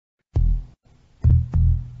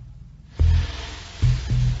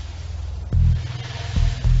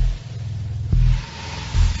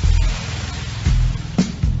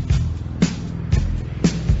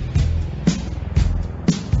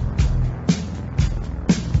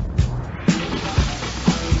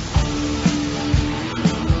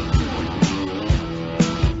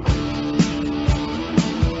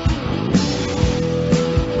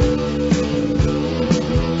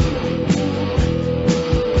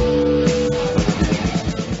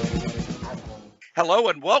Hello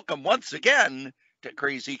and welcome once again to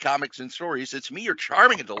Crazy Comics and Stories. It's me, your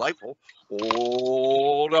charming and delightful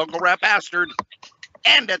old Uncle Rat Bastard.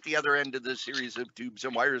 And at the other end of the series of tubes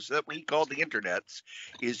and wires that we call the internets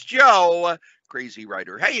is Joe, Crazy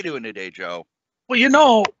Writer. How you doing today, Joe? Well, you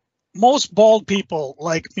know, most bald people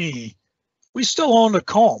like me, we still own a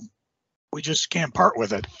comb. We just can't part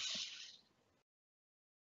with it.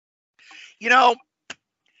 You know,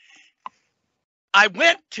 I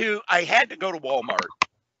had to go to Walmart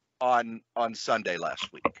on Sunday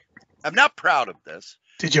last week. I'm not proud of this.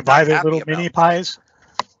 Did you buy the little mini pies?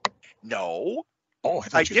 No. Oh,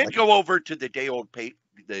 I did go over to the day old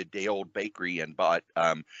bakery and bought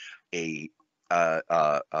a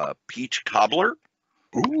peach cobbler.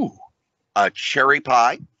 Ooh. A cherry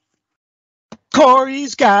pie.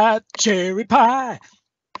 Cory's got cherry pie.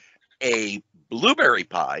 A blueberry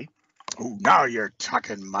pie. Oh, now you're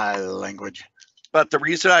talking my language. But the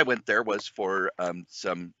reason I went there was for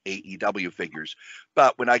some AEW figures.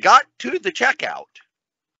 But when I got to the checkout,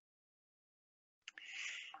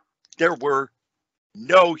 there were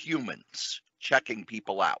no humans checking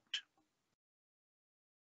people out.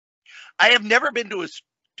 I have never been to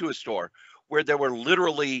a store where there were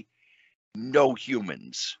literally no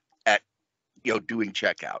humans at doing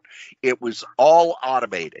checkout. It was all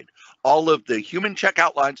automated. All of the human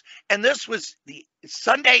checkout lines, and this was the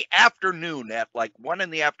Sunday afternoon at like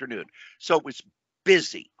 1 p.m. So it was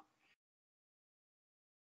busy.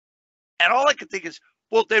 And all I could think is,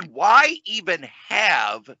 well, then why even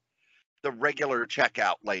have the regular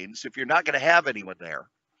checkout lanes if you're not going to have anyone there?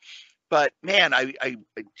 But man, I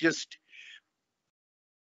just,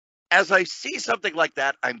 as I see something like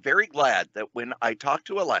that, I'm very glad that when I talk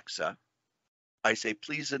to Alexa, I say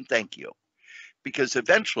please and thank you, because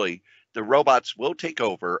eventually the robots will take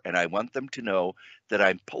over, and I want them to know that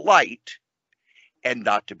I'm polite and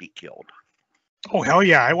not to be killed. Oh, hell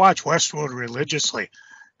yeah. I watch Westworld religiously.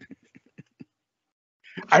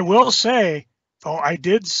 I will say, though, I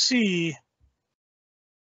did see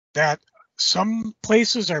that some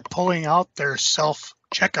places are pulling out their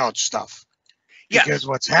self-checkout stuff. Yes. Because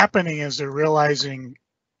what's happening is they're realizing,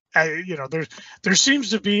 there seems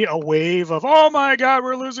to be a wave of, oh my God,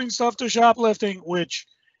 we're losing stuff to shoplifting, which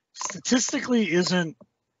statistically isn't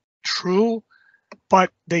true,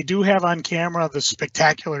 but they do have on camera the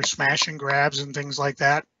spectacular smash and grabs and things like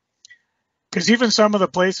that. Because even some of the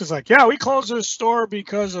places like, yeah, we closed this store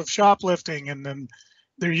because of shoplifting, and then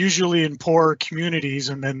they're usually in poor communities,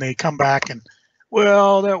 and then they come back and,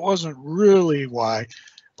 well, that wasn't really why.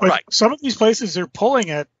 But right. Some of these places, they're pulling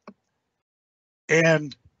it,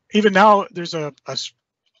 and even now there's a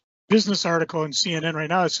business article in CNN right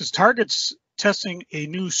now that says Target's testing a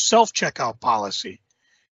new self-checkout policy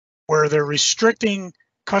where they're restricting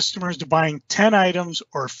customers to buying 10 items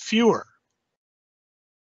or fewer.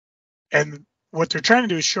 And what they're trying to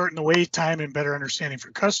do is shorten the wait time and better understanding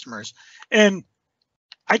for customers. And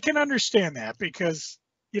I can understand that because,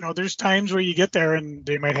 there's times where you get there and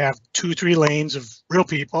they might have 2-3 lanes of real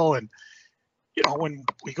people. And, when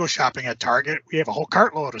we go shopping at Target, we have a whole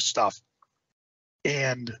cartload of stuff.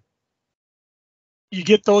 And you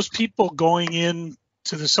get those people going in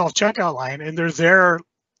to the self-checkout line, and they're there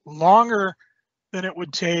longer than it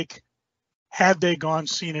would take had they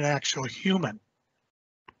seen an actual human.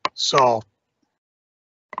 So,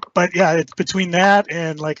 but yeah, it's between that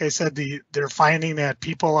and, like I said, they're finding that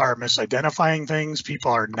people are misidentifying things.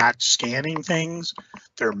 People are not scanning things.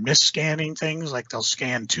 They're misscanning things. Like they'll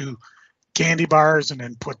scan 2 candy bars and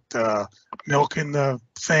then put the milk in the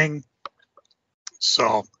thing.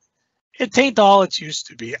 So it ain't all it used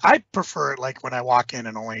to be. I prefer it like when I walk in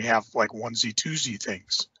and only have like onesie, twosie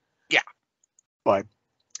things. Yeah. But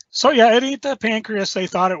so yeah, it ain't the pancreas they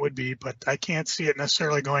thought it would be, but I can't see it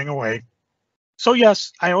necessarily going away. So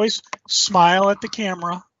yes, I always smile at the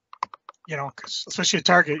camera, because especially at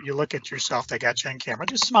Target, you look at yourself, they got you on camera.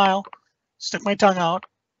 Just smile, stick my tongue out,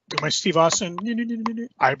 do my Steve Austin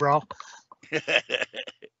eyebrow.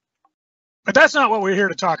 But that's not what we're here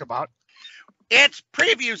to talk about. It's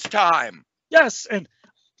previews time. Yes, and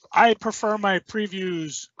I prefer my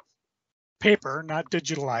previews paper, not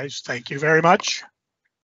digitalized. Thank you very much.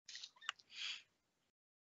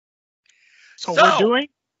 So we're doing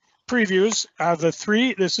previews. The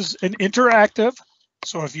 3, this is an interactive.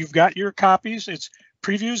 So if you've got your copies, it's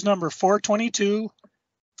previews number 422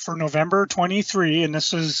 for November 23, and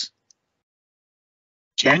this is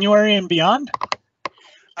January and beyond.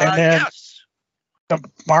 And then yes. The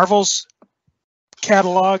Marvel's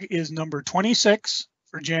catalog is number 26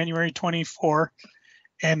 for January 24,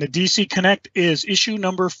 and the DC Connect is issue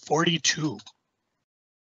number 42.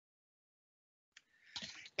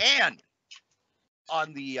 And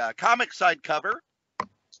On the comic side cover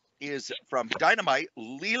is from Dynamite,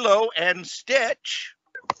 Lilo and Stitch.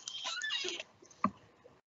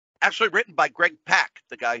 Actually written by Greg Pak,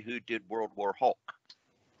 the guy who did World War Hulk.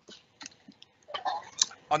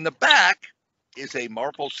 On the back is a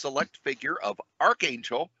Marvel Select figure of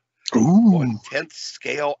Archangel, 1/10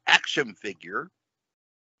 scale action figure.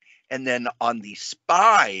 And then on the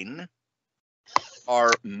spine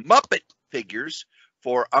are Muppet figures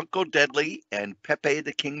for Uncle Deadly and Pepe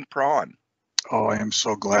the King Prawn. Oh, I am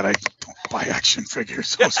so glad I don't buy action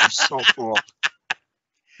figures. Those are so cool.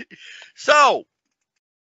 So,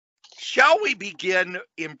 shall we begin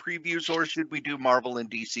in previews, or should we do Marvel and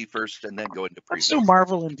DC first and then go into previews? Let's do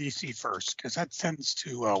Marvel and DC first, because that tends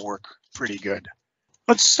to work pretty good.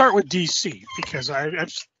 Let's start with DC, because I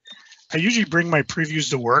usually bring my previews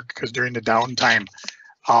to work, because during the downtime,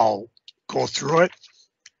 I'll go through it.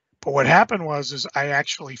 But what happened was I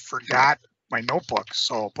actually forgot my notebook.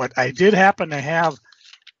 So, but I did happen to have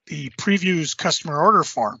the previews customer order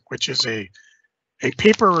form, which is a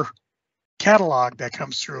paper catalog that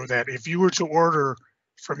comes through that if you were to order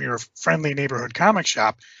from your friendly neighborhood comic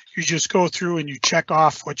shop, you just go through and you check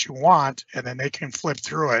off what you want, and then they can flip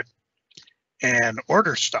through it and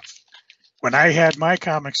order stuff. When I had my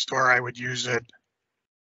comic store, I would use it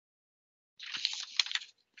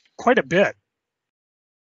quite a bit.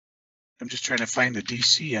 I'm just trying to find the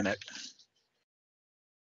DC in it.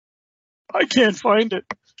 I can't find it.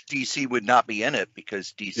 DC would not be in it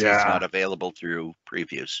because DC is not available through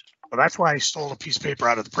previews. Well, that's why I stole a piece of paper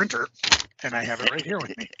out of the printer, and I have it right here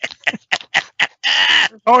with me.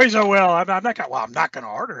 Always I'm not going to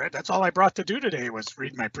order it. That's all I brought to do today was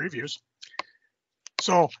read my previews.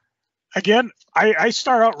 So, again, I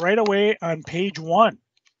start out right away on page 1.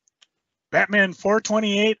 Batman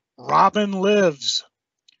 428, Robin Lives.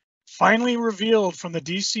 Finally revealed from the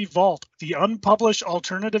DC Vault, the unpublished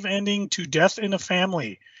alternative ending to Death in a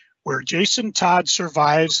Family, where Jason Todd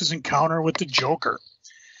survives his encounter with the Joker.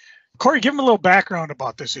 Cory, give him a little background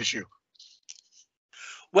about this issue.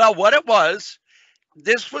 Well, what it was,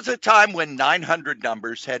 this was a time when 900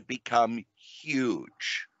 numbers had become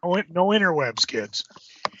huge. No interwebs, kids.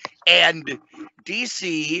 And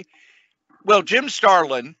DC, well, Jim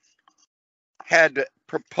Starlin had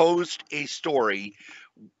proposed a story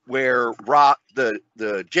where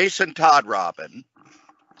the Jason Todd Robin,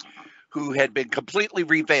 who had been completely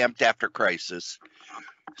revamped after Crisis,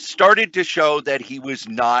 started to show that he was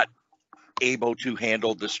not able to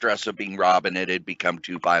handle the stress of being Robin. It had become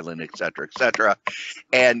too violent, et cetera, et cetera.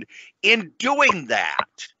 And in doing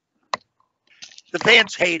that, the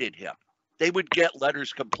fans hated him. They would get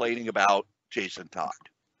letters complaining about Jason Todd.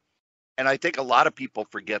 And I think a lot of people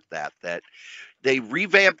forget that they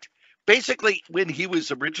revamped. Basically, when he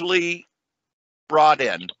was originally brought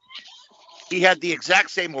in, he had the exact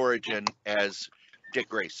same origin as Dick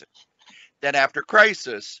Grayson. Then after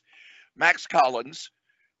Crisis, Max Collins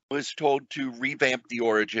was told to revamp the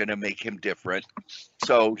origin and make him different.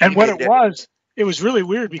 So, it was really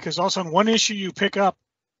weird because all of a sudden one issue you pick up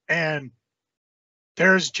and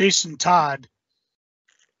there's Jason Todd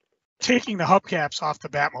taking the hubcaps off the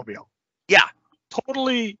Batmobile. Yeah.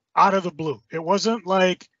 Totally out of the blue. It wasn't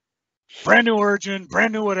like brand new origin,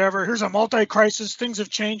 brand new whatever. Here's a multi-crisis. Things have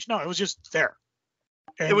changed. No, it was just there.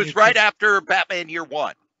 And it was right after Batman Year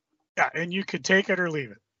One. Yeah, and you could take it or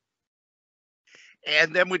leave it.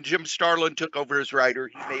 And then when Jim Starlin took over as writer,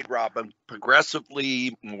 he made Robin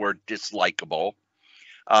progressively more dislikable,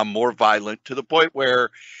 more violent, to the point where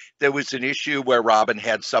there was an issue where Robin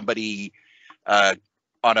had somebody on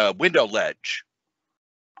a window ledge.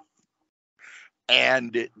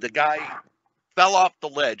 And the guy fell off the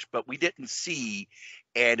ledge, but we didn't see,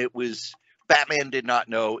 and Batman did not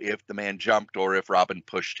know if the man jumped or if Robin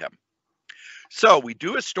pushed him. So we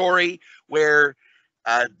do a story where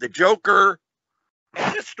the Joker,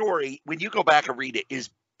 and this story, when you go back and read it, is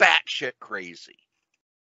batshit crazy.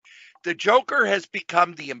 The Joker has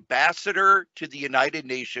become the ambassador to the United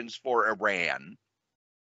Nations for Iran,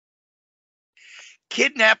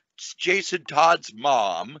 kidnaps Jason Todd's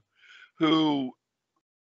mom, who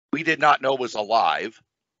we did not know was alive.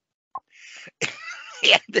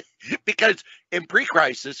 And because in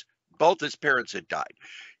pre-crisis, both his parents had died.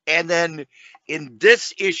 And then in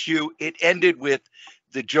this issue, it ended with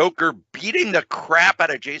the Joker beating the crap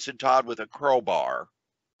out of Jason Todd with a crowbar.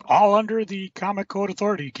 All under the Comic Code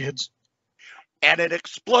Authority, kids. And an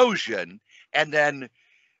explosion. And then,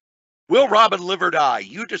 will Robin live or die?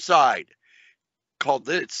 You decide. Called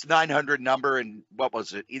this 900 number, and what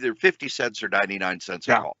was it? Either 50 cents or 99 cents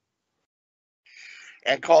a call.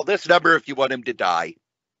 And call this number if you want him to die.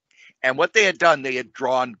 And what they had done, they had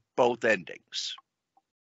drawn both endings.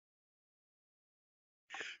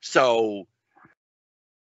 So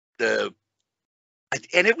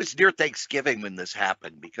and it was near Thanksgiving when this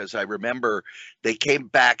happened, because I remember they came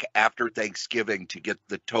back after Thanksgiving to get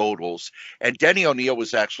the totals, and Denny O'Neil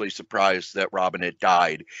was actually surprised that Robin had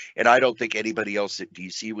died, and I don't think anybody else at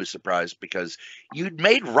DC was surprised, because you'd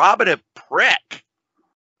made Robin a prick.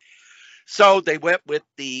 So they went with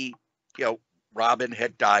the, Robin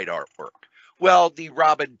had died artwork. Well, the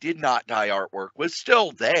Robin did not die artwork was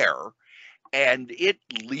still there, and it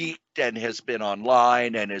leaked and has been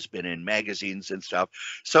online and has been in magazines and stuff.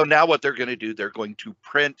 So now what they're going to do, they're going to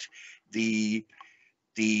print the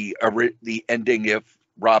ending if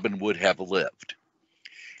Robin would have lived.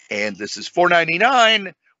 And this is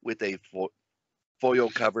 $4.99 with a foil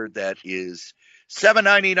cover that is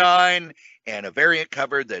 $7.99 and a variant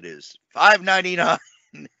cover that is $5.99.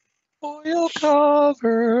 Foil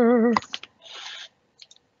cover.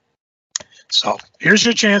 So here's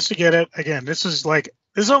your chance to get it. Again, this is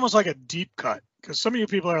almost like a deep cut, because some of you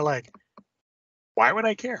people are like, why would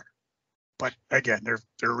I care? But again,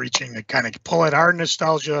 they're reaching to kind of pull at our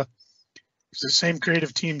nostalgia. It's the same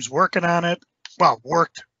creative teams working on it. Well,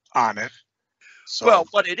 worked on it. So, well,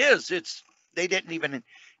 what it is, it's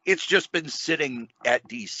just been sitting at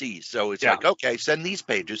DC. So it's like, okay, send these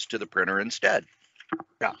pages to the printer instead.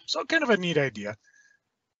 Yeah. So kind of a neat idea.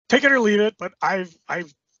 Take it or leave it, but I'll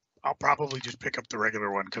probably just pick up the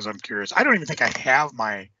regular one because I'm curious. I don't even think I have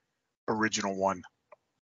my original one.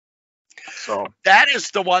 So that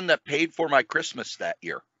is the one that paid for my Christmas that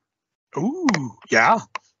year. Ooh, yeah.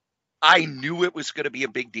 I knew it was going to be a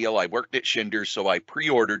big deal. I worked at Shinder's, so I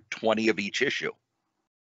pre-ordered 20 of each issue.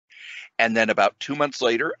 And then about 2 months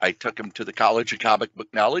later, I took them to the College of Comic Book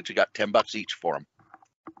Knowledge. I got $10 each for them.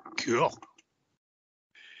 Cool.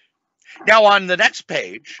 Now on the next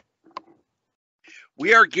page,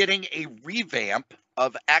 we are getting a revamp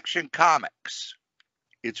of Action Comics.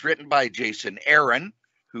 It's written by Jason Aaron,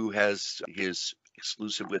 who has his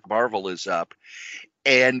exclusive with Marvel is up.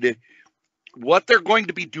 And what they're going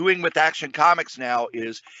to be doing with Action Comics now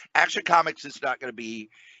is Action Comics is not going to be,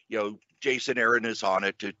 Jason Aaron is on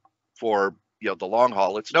it for the long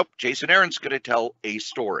haul. It's nope, Jason Aaron's going to tell a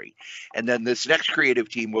story. And then this next creative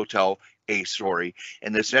team will tell a story.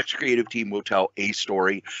 And this next creative team will tell a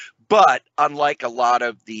story. But unlike a lot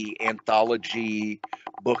of the anthology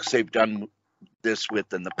books they've done this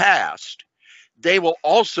with in the past, they will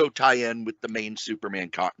also tie in with the main Superman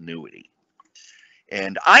continuity.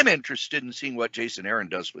 And I'm interested in seeing what Jason Aaron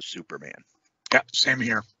does with Superman. Yeah, same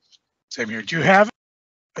here. Same here. Do you have,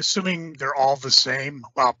 assuming they're all the same,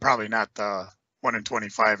 well, probably not the 1 in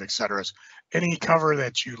 25, etc., any cover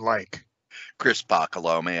that you like? Chris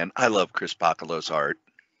Bacalo, man. I love Chris Bacalo's art.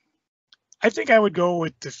 I think I would go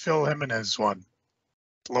with the Phil Jimenez one.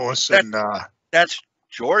 Lois and... That's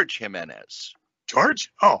George Jimenez.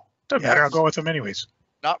 George? Oh, doesn't matter. I'll go with him anyways.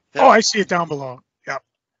 Not Phil. Oh, I see it down below. Yep.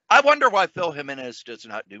 I wonder why Phil Jimenez does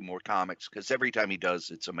not do more comics, because every time he does,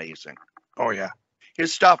 it's amazing. Oh, yeah.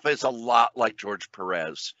 His stuff is a lot like George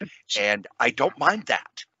Perez, and I don't mind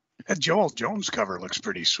that. That Joel Jones cover looks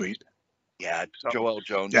pretty sweet. Yeah, Joel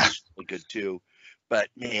Jones is really good too. But,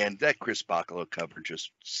 man, that Chris Bacalo cover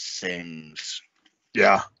just sings.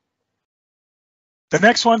 Yeah. The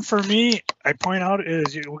next one for me, I point out,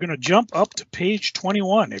 is we're going to jump up to page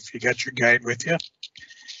 21 if you got your guide with you.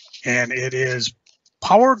 And it is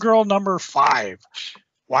Power Girl number 5.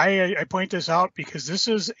 Why I point this out? Because this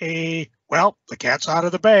is the cat's out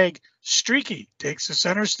of the bag. Streaky takes the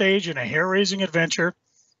center stage in a hair-raising adventure.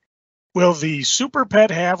 Will the super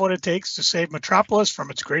pet have what it takes to save Metropolis from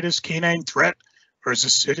its greatest canine threat? Or is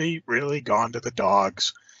the city really gone to the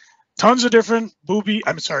dogs? Tons of different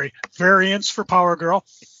variants for Power Girl.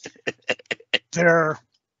 This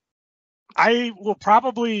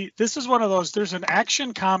is one of those, there's an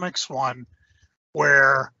Action Comics one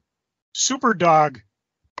where Superdog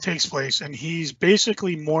takes place and he's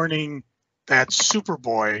basically mourning that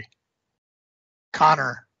Superboy,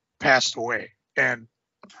 Connor, passed away. And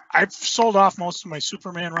I've sold off most of my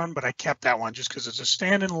Superman run, but I kept that one just because it's a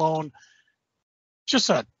stand-alone, just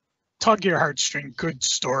a tug your heartstring, good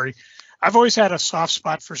story. I've always had a soft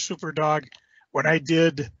spot for Superdog. When I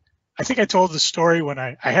think I told the story when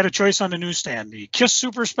I had a choice on the newsstand, the Kiss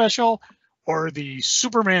Super Special or the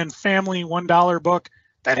Superman Family $1 book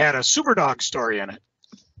that had a Superdog story in it.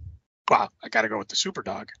 Wow, I got to go with the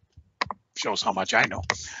Superdog. Shows how much I know.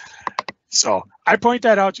 So I point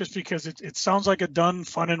that out just because it sounds like a done,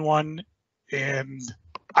 fun and one, and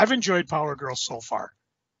I've enjoyed Power Girl so far.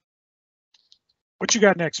 What you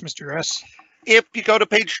got next, Mr. S? If you go to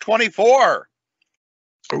page 24.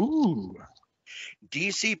 Ooh.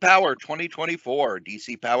 DC Power 2024.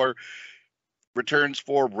 DC Power returns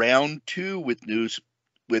for round 2 with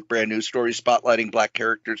brand new stories spotlighting Black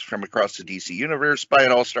characters from across the DC universe by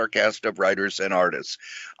an all-star cast of writers and artists.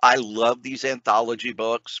 I love these anthology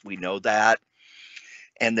books. We know that.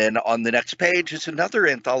 And then on the next page is another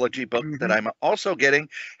anthology book that I'm also getting,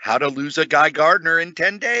 How to Lose a Guy Gardner in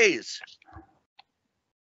 10 Days.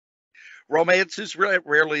 Romance is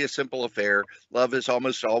rarely a simple affair. Love is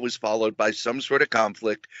almost always followed by some sort of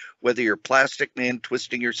conflict, whether you're Plastic Man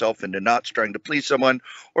twisting yourself into knots trying to please someone,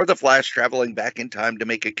 or the Flash traveling back in time to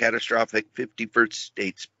make a catastrophic 51st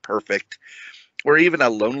Dates perfect, or even a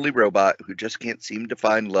lonely robot who just can't seem to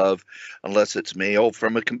find love unless it's mail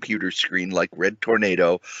from a computer screen like Red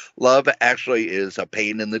Tornado. Love actually is a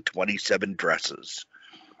pain in the 27 dresses.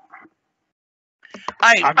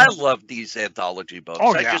 I love these anthology books.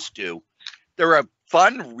 Oh, I yeah. just do. They're a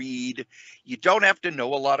fun read. You don't have to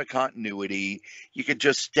know a lot of continuity. You can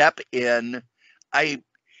just step in.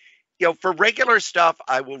 For regular stuff,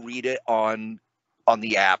 I will read it on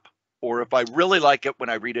the app. Or if I really like it when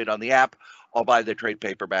I read it on the app, I'll buy the trade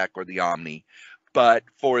paperback or the Omni. But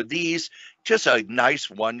for these, just a nice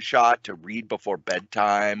one-shot to read before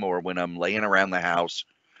bedtime or when I'm laying around the house.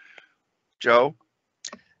 Joe,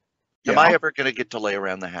 am I ever going to get to lay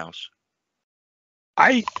around the house?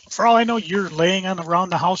 For all I know, you're laying around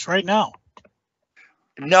the house right now.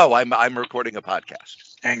 No, I'm recording a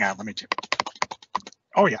podcast. Hang on, let me check.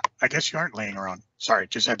 Oh yeah, I guess you aren't laying around. Sorry,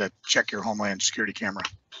 just had to check your Homeland Security camera.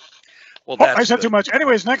 Well, I said too much.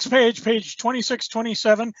 Anyways, next page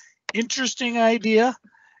 2627. Interesting idea.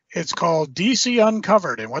 It's called DC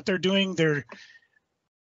Uncovered, and what they're doing, they're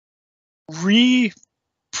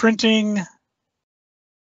reprinting.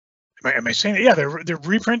 Am I saying it? Yeah, they're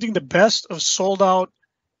reprinting the best of sold out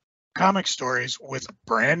comic stories with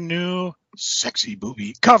brand new sexy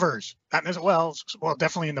booby covers. Not as well,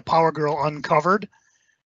 definitely in the Power Girl Uncovered,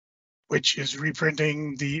 which is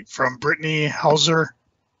reprinting from Brittany Hauser,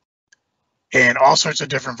 and all sorts of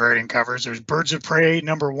different variant covers. There's Birds of Prey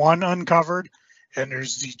 #1 uncovered, and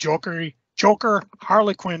there's the Joker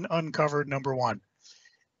Harley Quinn uncovered #1.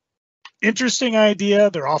 Interesting idea.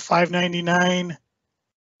 They're all $5.99.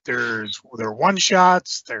 They're one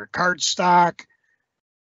shots. They're card stock.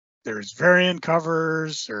 There's variant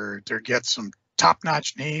covers. There get some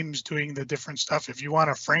top-notch names doing the different stuff. If you want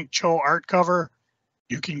a Frank Cho art cover,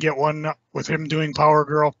 you can get one with him doing Power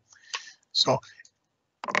Girl. So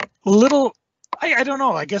I don't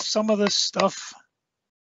know. I guess some of this stuff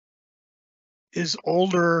is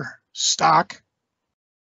older stock.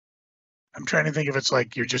 I'm trying to think if it's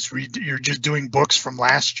like you're just doing books from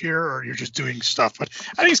last year or you're just doing stuff. But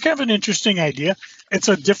I think it's kind of an interesting idea. It's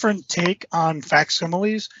a different take on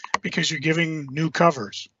facsimiles because you're giving new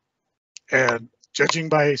covers. And judging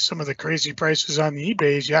by some of the crazy prices on the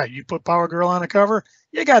eBays, yeah, you put Power Girl on a cover,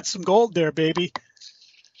 you got some gold there, baby.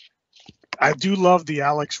 I do love the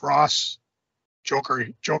Alex Ross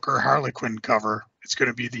Joker Harley Quinn cover. It's going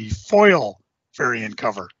to be the foil variant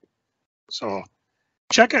cover. So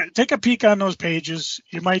take a peek on those pages.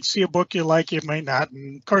 You might see a book you like, you might not.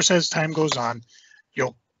 And of course, as time goes on,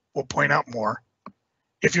 we'll point out more.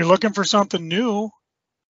 If you're looking for something new,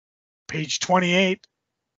 page 28,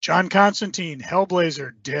 John Constantine,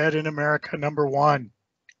 Hellblazer, Dead in America #1.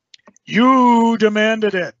 You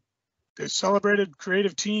demanded it. The celebrated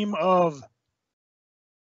creative team of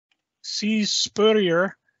C.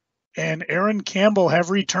 Spurrier and Aaron Campbell have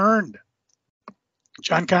returned.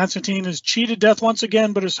 John Constantine has cheated death once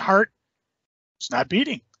again, but his heart is not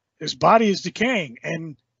beating. His body is decaying,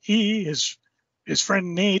 and his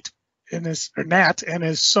friend Nat and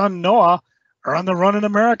his son Noah are on the run in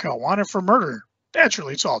America, wanted for murder.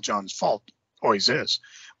 Naturally, it's all John's fault. Always is.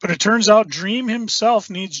 But it turns out Dream himself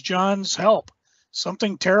needs John's help.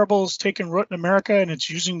 Something terrible has taken root in America, and it's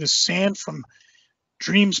using the sand from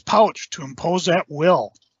Dream's pouch to impose at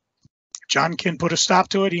will. John can put a stop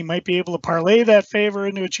to it. He might be able to parlay that favor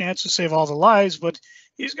into a chance to save all the lives, but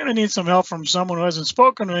he's going to need some help from someone who hasn't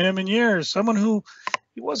spoken to him in years, someone who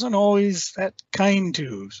he wasn't always that kind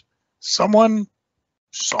to. Something.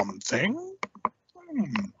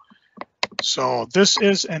 So this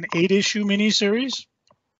is an 8-issue miniseries,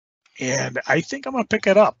 and I think I'm going to pick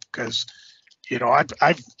it up because,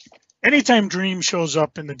 I've anytime Dream shows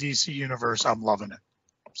up in the DC universe, I'm loving it.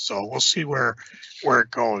 So we'll see where it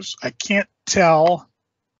goes. I can't tell.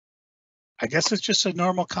 I guess it's just a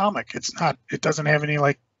normal comic. It doesn't have any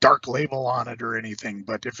like dark label on it or anything.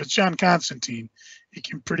 But if it's John Constantine, you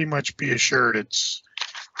can pretty much be assured it's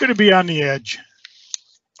going to be on the edge.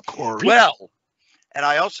 Cory. Well, and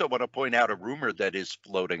I also want to point out a rumor that is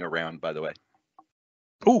floating around, by the way.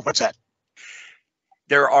 Oh, what's that?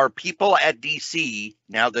 There are people at DC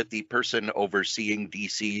now that the person overseeing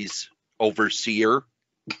DC's overseer,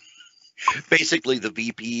 basically the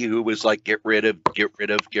VP who was like, get rid of.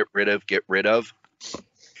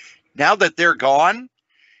 Now that they're gone,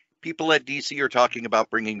 people at DC are talking about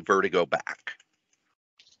bringing Vertigo back.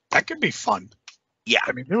 That could be fun. Yeah.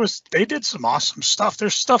 I mean, they did some awesome stuff.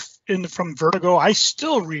 There's stuff from Vertigo I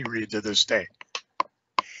still reread to this day.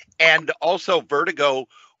 And also Vertigo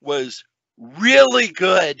was really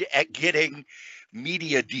good at getting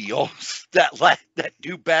media deals that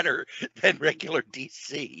do better than regular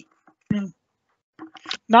DC.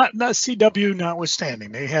 Not CW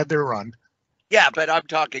notwithstanding, they had their run. Yeah, but I'm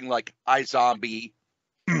talking like iZombie,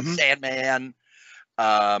 Sandman,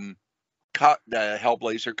 the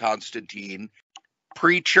Hellblazer Constantine,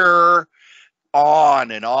 Preacher, on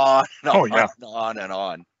and on and on and on and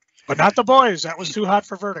on. But not The Boys. That was too hot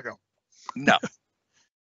for Vertigo. No.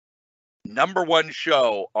 Number one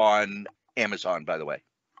show on Amazon, by the way.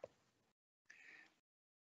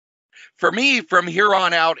 For me, from here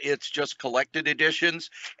on out, it's just collected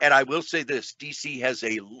editions. And I will say this, DC has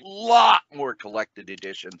a lot more collected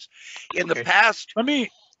editions. In the past, let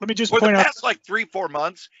me just point out. For the past like 3-4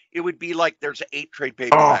 months, it would be like there's 8 trade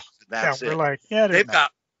paperbacks. And that's it. They've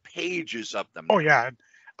got pages of them. Oh, yeah.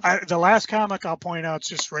 The last comic I'll point out is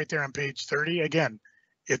just right there on page 30. Again,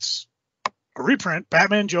 it's a reprint,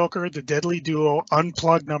 Batman Joker, The Deadly Duo,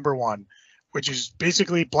 Unplugged #1, which is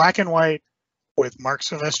basically black and white with Mark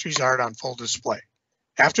Silvestri's art on full display.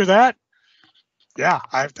 After that,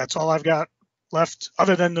 that's all I've got left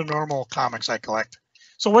other than the normal comics I collect.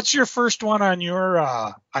 So what's your first one on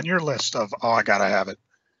your list of, I gotta have it?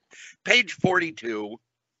 Page 42.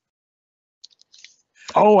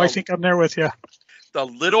 Oh, I think I'm there with you. The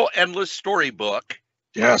Little Endless Storybook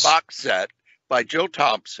box set by Joe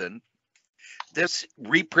Thompson. This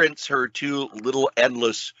reprints her 2 Little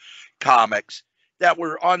Endless comics that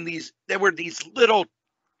were on these. They were these little,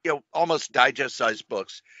 almost digest-sized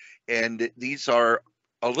books, and these are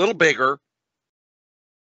a little bigger,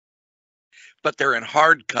 but they're in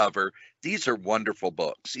hardcover. These are wonderful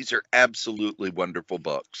books. These are absolutely wonderful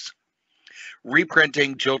books.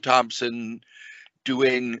 Reprinting Joe Thompson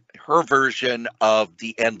doing her version of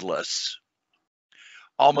The Endless,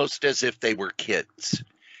 almost as if they were kids.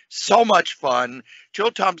 So much fun. Joe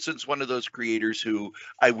Thompson's one of those creators who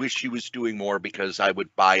I wish she was doing more because I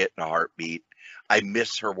would buy it in a heartbeat. I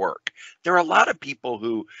miss her work. There are a lot of people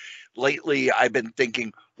who lately I've been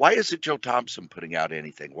thinking, why isn't Joe Thompson putting out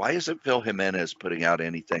anything? Why isn't Phil Jimenez putting out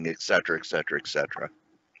anything, et cetera, et cetera, et cetera?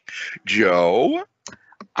 Joe?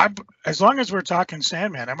 As long as we're talking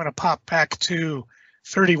Sandman, I'm going to pop back to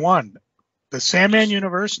 31. The Sandman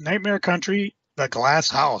Universe, Nightmare Country, The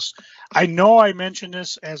Glass House. I know I mentioned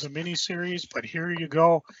this as a mini-series, but here you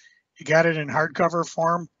go. You got it in hardcover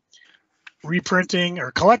form. Reprinting,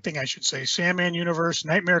 or collecting, I should say, Sandman Universe,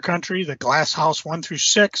 Nightmare Country, The Glass House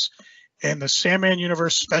 1-6, and the Sandman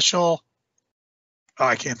Universe special. Oh,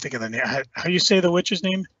 I can't think of the name. How do you say the witch's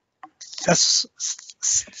name?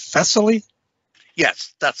 Thessaly?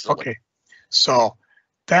 Yes, that's okay. So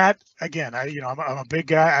that again, I'm a big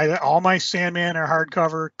guy. All my Sandman are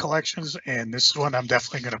hardcover collections, and this is one I'm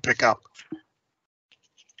definitely going to pick up.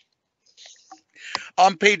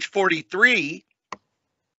 On page 43,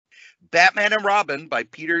 Batman and Robin by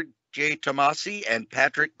Peter J. Tomasi and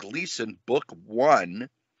Patrick Gleason, Book 1.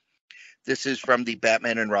 This is from the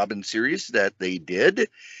Batman and Robin series that they did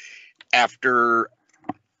after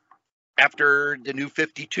the New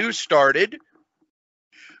 52 started.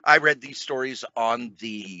 I read these stories on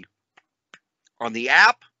the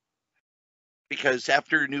app because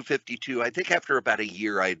after New 52, I think after about a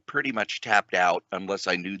year, I had pretty much tapped out unless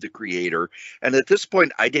I knew the creator. And at this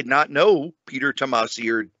point, I did not know Peter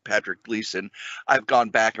Tomasi or Patrick Gleason. I've gone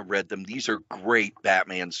back and read them. These are great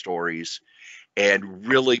Batman stories and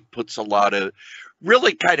really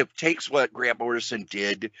kind of takes what Grant Morrison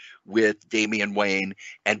did with Damian Wayne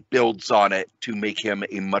and builds on it to make him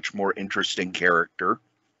a much more interesting character.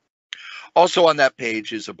 Also on that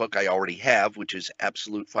page is a book I already have, which is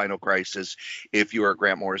Absolute Final Crisis. If you're a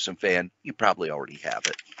Grant Morrison fan, you probably already have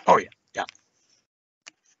it. Oh, yeah. Yeah.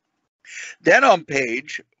 Then on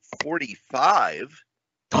page 45,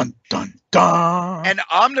 dun, dun, dun. An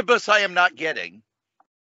omnibus I am not getting.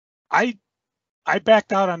 I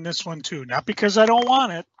backed out on this one, too. Not because I don't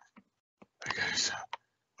want it.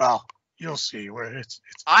 Well, you'll see where it's.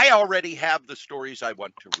 I already have the stories I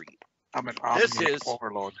want to read. I'm an omnibus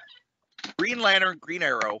overload. Green Lantern, Green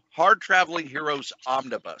Arrow, Hard Traveling Heroes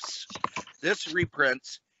Omnibus. This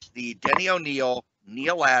reprints the Denny O'Neil,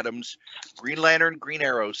 Neil Adams, Green Lantern, Green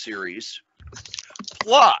Arrow series,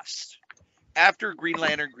 plus after Green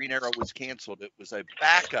Lantern Green Arrow was canceled, it was a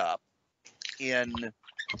backup in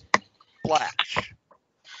Flash.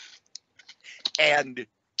 And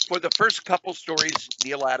for the first couple stories,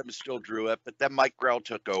 Neil Adams still drew it, but then Mike Grell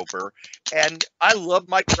took over. And I love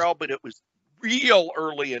Mike Grell, but it was real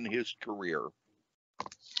early in his career.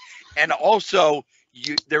 And also,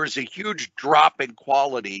 there was a huge drop in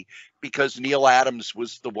quality because Neil Adams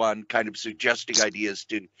was the one kind of suggesting ideas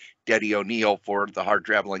to Denny O'Neil for the Hard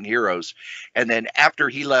Traveling Heroes. And then after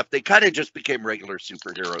he left, they kind of just became regular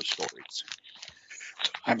superhero stories.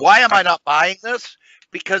 Why am I not buying this?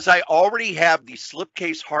 Because I already have the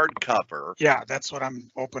slipcase hardcover. Yeah, that's what I'm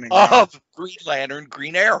opening of now. Green Lantern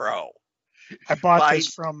Green Arrow. I bought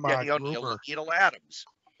this from Denny O'Neil Gruber. and Neil Adams.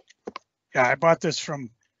 Yeah, I bought this from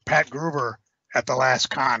Pat Gruber at the last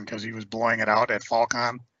con because he was blowing it out at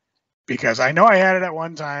FallCon. Because I know I had it at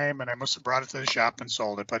one time and I must have brought it to the shop and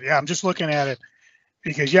sold it. But yeah, I'm just looking at it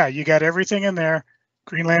because yeah, you got everything in there.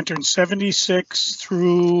 Green Lantern 76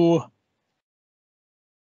 through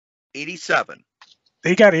 87.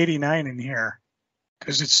 They got 89 in here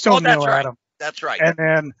because it's still Neil Adams. That's right. And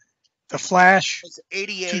then the Flash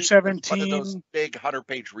 88 217. One of those big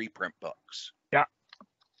 100-page reprint books. Yeah.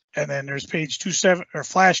 And then there's page 27 or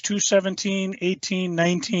Flash 217, 18,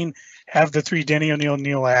 19 have the 3 Denny O'Neil,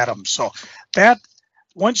 Neil Adams. So that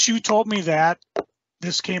once you told me that,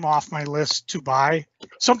 this came off my list to buy.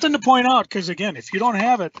 Something to point out because again, if you don't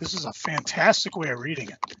have it, this is a fantastic way of reading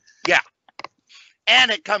it. Yeah.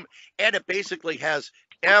 And it basically has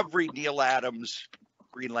every Neil Adams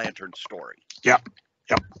Green Lantern story. Yep.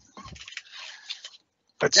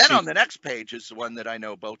 Then on the next page is the one that I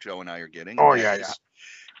know both Joe and I are getting. Oh yeah.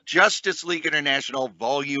 Justice League International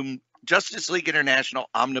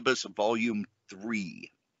Omnibus Volume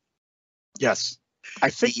 3. Yes. I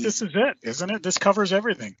think this is it, isn't it? This covers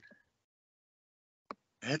everything.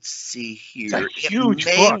 Let's see here. It's a huge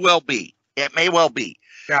book. It may well be.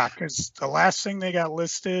 Yeah, because the last thing they got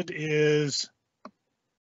listed is.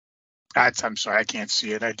 I'm sorry, I can't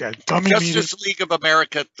see it. Justice League of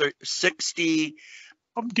America 60.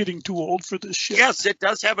 I'm getting too old for this shit. Yes, it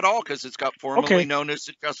does have it all because it's got formerly known as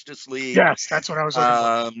the Justice League. Yes, that's what I was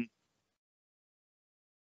looking for.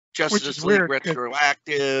 Justice League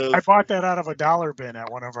Retroactive. I bought that out of a dollar bin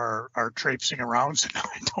at one of our traipsing arounds,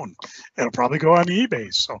 and it'll probably go on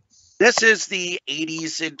eBay. So this is the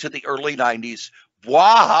 80s into the early 90s.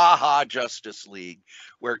 Wahaha Justice League,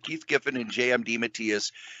 where Keith Giffen and J.M.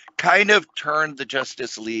 DeMatteis kind of turned the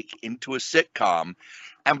Justice League into a sitcom.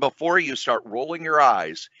 And before you start rolling your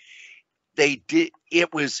eyes, they did.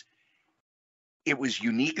 It was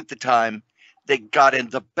unique at the time. They got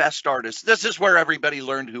in the best artists. This is where everybody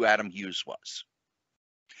learned who Adam Hughes was.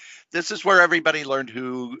 This is where everybody learned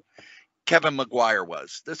who Kevin Maguire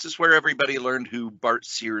was. This is where everybody learned who Bart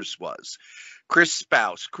Sears was. Chris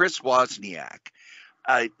Spouse, Chris Wozniak.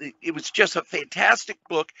 It was just a fantastic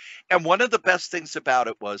book. And one of the best things about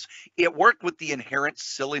it was it worked with the inherent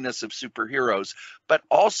silliness of superheroes, but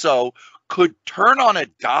also could turn on a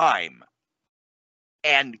dime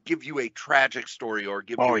and give you a tragic story or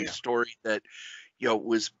give you a story that,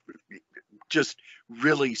 was just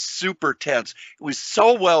really super tense. It was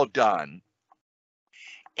so well done.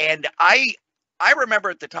 And I remember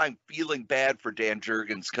at the time feeling bad for Dan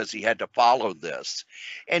Jurgens because he had to follow this.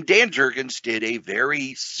 And Dan Jurgens did a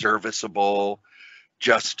very serviceable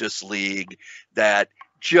Justice League that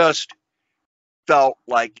just felt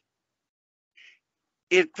like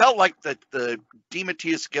the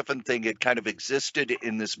DeMatteis Giffen thing had kind of existed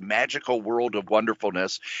in this magical world of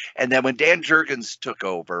wonderfulness. And then when Dan Jurgens took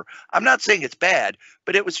over, I'm not saying it's bad,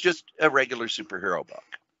 but it was just a regular superhero book.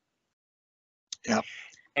 Yeah.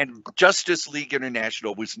 And Justice League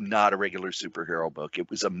International was not a regular superhero book. It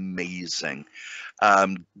was amazing.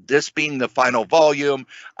 This being the final volume,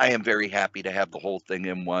 I am very happy to have the whole thing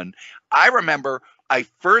in one. I remember I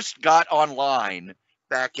first got online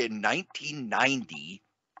back in 1990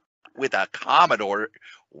 with a Commodore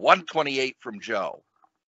 128 from Joe.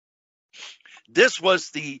 This was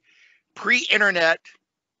the pre-internet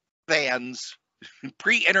fans'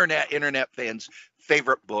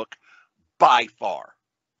 favorite book by far.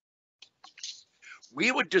 We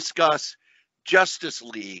would discuss Justice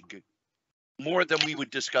League more than we would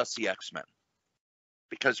discuss the X-Men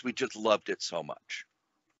because we just loved it so much.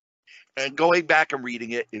 And going back and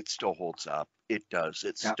reading it, it still holds up. It does.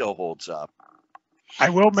 It still holds up.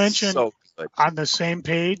 I will mention on the same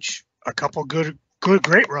page, a couple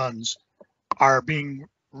great runs are being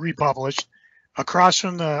republished. Across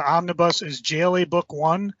from the omnibus is JLA Book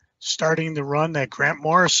 1, starting the run that Grant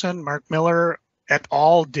Morrison, Mark Miller et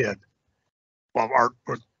al. did. Well,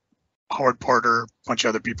 Howard Porter, a bunch of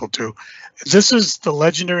other people too. This is the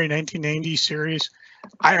legendary 1990 series.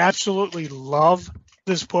 I absolutely love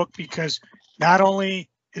this book because not only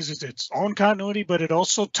is it its own continuity, but it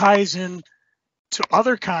also ties in to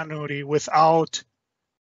other continuity without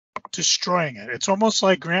destroying it. It's almost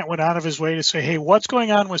like Grant went out of his way to say, hey, what's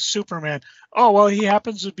going on with Superman? Oh, well, he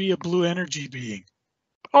happens to be a blue energy being.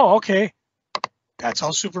 Oh, okay. That's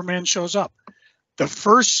how Superman shows up. The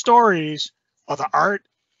first stories of the art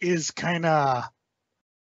is kind of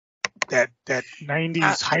that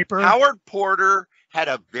 90s hyper. Howard Porter had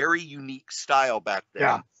a very unique style back then.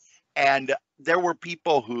 Yeah. And there were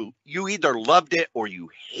people who you either loved it or you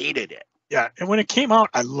hated it. Yeah. And when it came out,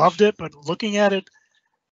 I loved it. But looking at it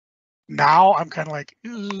now, I'm kind of like,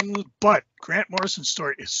 but Grant Morrison's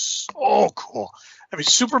story is so cool. I mean,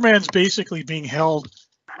 Superman's basically being held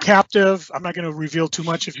captive. I'm not going to reveal too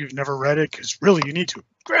much if you've never read it, because really you need to.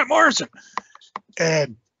 Grant Morrison.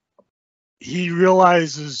 And he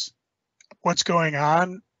realizes what's going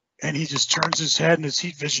on, and he just turns his head, and his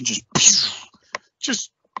heat vision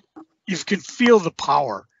just you can feel the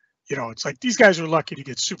power. You know, it's like these guys are lucky to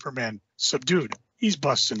get Superman subdued. He's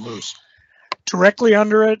busting loose. Directly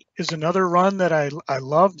under it is another run that I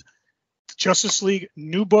loved, Justice League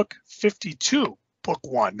New Book 52, Book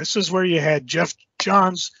 1. This is where you had Jeff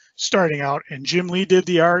Johns starting out, and Jim Lee did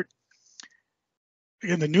the art.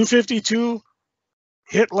 Again, the New 52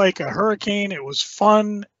 hit like a hurricane. It was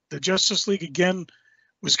fun. The Justice League, again,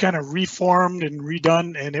 was kind of reformed and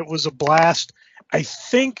redone, and it was a blast. I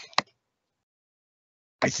think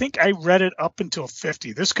I read it up until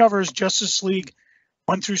 50. This covers Justice League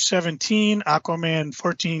 1 through 17, Aquaman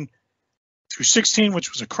 14 through 16,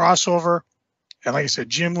 which was a crossover. And like I said,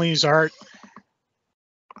 Jim Lee's art.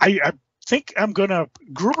 I think I'm going to,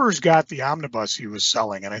 Gruber's got the omnibus he was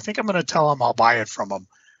selling, and I think I'm going to tell him I'll buy it from him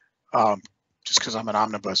just because I'm an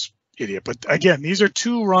omnibus idiot. But again, these are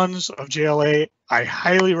two runs of JLA I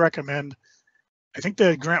highly recommend. I think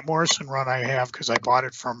the Grant Morrison run I have because I bought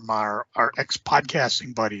it from our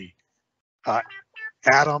ex-podcasting buddy,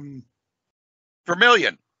 Adam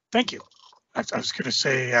Vermillion. Thank you. I was going to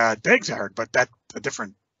say Dagzard, but that's a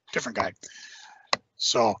different guy.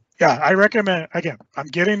 So, yeah, I recommend, again, I'm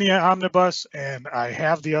getting the omnibus, and I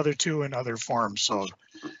have the other two in other forms. So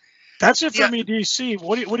that's it for me, DC.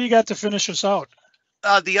 What do you got to finish us out?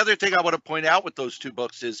 The other thing I want to point out with those two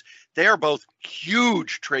books is they are both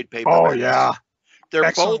huge trade paperbacks. Oh, yeah. They're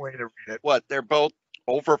Excellent both, way to read it. what, they're both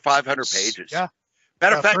over 500 pages. Yeah.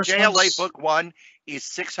 Matter of fact, JLA Book 1 is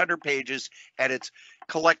 600 pages, and it's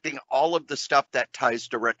collecting all of the stuff that ties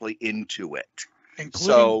directly into it.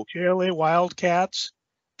 Including JLA Wildcats,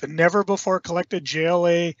 the never-before collected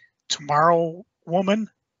JLA Tomorrow Woman,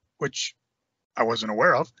 which I wasn't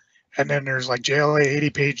aware of. And then there's like JLA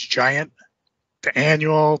 80-page Giant, the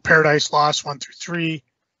annual Paradise Lost 1 through 3,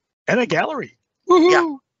 and a gallery. Woohoo!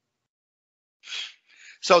 Yeah.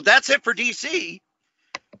 So that's it for DC.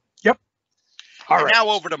 Yep. All right. Now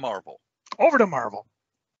over to Marvel. Over to Marvel.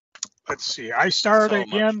 Let's see. I started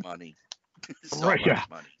again. Much money. Much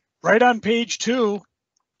money. Right on page 2,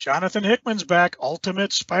 Jonathan Hickman's back.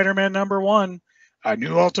 Ultimate Spider-Man #1. A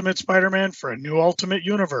new Ultimate Spider-Man for a new Ultimate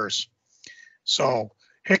Universe. So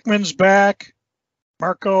Hickman's back.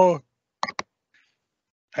 Marco.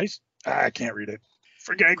 I can't read it.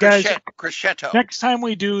 Forget, guys. Crescetto. Next time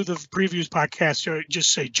we do the previews podcast,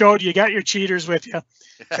 just say, Joe, do you got your cheaters with you?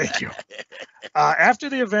 Thank you. After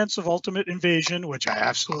the events of Ultimate Invasion, which I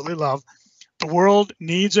absolutely love, the world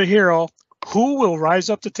needs a hero. Who will rise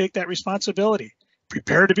up to take that responsibility?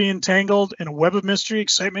 Prepare to be entangled in a web of mystery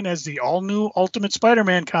excitement as the all-new Ultimate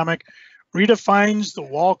Spider-Man comic redefines the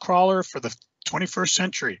wall crawler for the 21st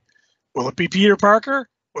century. Will it be Peter Parker?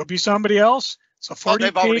 Will it be somebody else? It's a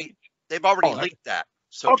 40-page. They've already leaked that.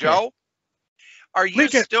 So, okay. Joe, are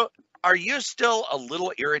you still a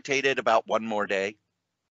little irritated about One More Day?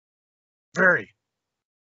 Very.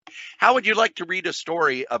 How would you like to read a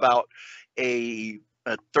story about a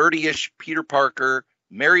 30-ish Peter Parker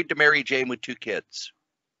married to Mary Jane with 2 kids?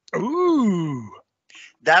 Ooh.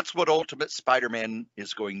 That's what Ultimate Spider-Man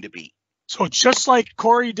is going to be. So just like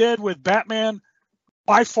Cory did with Batman,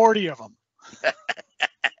 buy 40 of them.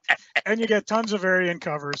 And you get tons of variant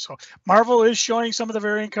covers. So Marvel is showing some of the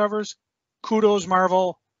variant covers. Kudos,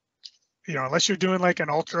 Marvel. You know, unless you're doing like an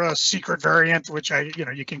ultra secret variant, which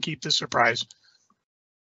you can keep the surprise.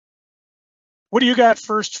 What do you got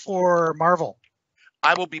first for Marvel?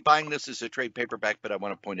 I will be buying this as a trade paperback, but I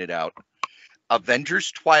want to point it out.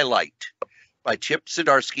 Avengers Twilight by Chip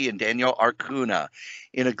Zdarsky and Daniel Arcuna.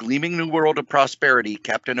 In a gleaming new world of prosperity,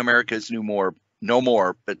 Captain America is no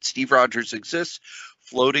more, but Steve Rogers exists,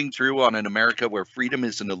 floating through on an America where freedom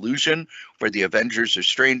is an illusion, where the Avengers are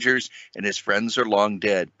strangers and his friends are long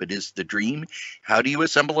dead. But is the dream? How do you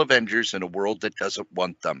assemble Avengers in a world that doesn't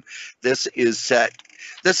want them? This is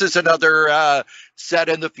another set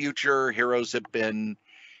in the future. Heroes have been,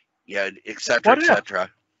 et cetera, et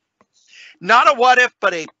cetera. Not a what if,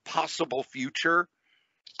 but a possible future.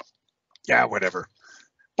 Yeah, whatever.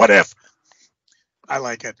 What if? I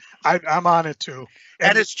like it. I'm on it too.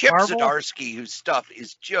 And it's Chip Zdarsky, whose stuff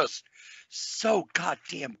is just so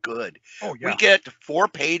goddamn good. Oh, yeah. We get 4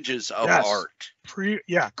 pages of art.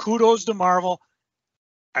 Kudos to Marvel.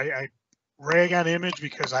 I rag on Image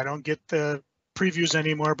because I don't get the previews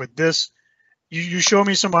anymore, but this, you show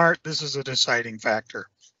me some art, this is a deciding factor.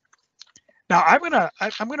 Now I'm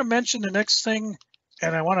gonna mention the next thing,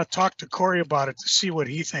 and I want to talk to Cory about it to see what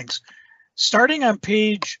he thinks. Starting on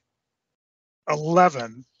page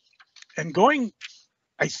 11 and going,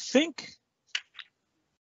 I think,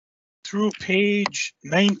 through page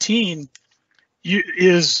 19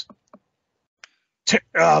 is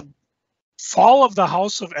Fall of the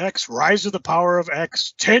House of X, Rise of the Power of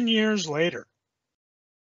X, 10 years later.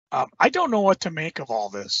 I don't know what to make of all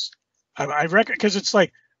this. I reckon, because it's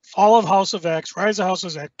like Fall of House of X, Rise of House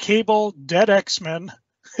of X, Cable, Dead X-Men,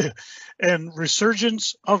 and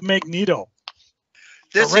Resurgence of Magneto.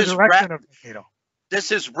 This is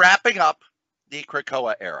wrapping up the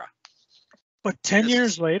Krakoa era. But 10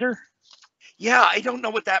 years later? Yeah, I don't know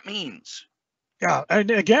what that means. Yeah,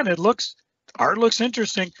 and again, art looks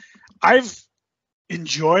interesting. I've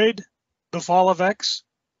enjoyed the Fall of X.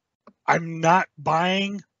 I'm not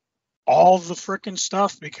buying all the frickin'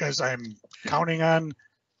 stuff because I'm counting on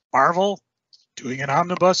Marvel doing an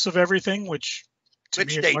omnibus of everything, which to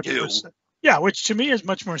me is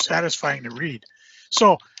much more satisfying to read.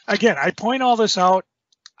 So again, I point all this out.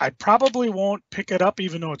 I probably won't pick it up,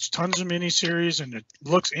 even though it's tons of miniseries and it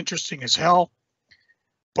looks interesting as hell.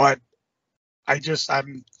 But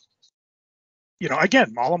I'm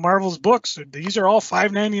again, all of Marvel's books, these are all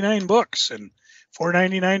 $5.99 books and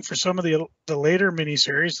 $4.99 for some of the later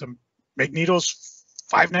miniseries. The Magneto's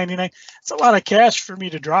 $5.99. It's a lot of cash for me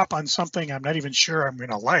to drop on something I'm not even sure I'm going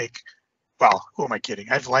to like. Well, who am I kidding?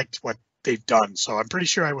 I've liked what they've done, so I'm pretty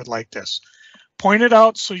sure I would like this. Point it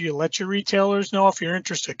out so you let your retailers know if you're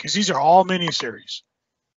interested, because these are all miniseries.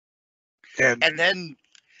 And then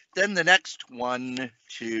the next 1,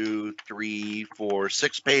 2, 3, 4,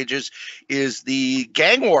 6 pages is the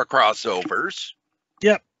Gang War crossovers.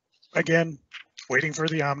 Yep. Again, waiting for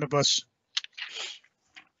the omnibus.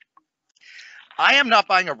 I am not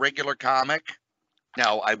buying a regular comic.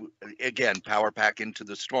 Now, Power Pack Into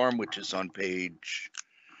the Storm, which is on page...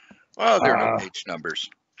 Well, there are no page numbers.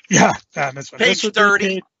 Yeah, that's page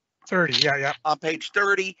 30. 30, yeah. On page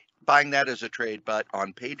 30, buying that as a trade. But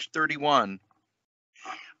on page 31,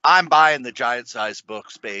 I'm buying the giant-sized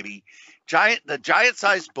books, baby. The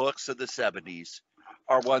giant-sized books of the 70s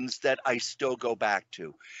are ones that I still go back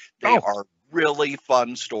to. They are really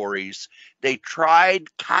fun stories. They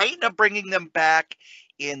tried kind of bringing them back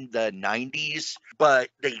in the 90s, but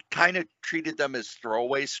they kind of treated them as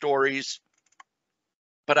throwaway stories.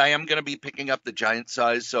 But I am going to be picking up the giant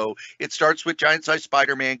size. So it starts with giant size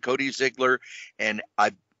Spider-Man, Cody Ziegler, and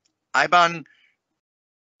Ivan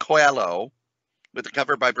Coelho, with a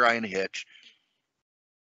cover by Brian Hitch.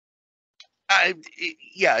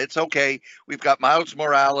 It's okay. We've got Miles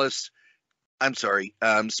Morales.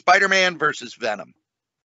 Spider-Man versus Venom.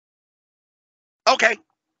 Okay.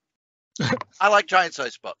 I like giant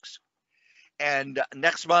size books. And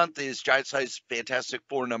next month is Giant Size Fantastic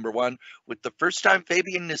Four #1, with the first time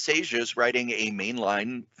Fabian Nicieza is writing a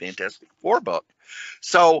mainline Fantastic Four book.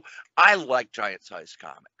 So I like giant size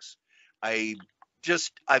comics.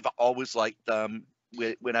 I've always liked them.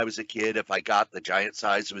 When I was a kid, if I got the giant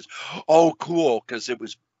size, it was, cool, because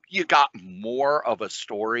you got more of a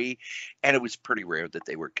story, and it was pretty rare that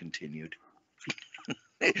they were continued.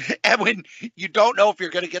 And when you don't know if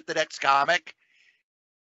you're going to get the next comic,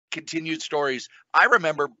 continued stories. I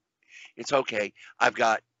remember, it's okay, I've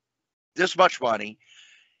got this much money.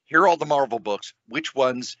 Here are all the Marvel books. Which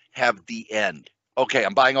ones have the end? Okay,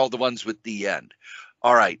 I'm buying all the ones with the end.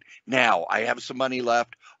 All right, now I have some money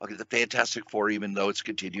left. I'll get the Fantastic Four, even though it's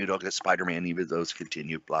continued. I'll get Spider-Man, even though it's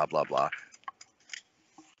continued, blah, blah, blah.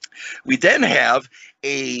 We then have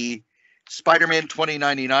a Spider-Man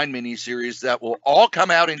 2099 miniseries that will all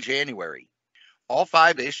come out in January. All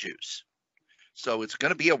 5 issues. So it's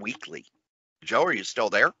going to be a weekly. Joe, are you still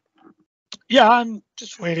there? Yeah, I'm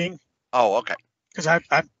just waiting. Oh, okay. Because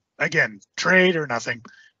I again, trade or nothing.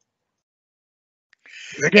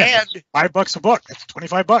 Again, And $5 a book. That's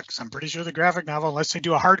 $25. I'm pretty sure the graphic novel, unless they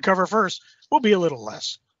do a hardcover first, will be a little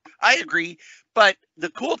less. I agree. But the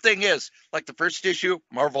cool thing is, like the first issue,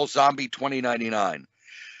 Marvel Zombie 2099.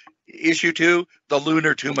 Issue 2, The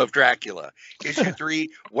Lunar Tomb of Dracula. Issue 3,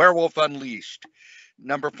 Werewolf Unleashed.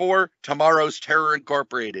 Number 4, Tomorrow's Terror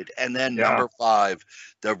Incorporated. And then number 5,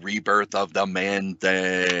 The Rebirth of the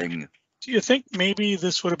Man-Thing. Do you think maybe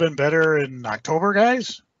this would have been better in October,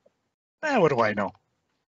 guys? What do I know?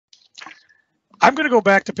 I'm going to go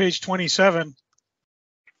back to page 27.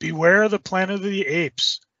 Beware the Planet of the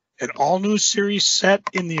Apes, an all-new series set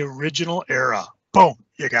in the original era. Boom,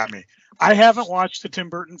 you got me. I haven't watched the Tim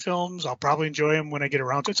Burton films. I'll probably enjoy them when I get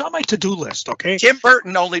around to it. It's on my to-do list, okay? Tim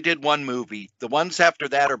Burton only did one movie. The ones after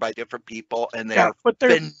that are by different people, and they're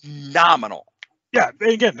phenomenal. Yeah,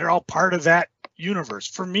 again, they're all part of that universe.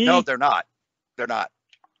 For me, no, they're not. They're not.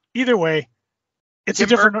 Either way, it's Tim a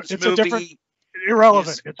different. Burton's it's movie a different.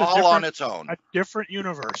 Irrelevant. It's all on its own. A different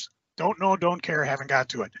universe. Don't know. Don't care. Haven't got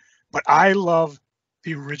to it. But I love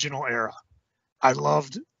the original era. I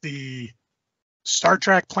loved the Star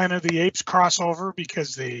Trek Planet of the Apes crossover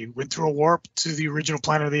because they went through a warp to the original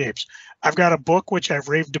Planet of the Apes. I've got a book which I've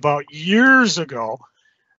raved about years ago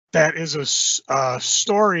that is a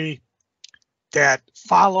story that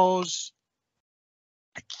follows,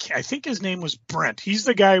 I think his name was Brent. He's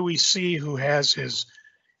the guy we see who has his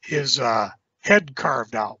head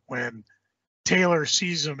carved out when Taylor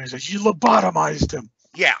sees him and says, "You lobotomized him."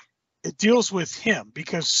 Yeah. It deals with him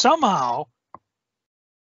because somehow,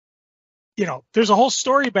 there's a whole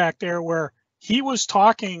story back there where he was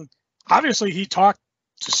talking. Obviously, he talked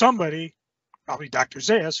to somebody, probably Dr.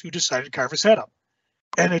 Zayas, who decided to carve his head up.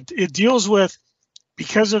 And it deals with,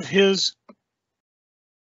 because of his,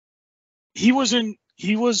 he was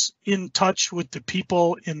in touch with the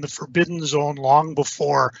people in the Forbidden Zone long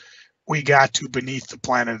before we got to Beneath the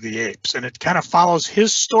Planet of the Apes. And it kind of follows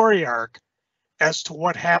his story arc as to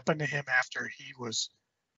what happened to him after he was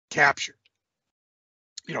captured.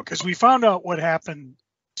 Because we found out what happened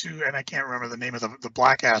to, and I can't remember the name of the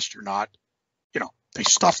black astronaut, they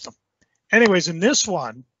stuffed them. Anyways, in this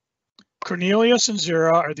one, Cornelius and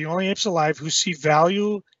Zira are the only apes alive who see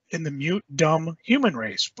value in the mute, dumb human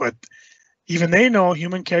race. But even they know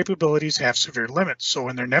human capabilities have severe limits. So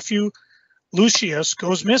when their nephew Lucius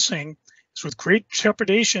goes missing, it's with great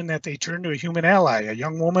trepidation that they turn to a human ally, a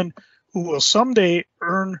young woman who will someday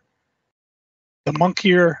earn the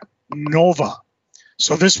monkier Nova.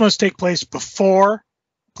 So this must take place before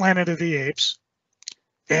Planet of the Apes.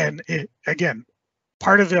 And again,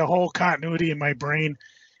 part of the whole continuity in my brain,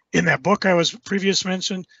 in that book I was previous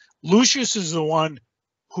mentioned, Lucius is the one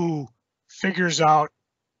who figures out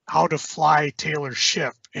how to fly Taylor's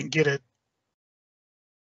ship and get it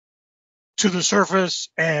to the surface,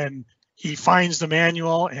 and he finds the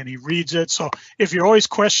manual and he reads it. So if you're always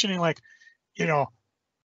questioning, was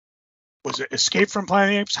it Escape from Planet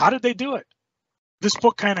of the Apes? How did they do it? This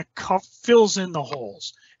book kind of fills in the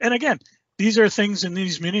holes. And again, these are things in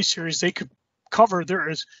these miniseries they could cover. There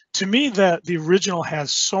is, to me, the original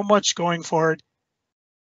has so much going for it.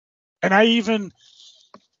 And I even,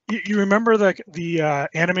 you remember the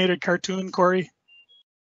animated cartoon, Cory?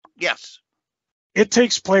 Yes. It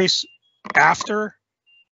takes place after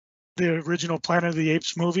the original Planet of the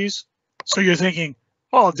Apes movies. So you're thinking,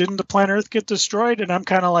 oh, didn't the planet Earth get destroyed? And I'm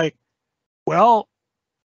kind of like, well,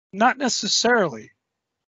 not necessarily,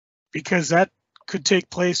 because that could take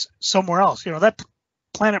place somewhere else. That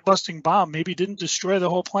planet busting bomb maybe didn't destroy the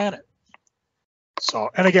whole planet. So,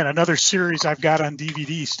 and again, another series I've got on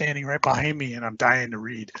DVD standing right behind me and I'm dying to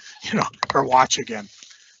read, or watch again.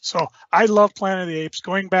 So I love Planet of the Apes.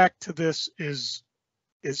 Going back to this is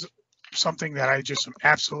something that I just am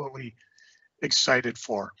absolutely excited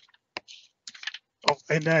for. Oh,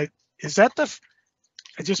 and is that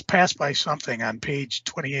I just passed by something on page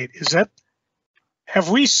 28. Have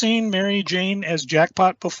we seen Mary Jane as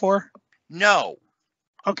Jackpot before? No.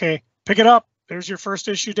 Okay, pick it up. There's your first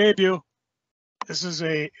issue debut. This is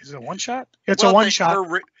a one shot? It's a one shot.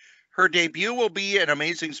 Her debut will be in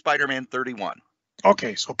Amazing Spider-Man 31.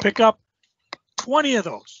 Okay, so pick up 20 of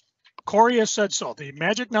those. Cory has said so. The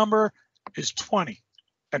magic number is 20.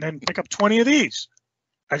 And then pick up 20 of these.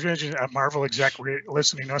 I imagine a Marvel exec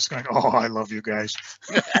listening to us going, oh, I love you guys.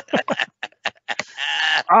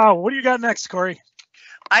 What do you got next, Cory?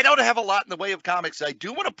 I don't have a lot in the way of comics. I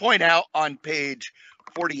do want to point out on page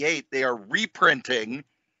 48, they are reprinting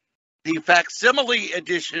the facsimile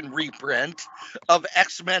edition reprint of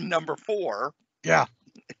X-Men number 4. Yeah.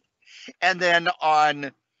 And then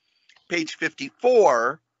on page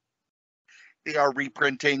 54, they are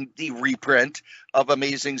reprinting the reprint of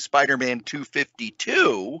Amazing Spider-Man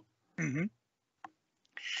 252. Mm-hmm.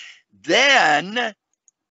 Then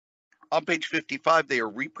on page 55, they are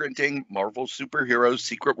reprinting Marvel Superheroes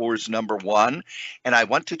Secret Wars #1. And I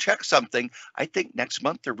want to check something. I think next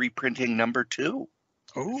month they're reprinting #2.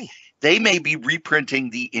 Oh, They may be reprinting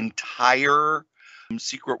the entire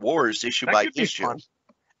Secret Wars issue that by could be issue. fun.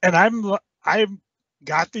 And I've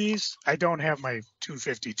got these. I don't have my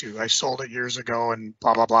 252. I sold it years ago and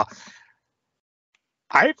blah, blah, blah.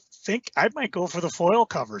 I think I might go for the foil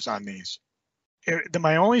covers on these.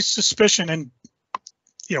 My only suspicion, and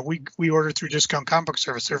we order through Discount Comic Book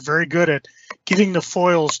Service. They're very good at getting the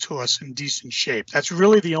foils to us in decent shape. That's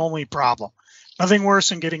really the only problem. Nothing worse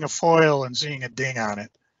than getting a foil and seeing a ding on it.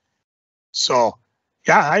 So,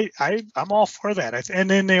 yeah, I'm all for that. And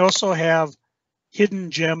then they also have hidden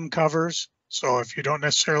gem covers. So if you don't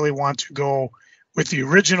necessarily want to go with the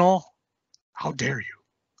original, how dare you?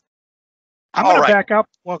 I'm going to back up.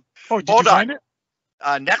 Well, did you find it?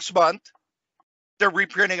 Next month, they're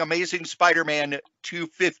reprinting Amazing Spider-Man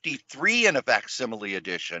 253 in a facsimile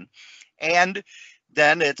edition. And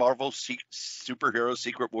then it's Marvel Superhero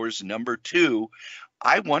Secret Wars #2.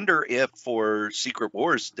 I wonder if for Secret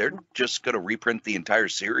Wars, they're just going to reprint the entire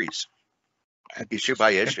series, issue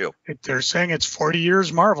by issue. They're saying it's 40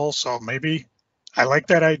 years Marvel, so maybe I like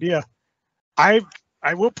that idea. I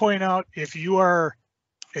will point out, if you are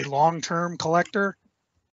a long-term collector,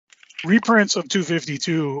 reprints of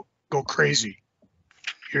 252 go crazy.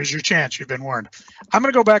 Here's your chance. You've been warned. I'm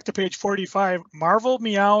going to go back to page 45. Marvel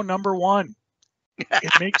Meow #1.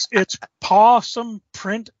 It makes its Pawsome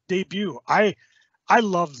print debut. I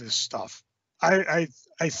love this stuff. I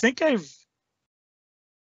think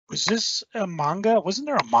was this a manga? Wasn't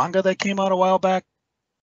there a manga that came out a while back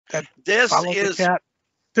that followed the cat?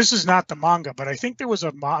 This is not the manga, but I think there was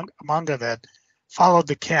a manga that followed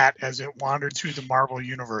the cat as it wandered through the Marvel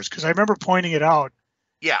universe. Because I remember pointing it out.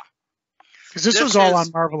 Yeah. Because this was all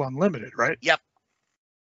on Marvel Unlimited, right? Yep.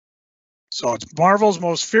 So it's Marvel's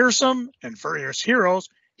most fearsome and furious heroes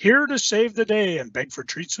here to save the day and beg for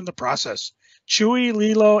treats in the process. Chewie,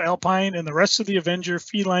 Lilo, Alpine, and the rest of the Avenger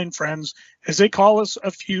feline friends, as they call us,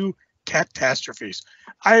 a few catastrophes.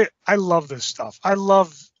 I love this stuff. I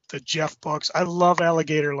love the Jeff books. I love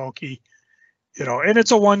Alligator Loki. And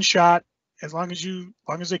it's a one shot. As long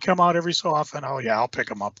as they come out every so often, I'll pick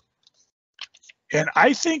them up. And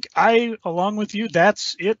I think along with you,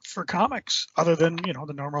 that's it for comics, other than,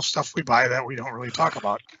 the normal stuff we buy that we don't really talk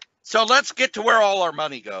about. So let's get to where all our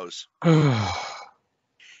money goes.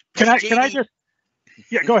 Can I just,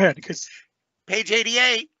 go ahead. Because page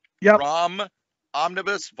 88, yep. ROM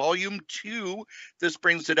Omnibus Volume 2. This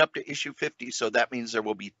brings it up to issue 50. So that means there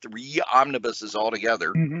will be 3 omnibuses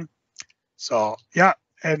altogether. Mm-hmm. So, yeah.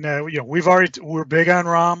 And, we're big on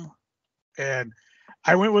ROM. And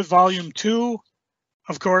I went with Volume 2.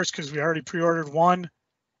 Of course, because we already pre-ordered 1,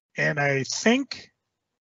 and I think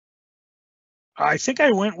I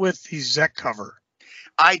went with the Zek cover.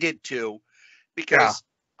 I did too, because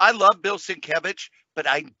I love Bill Sienkiewicz, but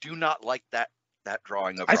I do not like that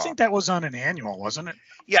drawing of. I think that was on an annual, wasn't it?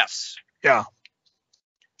 Yes. Yeah.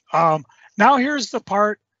 Now here's the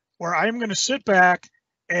part where I'm going to sit back,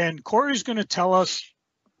 and Cory's going to tell us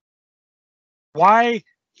why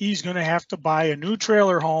he's going to have to buy a new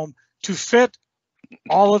trailer home to fit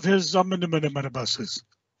all of his omnibuses.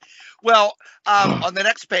 Well, on the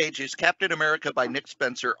next page is Captain America by Nick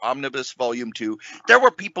Spencer, Omnibus Volume 2. There were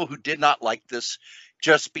people who did not like this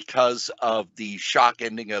just because of the shock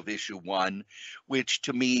ending of issue 1, which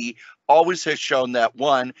to me always has shown that,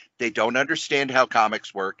 1, they don't understand how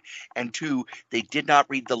comics work, and 2, they did not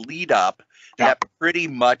read the lead up that pretty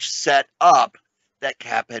much set up that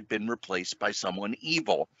Cap had been replaced by someone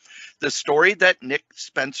evil. The story that Nick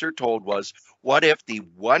Spencer told was, what if the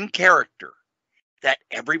one character that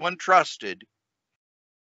everyone trusted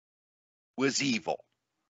was evil?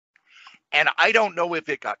 And I don't know if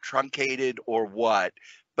it got truncated or what,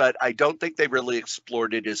 but I don't think they really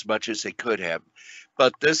explored it as much as they could have.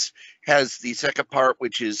 But this has the second part,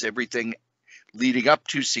 which is everything leading up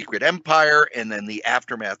to Secret Empire and then the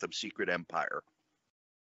aftermath of Secret Empire.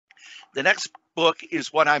 The next book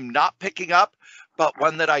is one I'm not picking up, but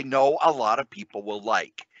one that I know a lot of people will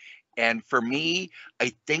like. And for me,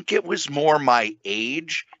 I think it was more my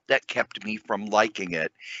age that kept me from liking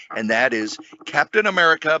it. And that is Captain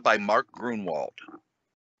America by Mark Grunwald.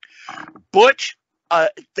 Butch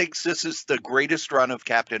thinks this is the greatest run of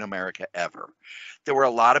Captain America ever. There were a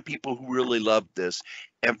lot of people who really loved this.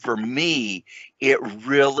 And for me,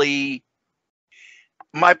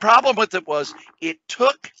 my problem with it was it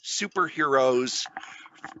took superheroes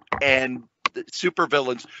and the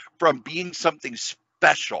supervillains from being something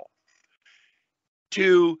special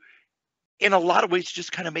to, in a lot of ways,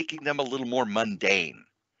 just kind of making them a little more mundane.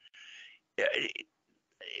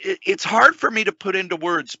 It's hard for me to put into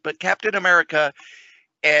words, but Captain America,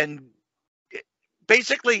 and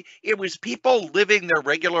basically it was people living their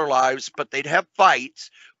regular lives, but they'd have fights,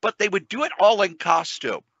 but they would do it all in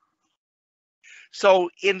costume. So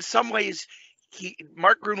in some ways,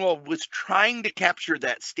 Mark Grunwald was trying to capture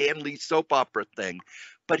that Stan Lee soap opera thing,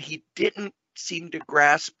 but he didn't seem to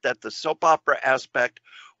grasp that the soap opera aspect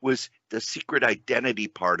was the secret identity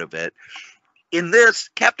part of it. In this,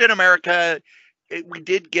 Captain America, we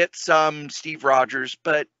did get some Steve Rogers,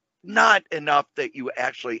 but not enough that you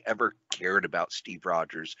actually ever cared about Steve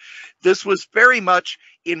Rogers. This was very much,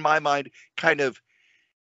 in my mind, kind of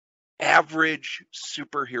average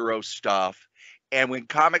superhero stuff. And when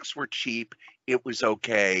comics were cheap, it was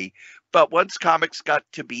okay. But once comics got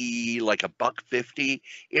to be like $1.50,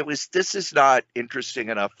 this is not interesting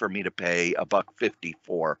enough for me to pay $1.50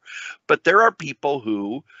 for. But there are people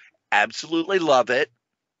who absolutely love it.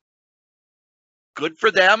 Good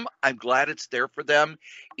for them. I'm glad it's there for them.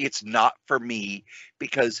 It's not for me,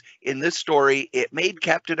 because in this story, it made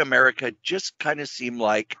Captain America just kind of seem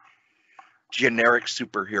like generic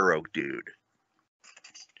superhero dude.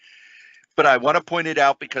 But I want to point it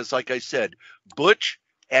out because, like I said, Butch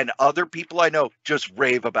and other people I know just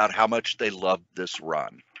rave about how much they loved this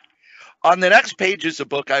run. On the next page is a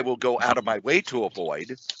book I will go out of my way to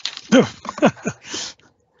avoid.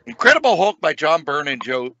 Incredible Hulk by John Byrne and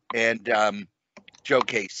Joe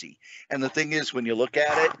Casey. And the thing is, when you look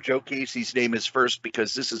at it, Joe Casey's name is first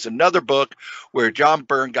because this is another book where John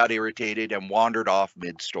Byrne got irritated and wandered off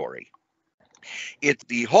mid-story. It's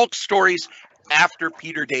the Hulk stories after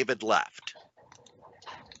Peter David left.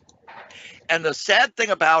 And the sad thing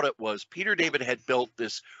about it was Peter David had built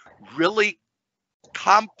this really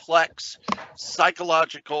complex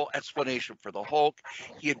psychological explanation for the Hulk.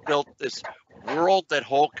 He had built this world that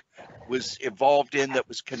Hulk was involved in that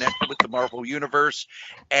was connected with the Marvel Universe.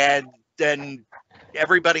 And then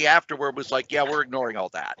everybody afterward was like, yeah, we're ignoring all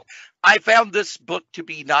that. I found this book to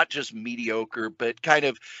be not just mediocre, but kind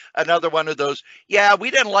of another one of those, yeah,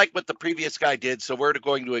 we didn't like what the previous guy did, so we're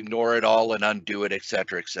going to ignore it all and undo it,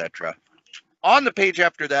 etc., etc. On the page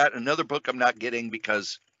after that, another book I'm not getting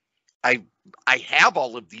because I have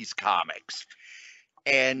all of these comics,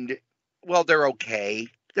 and, well, they're okay.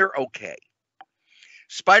 They're okay.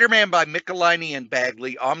 Spider-Man by Michelinie and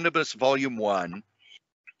Bagley, Omnibus Volume 1.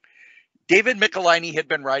 David Michelinie had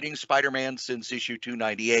been writing Spider-Man since issue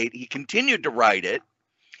 298. He continued to write it.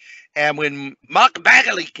 And when Mark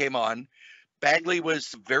Bagley came on, Bagley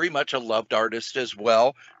was very much a loved artist as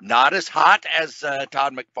well. Not as hot as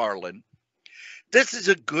Todd McFarlane. This is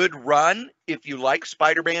a good run. If you like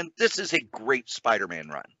Spider-Man, this is a great Spider-Man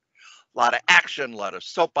run. A lot of action, a lot of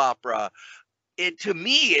soap opera. To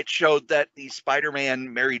me, it showed that the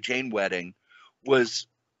Spider-Man Mary Jane wedding was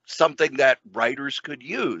something that writers could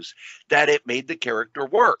use, that it made the character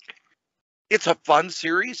work. It's a fun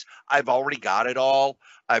series. I've already got it all.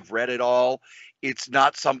 I've read it all. It's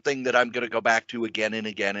not something that I'm going to go back to again and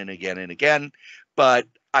again and again and again, but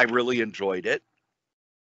I really enjoyed it.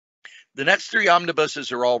 The next three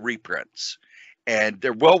omnibuses are all reprints, and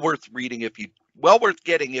they're well worth reading well worth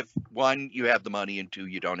getting if, one, you have the money, and two,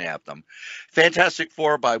 you don't have them. Fantastic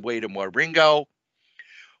Four by Wade and Waringo,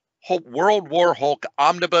 World War Hulk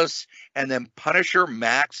Omnibus, and then Punisher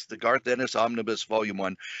Max, the Garth Ennis Omnibus Volume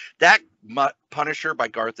 1. That Punisher by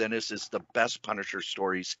Garth Ennis is the best Punisher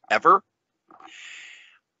stories ever.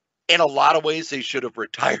 In a lot of ways, they should have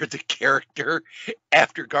retired the character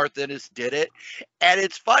after Garth Ennis did it. And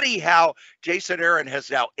it's funny how Jason Aaron has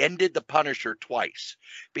now ended the Punisher twice.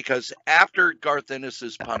 Because after Garth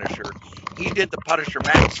Ennis's Punisher, he did the Punisher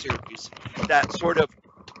Max series that sort of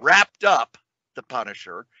wrapped up the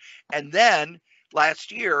Punisher. And then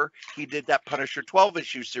last year, he did that Punisher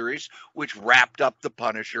 12-issue series, which wrapped up the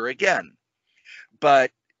Punisher again.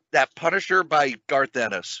 But that Punisher by Garth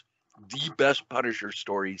Ennis, the best Punisher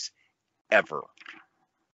stories ever.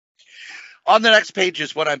 On the next page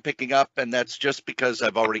is what I'm picking up, and that's just because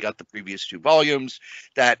I've already got the previous two volumes.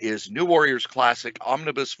 That is New Warriors Classic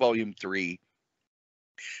Omnibus Volume 3.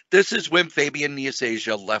 This is when Fabian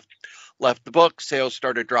Nicieza left the book. Sales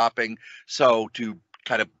started dropping, so to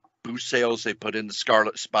kind of boost sales, they put in the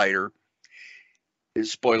Scarlet Spider.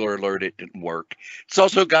 Spoiler alert, it didn't work. It's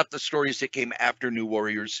also got the stories that came after New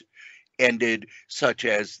Warriors ended, such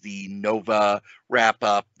as the Nova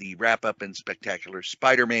wrap-up, the wrap-up in Spectacular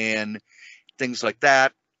Spider-Man, things like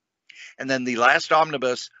that. And then the last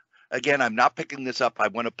omnibus, again, I'm not picking this up. I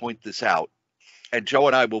want to point this out. and Joe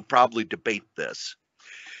and I will probably debate this.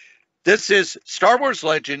 This is Star Wars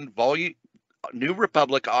Legend Volume New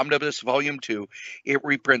Republic Omnibus Volume 2. It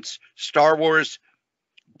reprints Star Wars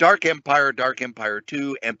Dark Empire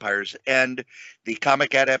 2, Empire's End, the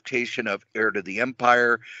comic adaptation of Heir to the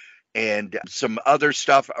Empire, and some other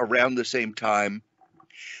stuff around the same time.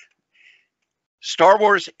 Star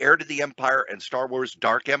Wars Heir to the Empire and Star Wars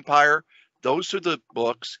Dark Empire, those are the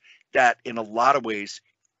books that in a lot of ways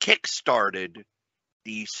kick-started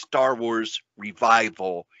the Star Wars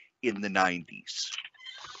revival in the 90s.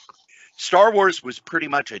 Star Wars was pretty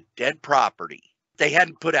much a dead property. They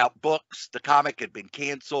hadn't put out books. The comic had been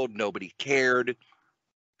canceled. Nobody cared.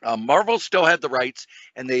 Marvel still had the rights,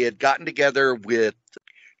 and they had gotten together with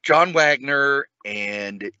John Wagner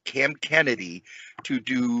and Cam Kennedy to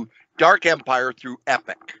do Dark Empire through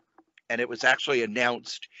Epic. And it was actually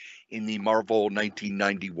announced in the Marvel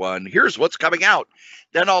 1991, here's what's coming out.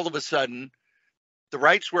 Then all of a sudden, the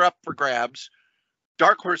rights were up for grabs.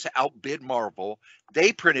 Dark Horse outbid Marvel.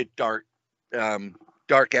 They printed Dark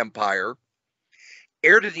Empire.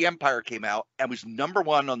 Heir to the Empire came out and was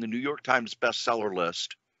 #1 on the New York Times bestseller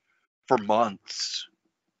list for months.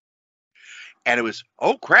 And it was,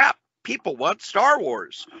 oh crap, people want Star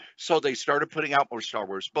Wars. So they started putting out more Star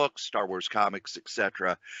Wars books, Star Wars comics,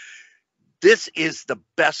 etc. This is the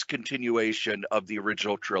best continuation of the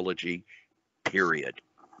original trilogy, period.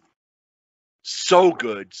 So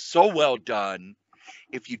good, so well done.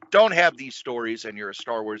 If you don't have these stories and you're a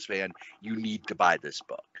Star Wars fan, you need to buy this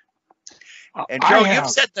book. And Joe, you've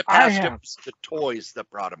said in the past it was the toys that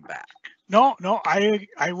brought him back. No,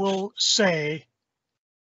 I will say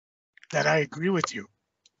that I agree with you.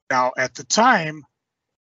 Now, at the time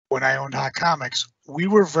when I owned Hot Comics, we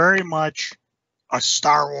were very much a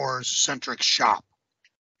Star Wars centric shop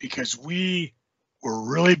because we were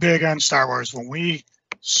really big on Star Wars. When we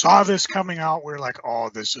saw this coming out, we were like, oh,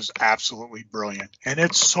 this is absolutely brilliant. And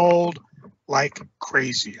it sold like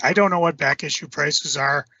crazy. I don't know what back issue prices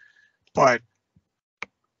are, but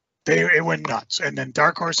it went nuts. And then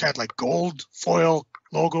Dark Horse had like gold foil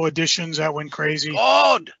logo editions that went crazy.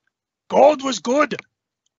 Gold was good.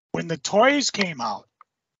 When the toys came out,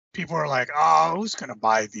 people were like, oh, who's going to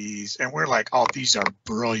buy these? And we're like, oh, these are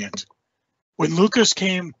brilliant. When Lucas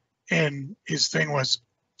came in, his thing was,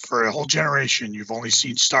 for a whole generation, you've only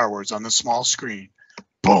seen Star Wars on the small screen.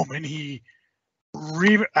 Boom. And he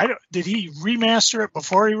did he remaster it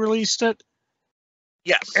before he released it?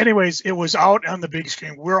 Yes. Anyways, it was out on the big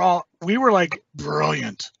screen. We were like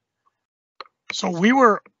brilliant. So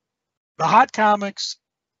the Hot Comics,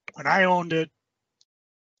 when I owned it,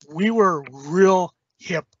 we were real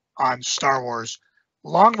hip on Star Wars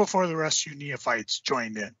long before the rest of you neophytes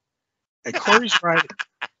joined in. And Cory's right.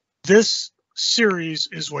 This series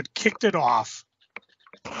is what kicked it off.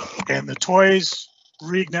 And the toys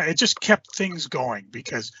reignite. It just kept things going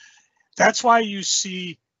because that's why you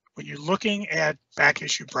see when you're looking at back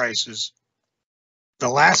issue prices, the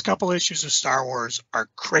last couple issues of Star Wars are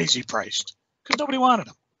crazy priced because nobody wanted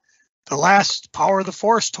them. The last Power of the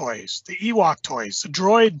Force toys, the Ewok toys, the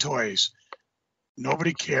droid toys,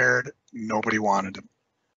 nobody cared. Nobody wanted them.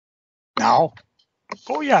 Now,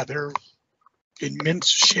 oh yeah, they're in mint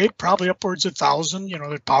shape, probably upwards of 1,000. You know,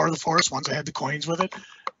 the Power of the Force ones that had the coins with it.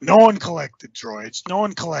 No one collected droids. No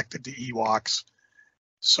one collected the Ewoks.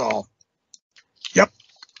 So, yep.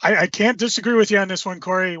 I can't disagree with you on this one,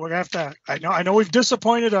 Cory. We're gonna have to. I know we've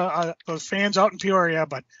disappointed the fans out in Peoria,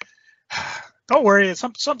 but don't worry,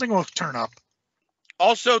 something will turn up.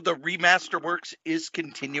 Also, the Remaster Works is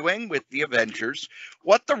continuing with the Avengers.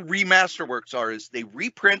 What the Remaster Works are is they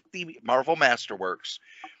reprint the Marvel Masterworks,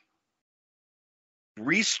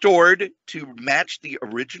 restored to match the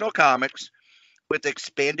original comics with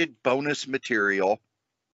expanded bonus material.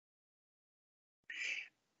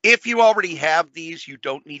 If you already have these, you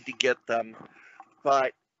don't need to get them.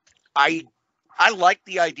 But I like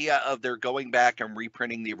the idea of their going back and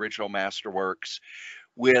reprinting the original Masterworks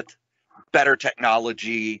with better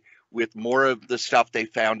technology, with more of the stuff they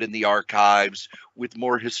found in the archives, with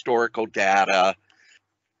more historical data.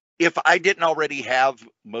 If I didn't already have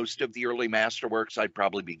most of the early Masterworks, I'd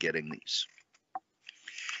probably be getting these.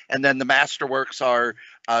 And then the Masterworks are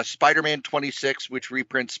Spider-Man 26, which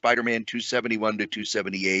reprints Spider-Man 271 to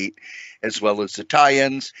 278, as well as the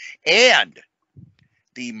tie-ins, and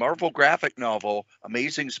the Marvel graphic novel,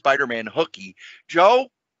 Amazing Spider-Man Hooky.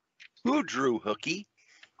 Joe, who drew Hooky?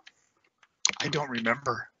 I don't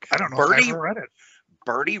remember. I don't know if I ever read it.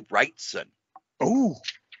 Bernie Wrightson. Oh.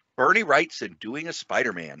 Bernie Wrightson doing a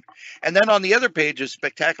Spider-Man. And then on the other page is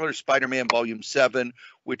Spectacular Spider-Man Volume 7,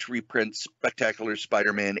 which reprints Spectacular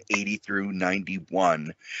Spider-Man 80 through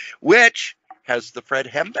 91, which has the Fred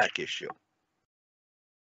Hembeck issue.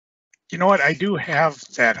 You know what? I do have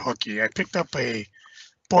that hooky. I picked up a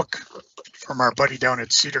book from our buddy down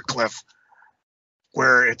at Cedar Cliff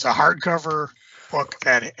where it's a hardcover book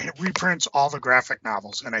that reprints all the graphic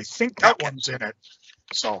novels, and I think that one's in it.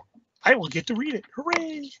 So I will get to read it.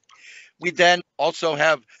 Hooray! We then also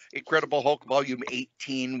have Incredible Hulk Volume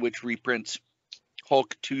 18, which reprints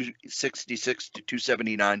Hulk 266 to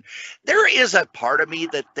 279. There is a part of me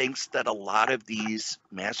that thinks that a lot of these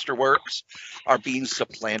masterworks are being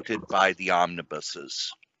supplanted by the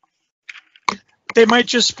omnibuses. They might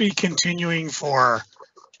just be continuing for...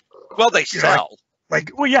 Well, they sell.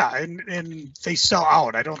 And they sell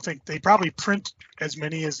out. I don't think they probably print as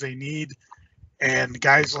many as they need. And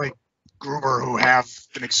guys like Gruber, who have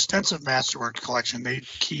an extensive masterwork collection, they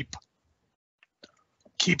keep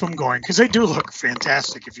them going because they do look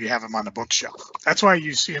fantastic if you have them on the bookshelf. That's why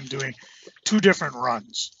you see them doing 2 different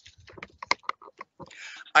runs.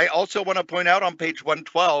 I also want to point out on page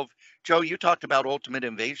 112, Joe, you talked about Ultimate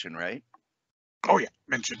Invasion, right? Oh, yeah,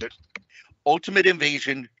 mentioned it. Ultimate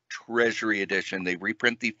Invasion Treasury Edition. They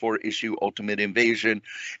reprint the 4-issue Ultimate Invasion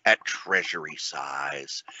at Treasury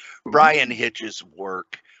size. Brian Hitch's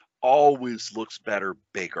work always looks better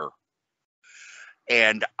bigger.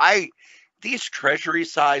 And these Treasury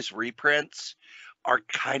size reprints are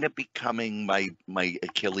kind of becoming my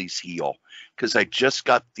Achilles heel, because I just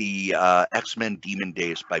got the X-Men Demon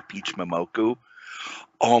Days by Peach Momoku.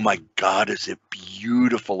 Oh my God, is it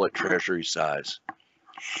beautiful at Treasury size.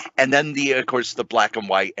 And then of course, the black and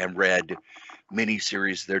white and red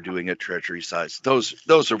miniseries they're doing at Treasury size.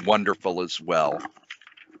 Those are wonderful as well.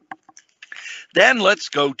 Then let's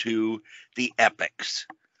go to the epics.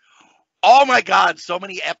 Oh my God, so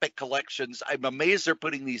many epic collections. I'm amazed they're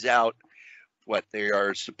putting these out. They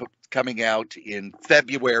are coming out in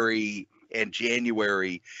February and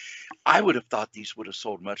January. I would have thought these would have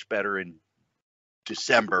sold much better in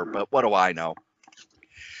December, but what do I know?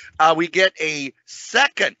 We get a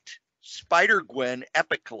second Spider-Gwen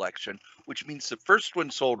epic collection, which means the first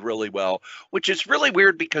one sold really well, which is really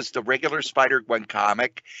weird because the regular Spider-Gwen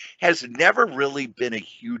comic has never really been a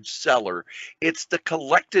huge seller. It's the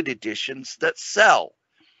collected editions that sell.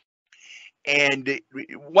 And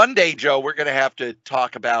one day, Joe, we're going to have to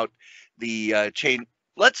talk about the chain.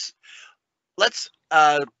 Let's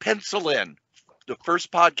pencil in the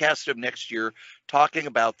first podcast of next year talking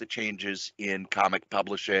about the changes in comic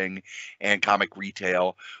publishing and comic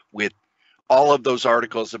retail, with all of those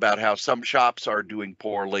articles about how some shops are doing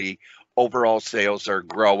poorly, overall sales are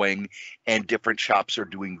growing, and different shops are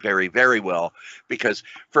doing very, very well. Because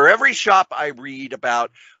for every shop I read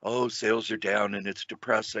about, oh, sales are down and it's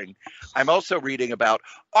depressing, I'm also reading about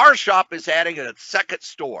our shop is adding a second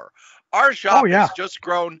store. Our shop has just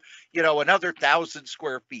grown, another 1,000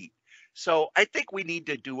 square feet. So I think we need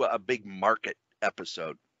to do a big market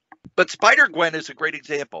episode. But Spider-Gwen is a great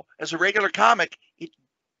example. As a regular comic, it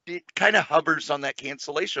kind of hovers on that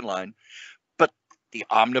cancellation line. But the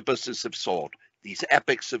omnibuses have sold. These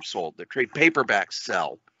epics have sold. The trade paperbacks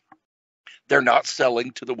sell. They're not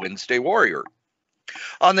selling to the Wednesday Warrior.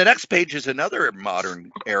 On the next page is another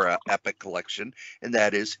modern era epic collection, and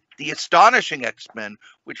that is The Astonishing X-Men,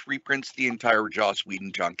 which reprints the entire Joss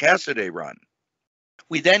Whedon, John Cassaday run.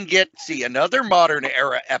 We then get another modern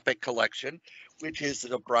era epic collection, which is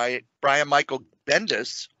the Brian Michael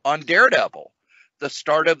Bendis on Daredevil, the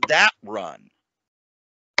start of that run.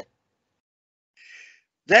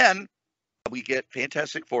 Then we get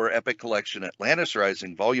Fantastic Four Epic Collection Atlantis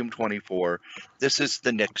Rising, Volume 24. This is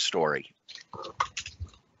the Nick story.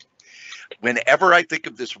 Whenever I think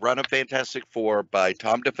of this run of Fantastic Four by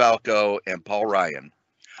Tom DeFalco and Paul Ryan,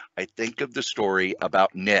 I think of the story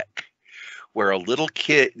about Nick, where a little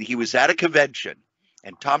kid, he was at a convention,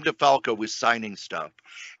 and Tom DeFalco was signing stuff,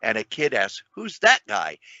 and a kid asked, "Who's that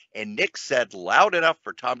guy?" And Nick said loud enough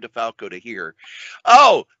for Tom DeFalco to hear,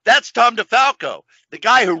 "Oh, that's Tom DeFalco, the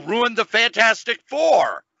guy who ruined the Fantastic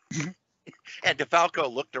Four." And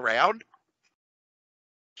DeFalco looked around.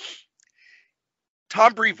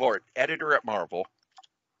 Tom Brevoort, editor at Marvel,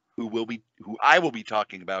 who I will be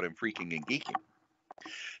talking about in Freaking and Geeking,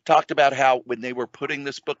 talked about how when they were putting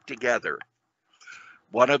this book together,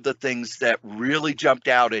 one of the things that really jumped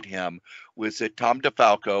out at him was that Tom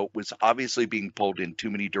DeFalco was obviously being pulled in too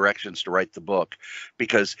many directions to write the book,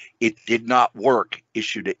 because it did not work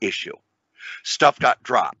issue to issue. Stuff got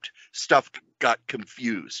dropped. Stuff got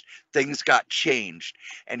confused. Things got changed.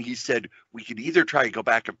 And he said, we could either try to go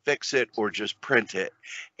back and fix it or just print it.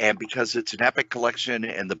 And because it's an epic collection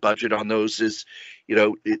and the budget on those is,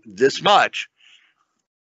 this much,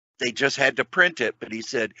 they just had to print it. But he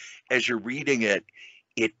said, as you're reading it,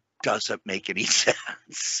 doesn't make any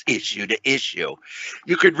sense issue to issue.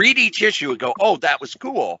 You could read each issue and go, oh, that was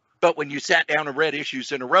cool. But when you sat down and read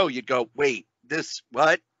issues in a row, you'd go, wait, this,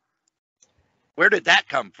 what? Where did that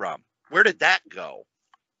come from? Where did that go?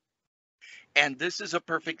 And this is a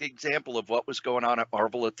perfect example of what was going on at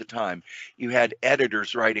Marvel at the time. You had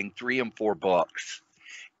editors writing 3 and 4 books,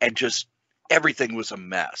 and just everything was a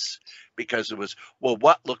mess because it was, well,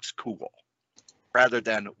 what looks cool rather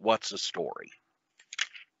than what's a story.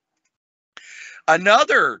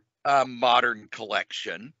 Another modern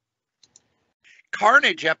collection,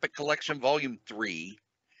 Carnage Epic Collection Volume 3.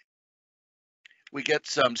 We get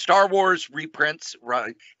some Star Wars reprints,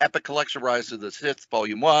 Epic Collection Rise of the Sith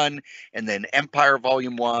Volume 1, and then Empire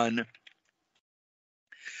Volume 1.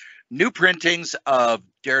 New printings of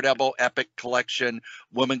Daredevil Epic Collection,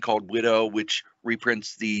 Woman Called Widow, which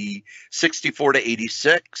reprints the 64 to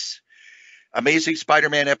 86. Amazing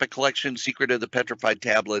Spider-Man Epic Collection, Secret of the Petrified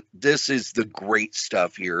Tablet. This is the great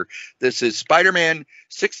stuff here. This is Spider-Man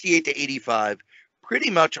 68 to 85. Pretty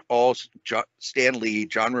much all Stan Lee,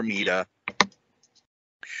 John Romita.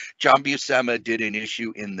 John Buscema did an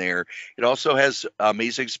issue in there. It also has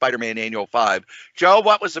Amazing Spider-Man Annual 5. Joe,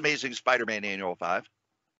 what was Amazing Spider-Man Annual 5?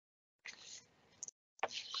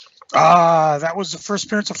 That was the first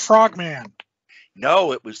appearance of Frogman.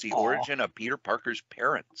 No, it was the origin of Peter Parker's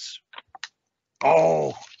parents.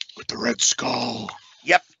 Oh, with the Red Skull.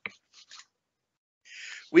 Yep.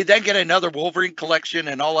 We then get another Wolverine collection,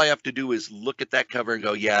 and all I have to do is look at that cover and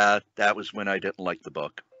go, yeah, that was when I didn't like the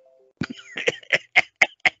book.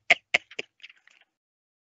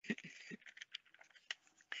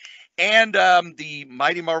 And the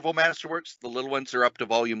Mighty Marvel Masterworks, the little ones are up to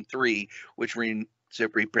Volume 3, which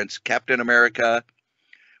reprints Captain America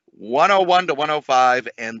 101 to 105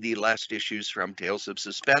 and the last issues from Tales of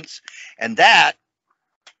Suspense. And that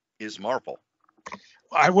is Marvel.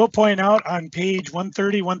 I will point out on page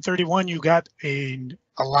 130, 131, you got a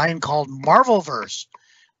line called Marvelverse,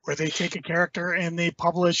 where they take a character and they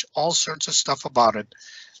publish all sorts of stuff about it.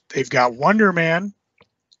 They've got Wonder Man,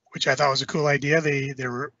 which I thought was a cool idea.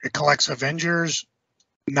 It collects Avengers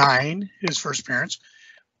 9, his first appearance,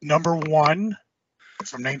 number 1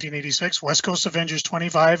 from 1986, West Coast Avengers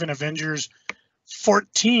 25, and Avengers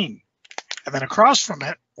 14. And then across from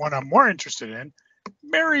it, one I'm more interested in,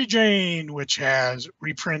 Mary Jane, which has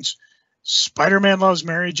reprints Spider-Man Loves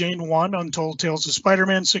Mary Jane 1, Untold Tales of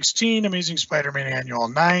Spider-Man 16, Amazing Spider-Man Annual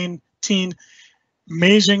 19,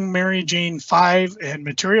 Amazing Mary Jane 5, and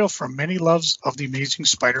material from Many Loves of the Amazing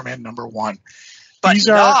Spider-Man number 1.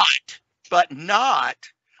 But not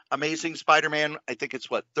Amazing Spider-Man, I think it's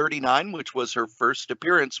 39, which was her first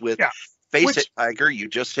appearance with Face It, Tiger, you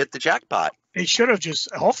just hit the jackpot. They should have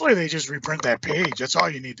hopefully they just reprint that page. That's all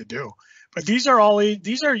you need to do. But these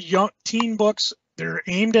are young teen books. They're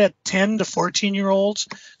aimed at 10 to 14-year-olds.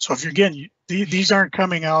 So if you're getting, these aren't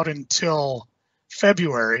coming out until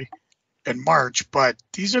February and March, but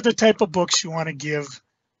these are the type of books you want to give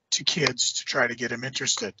to kids to try to get them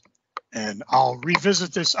interested. And I'll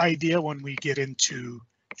revisit this idea when we get into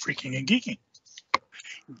Freaking and Geeking.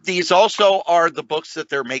 These also are the books that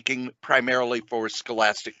they're making primarily for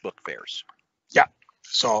Scholastic book fairs. Yeah.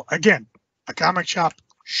 So again, a comic shop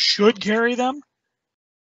should carry them.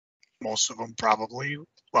 Most of them probably,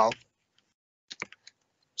 well,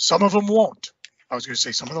 some of them won't. I was going to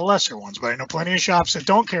say some of the lesser ones, but I know plenty of shops that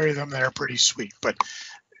don't carry them that are pretty sweet. But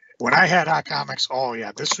when I had Hot Comics, oh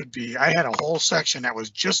yeah, I had a whole section that was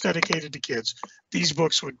just dedicated to kids. These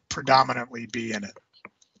books would predominantly be in it.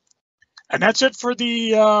 And that's it for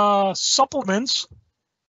the supplements.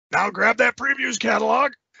 Now grab that previews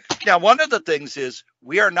catalog. Now, one of the things is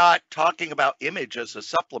we are not talking about Image as a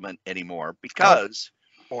supplement anymore because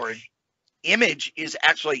Image is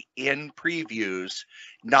actually in previews,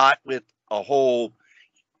 not with a whole,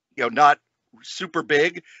 not super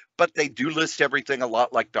big, but they do list everything a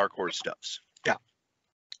lot like Dark Horse does. Yeah.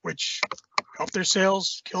 Which help their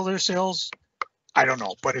sales, kill their sales. I don't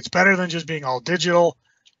know, but it's better than just being all digital.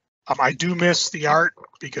 I do miss the art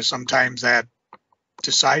because sometimes that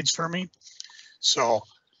decides for me. So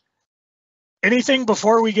anything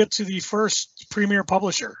before we get to the first premier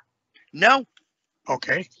publisher? No.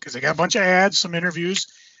 Okay, because they got a bunch of ads, some interviews.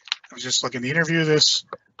 I was just looking, the interview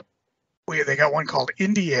they got one called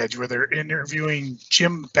Indie Edge where they're interviewing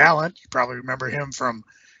Jim Ballant. You probably remember him from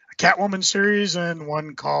a Catwoman series, and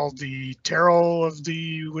one called The Tarot of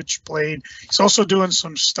the Witch Blade. He's also doing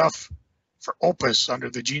some stuff for Opus under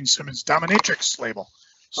the Gene Simmons Dominatrix label.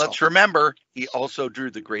 Let's remember, he also drew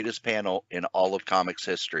the greatest panel in all of comics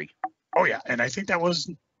history. Oh, yeah, and I think that was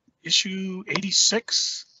issue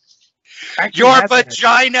 86. Your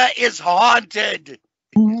vagina is haunted.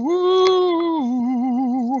 Ooh.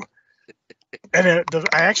 And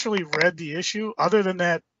I actually read the issue. Other than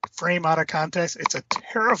that frame out of context, it's a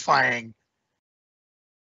terrifying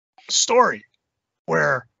story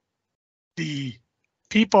where the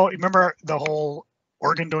people, remember the whole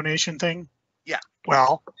organ donation thing? Yeah.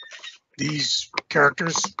 Well, these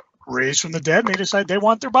characters raised from the dead, and they decide they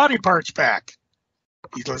want their body parts back.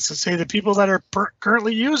 Let's just say the people that are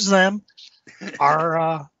currently use them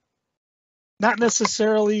are not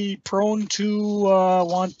necessarily prone to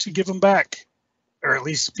want to give them back, or at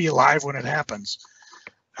least be alive when it happens.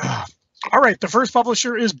 All right, the first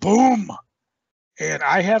publisher is Boom, and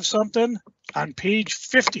I have something on page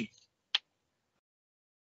 50.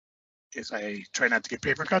 As I try not to get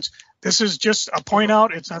paper cuts. This is just a point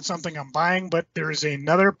out. It's not something I'm buying, but there is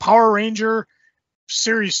another Power Ranger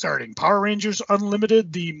series starting. Power Rangers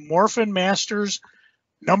Unlimited, the Morphin Masters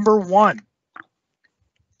 #1.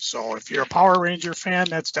 So if you're a Power Ranger fan,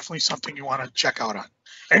 that's definitely something you want to check out on.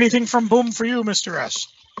 Anything from Boom for you, Mr. S?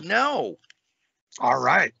 No. All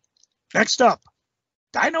right. Next up,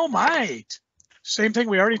 Dynamite. Same thing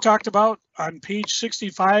we already talked about on page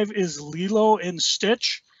 65 is Lilo and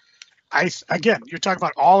Stitch. Again, you're talking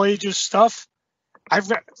about all ages stuff.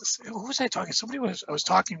 Who was I talking? I was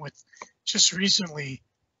talking with just recently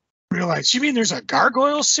realized, you mean there's a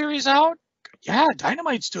Gargoyles series out? Yeah,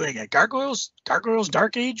 Dynamite's doing it. Gargoyles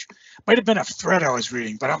Dark Age. Might have been a thread I was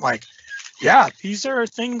reading, but I'm like, yeah, these are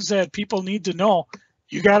things that people need to know.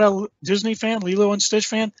 You got a Disney fan, Lilo and Stitch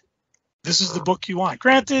fan, this is the book you want.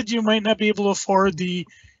 Granted, you might not be able to afford the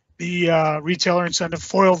retailer incentive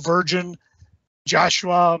foil virgin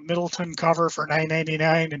Joshua Middleton cover for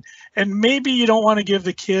 $9.99, and maybe you don't want to give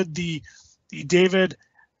the kid the David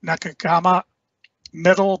Nakagama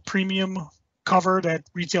metal premium cover that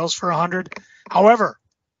retails for $100. However,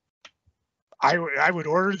 I would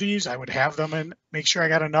order these. I would have them and make sure I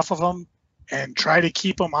got enough of them and try to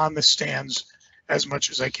keep them on the stands as much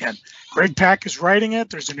as I can. Greg Pak is writing it.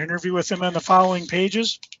 There's an interview with him on the following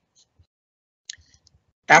pages.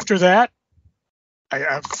 After that,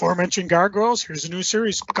 aforementioned Gargoyles, here's a new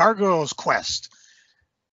series, Gargoyles Quest.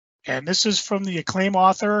 And this is from the acclaimed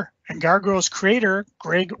author and Gargoyles creator,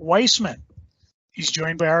 Greg Weisman. He's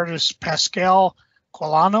joined by artist Pascal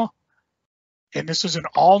Quilano. And this is an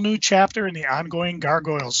all-new chapter in the ongoing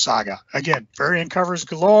Gargoyles saga. Again, variant covers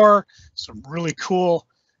galore, some really cool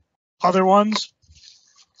other ones.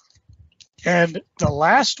 And the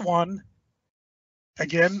last one,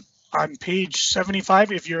 again, on page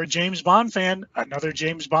 75, if you're a James Bond fan, another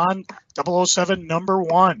James Bond 007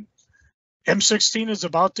 #1. M16 is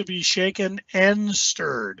about to be shaken and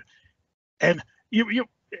stirred. And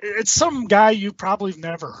it's some guy you probably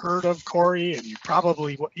never heard of, Cory, and you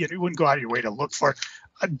wouldn't go out of your way to look for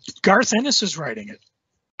it. Garth Ennis is writing it.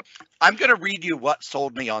 I'm going to read you what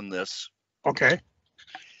sold me on this. Okay.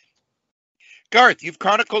 Garth, you've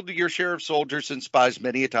chronicled your share of soldiers and spies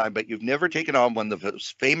many a time, but you've never taken on one of the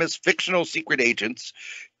most famous fictional secret agents.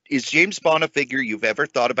 Is James Bond a figure you've ever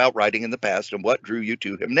thought about writing in the past, and what drew you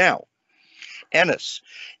to him now? Ennis,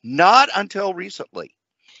 not until recently.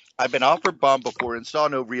 I've been offered Bond before and saw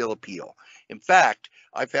no real appeal. In fact,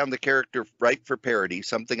 I found the character ripe for parody,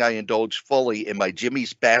 something I indulged fully in my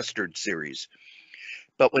Jimmy's Bastard series.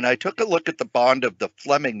 But when I took a look at the Bond of the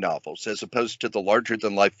Fleming novels, as opposed to the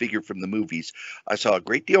larger-than-life figure from the movies, I saw a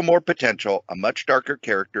great deal more potential, a much darker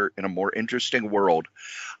character, and a more interesting world.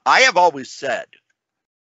 I have always said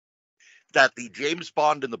that the James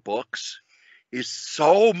Bond in the books is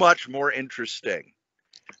so much more interesting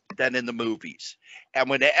than in the movies. And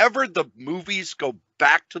whenever the movies go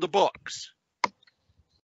back to the books,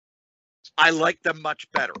 I like them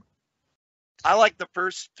much better. I like the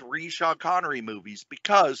first 3 Sean Connery movies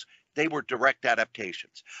because they were direct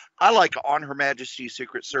adaptations. I like On Her Majesty's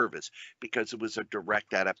Secret Service because it was a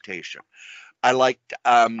direct adaptation. I liked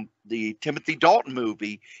the Timothy Dalton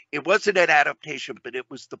movie. It wasn't an adaptation, but it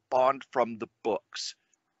was the Bond from the books.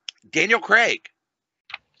 Daniel Craig,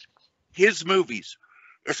 his movies,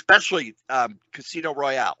 especially Casino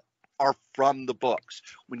Royale, are from the books.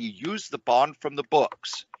 When you use the Bond from the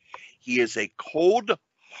books, he is a cold,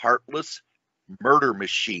 heartless murder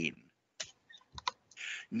machine.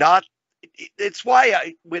 It's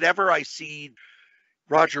why whenever I see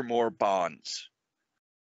Roger Moore Bonds,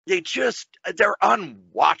 they're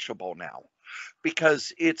unwatchable now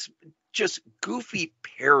because it's just goofy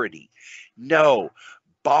parody. No,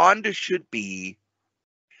 Bond should be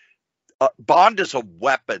Bond is a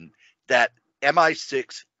weapon that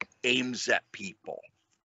MI6 aims at people.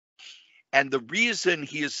 And the reason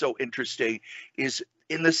he is so interesting is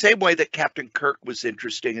in the same way that Captain Kirk was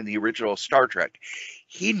interesting in the original Star Trek,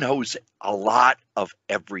 he knows a lot of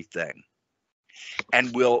everything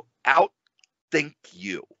and will outthink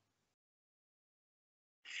you.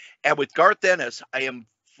 And with Garth Ennis, I am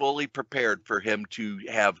fully prepared for him to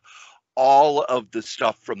have all of the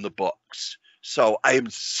stuff from the books. So I am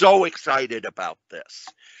so excited about this.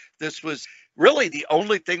 This was really the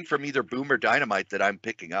only thing from either Boom or Dynamite that I'm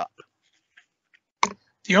picking up.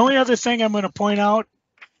 The only other thing I'm going to point out,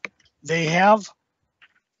 they have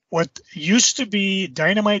what used to be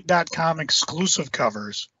Dynamite.com exclusive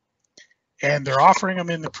covers, and they're offering them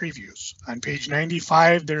in the previews. On page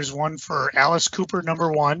 95, there's one for Alice Cooper,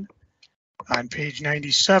 #1. On page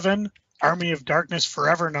 97, Army of Darkness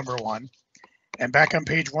Forever, #1. And back on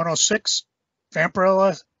page 106,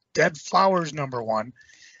 Vampirella Dead Flowers, #1.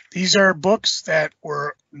 These are books that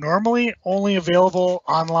were normally only available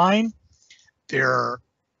online. They're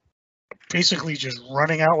basically just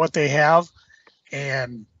running out what they have,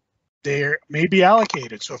 and they may be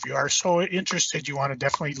allocated. So if you are so interested, you want to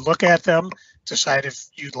definitely look at them, decide if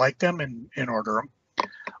you'd like them, and order them.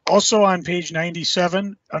 Also on page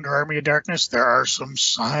 97, under Army of Darkness, there are some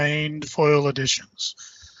signed foil editions.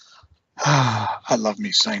 I love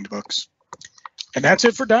me signed books. And that's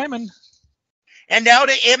it for Diamond. And now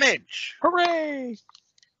to Image. Hooray!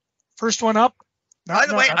 First one up. By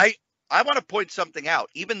the way, I want to point something out.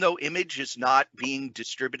 Even though Image is not being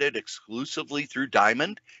distributed exclusively through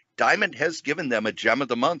Diamond, Diamond has given them a gem of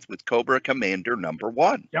the month with Cobra Commander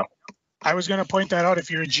 #1. Yep. I was going to point that out.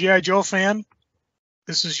 If you're a G.I. Joe fan,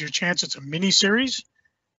 this is your chance. It's a mini-series.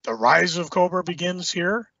 The rise of Cobra begins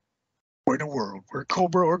here. We're in a world where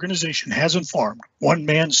Cobra organization has informed one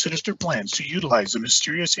man's sinister plans to utilize the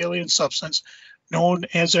mysterious alien substance known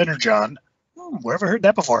as Energon. Where have I heard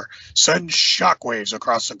that before? Send shockwaves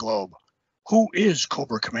across the globe. Who is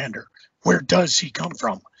Cobra Commander? Where does he come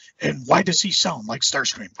from? And why does he sound like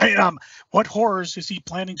Starscream? What horrors is he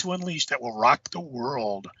planning to unleash that will rock the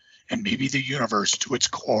world and maybe the universe to its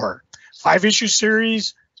core? 5-issue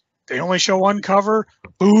series. They only show one cover.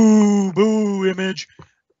 Boo, boo, Image.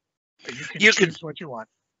 You can choose what you want.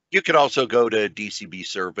 You could also go to DCB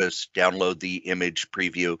service, download the Image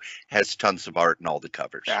preview. Has tons of art and all the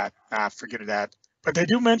covers. Forget that. But they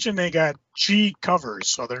do mention they got G covers,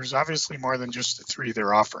 so there's obviously more than just the 3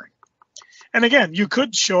 they're offering. And again, you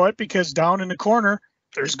could show it because down in the corner,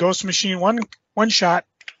 there's Ghost Machine one shot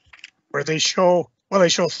where they show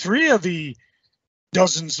 3 of the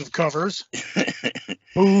dozens of covers.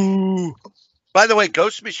 Boo. By the way,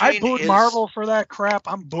 Ghost Machine I booed Marvel for that crap.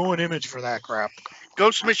 I'm booing Image for that crap.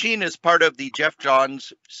 Ghost Machine is part of the Jeff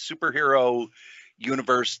Johns superhero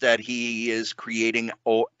universe that he is creating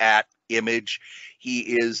at Image. He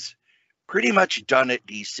is pretty much done at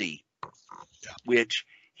DC, which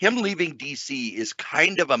him leaving DC is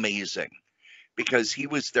kind of amazing because he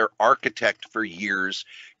was their architect for years,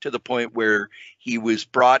 to the point where he was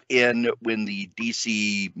brought in when the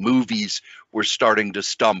DC movies were starting to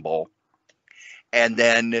stumble. And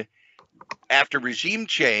then after regime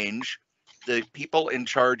change, the people in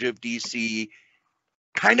charge of DC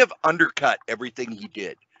kind of undercut everything he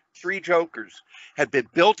did. 3 Jokers had been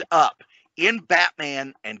built up in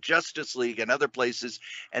Batman and Justice League and other places,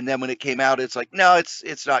 and then when it came out, it's like, no,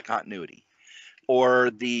 it's not continuity. Or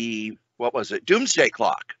the, what was it, Doomsday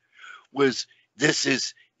Clock was, this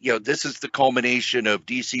is the culmination of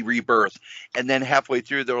DC Rebirth, and then halfway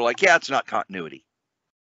through they were like, yeah, it's not continuity.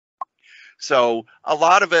 So a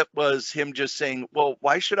lot of it was him just saying, well,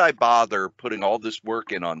 why should I bother putting all this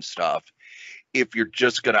work in on stuff if you're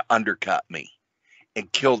just going to undercut me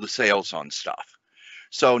and kill the sales on stuff?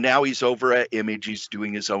 So now he's over at Image. He's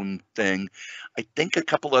doing his own thing. I think a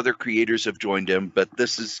couple other creators have joined him, but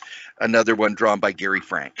this is another one drawn by Gary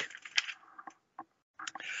Frank.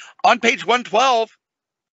 On page 112,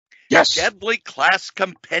 yes, Deadly Class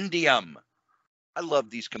Compendium. I love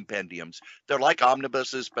these compendiums. They're like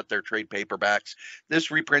omnibuses, but they're trade paperbacks.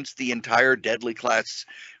 This reprints the entire Deadly Class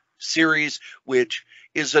series, which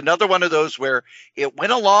is another one of those where it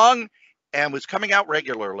went along and was coming out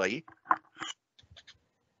regularly.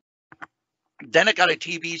 Then it got a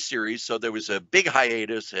TV series, so there was a big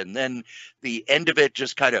hiatus, and then the end of it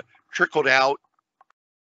just kind of trickled out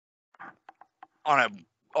on a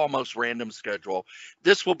almost random schedule.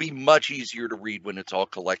 This will be much easier to read when it's all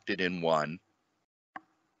collected in one.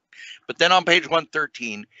 But then on page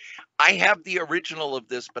 113, I have the original of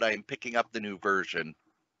this, but I am picking up the new version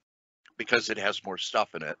because it has more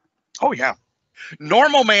stuff in it. Oh, yeah.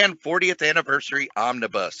 Normal Man 40th Anniversary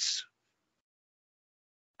Omnibus.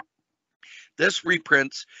 This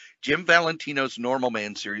reprints Jim Valentino's Normal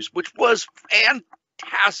Man series, which was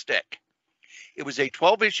fantastic. It was a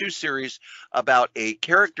 12-issue series about a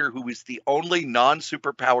character who was the only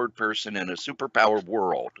non-superpowered person in a superpowered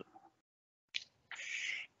world.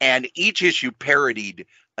 And each issue parodied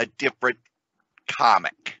a different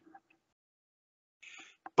comic.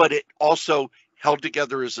 But it also held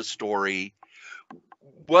together as a story.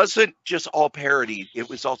 Wasn't just all parody. It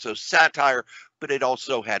was also satire, but it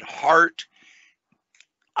also had heart.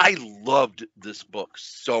 I loved this book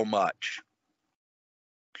so much.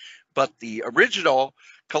 But the original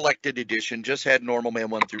collected edition just had Normal Man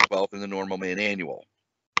 1 through 12 and the Normal Man Annual.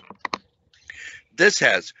 This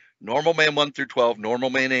has Normal Man 1 through 12, Normal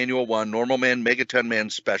Man Annual 1, Normal Man Megaton Man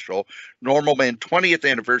Special, Normal Man 20th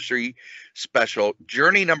Anniversary Special,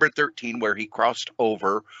 Journey number 13, where he crossed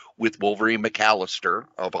over with Wolverine McAllister,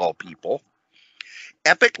 of all people,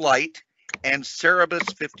 Epic Light, and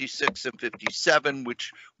Cerebus 56 and 57,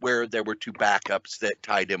 where there were two backups that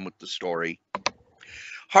tied in with the story.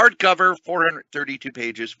 Hardcover, 432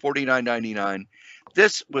 pages, $49.99.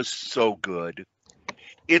 This was so good.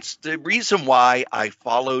 It's the reason why I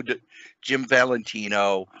followed Jim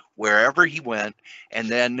Valentino wherever he went. And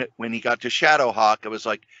then when he got to Shadowhawk, I was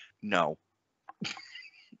like, no.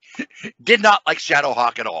 Did not like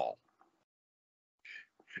Shadowhawk at all.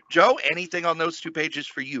 Joe, anything on those 2 pages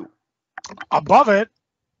for you? Above it,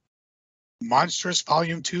 Monstrous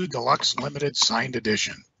Volume 2 Deluxe Limited Signed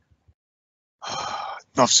Edition.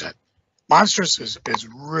 Enough said. Monstrous is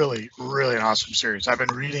really, really an awesome series. I've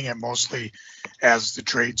been reading it mostly as the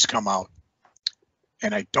trades come out.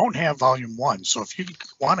 And I don't have Volume 1, so if you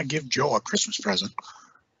want to give Joe a Christmas present,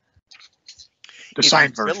 the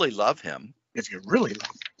signed version. If you really love him. If you really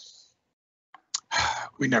love him.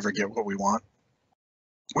 We never get what we want.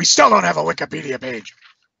 We still don't have a Wikipedia page.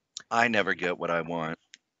 I never get what I want.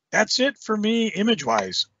 That's it for me,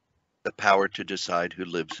 image-wise. The power to decide who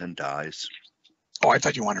lives and dies. Oh, I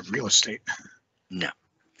thought you wanted real estate. No.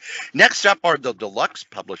 Next up are the deluxe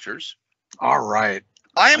publishers. All right.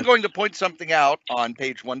 I am going to point something out on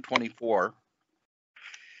page 124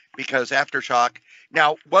 because Aftershock.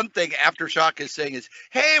 Now, one thing Aftershock is saying is,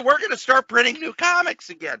 hey, we're going to start printing new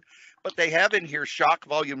comics again. But they have in here Shock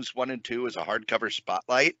Volumes 1 and 2 as a hardcover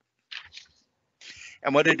spotlight.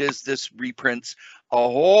 And what it is, this reprints a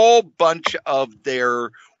whole bunch of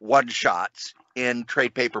their one-shots in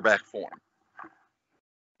trade paperback form.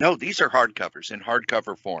 No, these are hardcovers in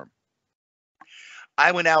hardcover form.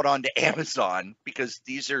 I went out onto Amazon because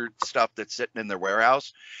these are stuff that's sitting in their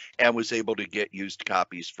warehouse and was able to get used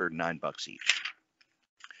copies for $9 each.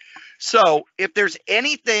 So if there's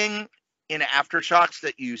anything in Aftershocks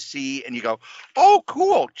that you see and you go, oh,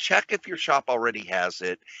 cool, check if your shop already has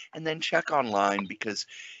it, and then check online because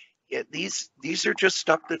these are just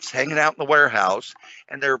stuff that's hanging out in the warehouse,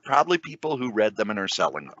 and there are probably people who read them and are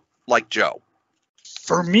selling them, like Joe.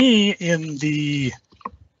 For me, in the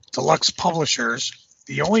deluxe publishers,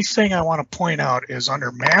 the only thing I want to point out is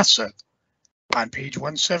under Masset on page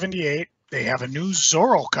 178, they have a new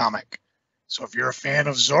Zorro comic. So if you're a fan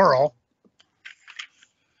of Zorro,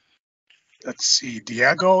 let's see,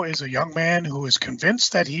 Diego is a young man who is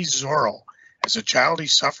convinced that he's Zorro. As a child, he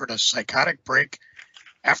suffered a psychotic break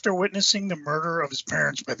after witnessing the murder of his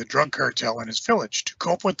parents by the drug cartel in his village. To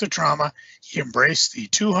cope with the trauma, he embraced the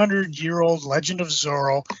 200-year-old legend of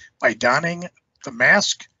Zorro by donning the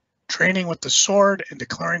mask, training with the sword, and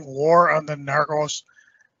declaring war on the narcos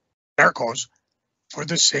for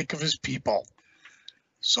the sake of his people.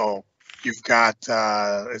 So you've got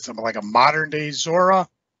it's like a modern-day Zorro.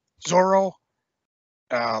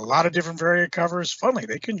 A lot of different variant covers. Funny,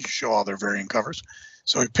 they can show all their variant covers.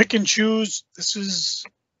 So we pick and choose. This is,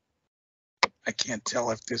 I can't tell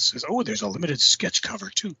if this is, oh, there's a limited sketch cover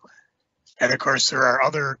too. And of course, there are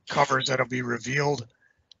other covers that'll be revealed.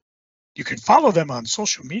 You can follow them on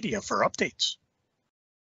social media for updates.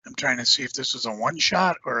 I'm trying to see if this is a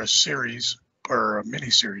one-shot or a series or a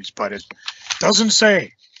mini-series, but it doesn't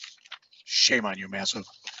say. Shame on you, Massive.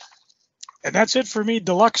 And that's it for me,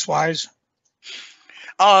 deluxe-wise.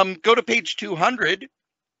 Go to page 200.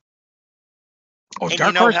 Oh,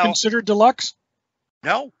 Dark Horse considered deluxe?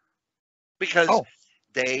 No, because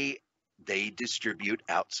they distribute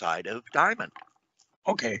outside of Diamond.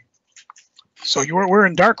 Okay. So we're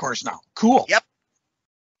in Dark Horse now. Cool. Yep.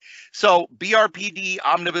 So BRPD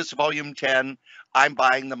Omnibus Volume 10. I'm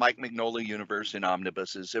buying the Mike Mignola universe in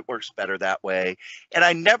omnibuses. It works better that way. And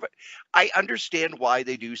I understand why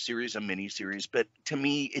they do series and miniseries, but to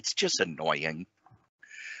me, it's just annoying.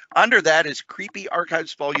 Under that is Creepy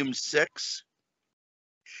Archives Volume 6.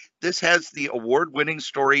 This has the award-winning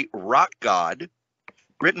story Rock God,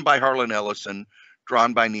 written by Harlan Ellison,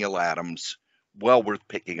 drawn by Neil Adams. Well worth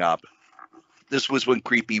picking up. This was when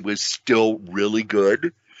Creepy was still really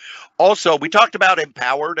good. Also, we talked about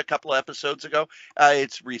Empowered a couple of episodes ago.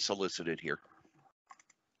 It's resolicited here.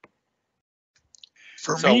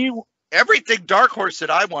 For So, me, everything Dark Horse that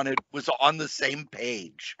I wanted was on the same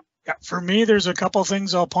page. yeah, for me, there's a couple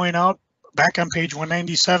things I'll point out. Back on page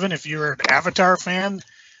 197, if you're an Avatar fan,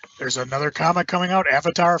 there's another comic coming out,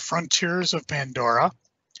 Avatar Frontiers of Pandora.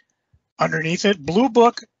 Underneath it, Blue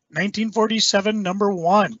Book 1947, number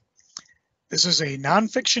 1. This is a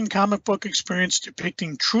nonfiction comic book experience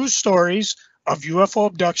depicting true stories of UFO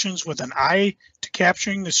abductions with an eye to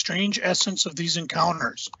capturing the strange essence of these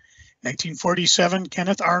encounters. 1947,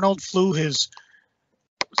 Kenneth Arnold flew his,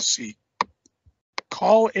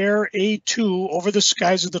 Call Air A2 over the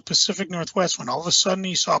skies of the Pacific Northwest when all of a sudden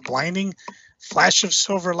he saw a blinding flash of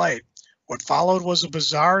silver light. What followed was a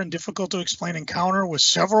bizarre and difficult to explain encounter with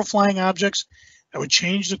several flying objects that would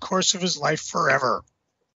change the course of his life forever.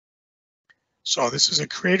 So this is a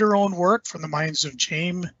creator-owned work from the minds of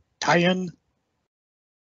James Tyen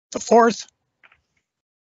IV.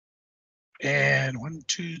 And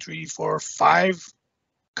 5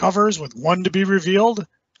 covers with 1 to be revealed.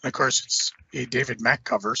 And of course, it's a David Mack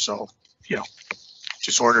cover, so,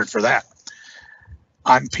 just ordered for that.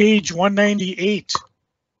 On page 198,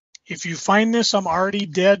 If You Find This, I'm Already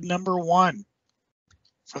Dead, number 1.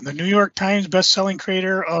 From the New York Times best-selling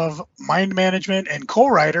creator of Mind Management and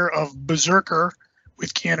co-writer of Berserker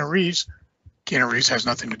with Keanu Reeves. Keanu Reeves has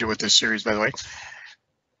nothing to do with this series, by the way.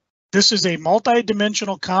 This is a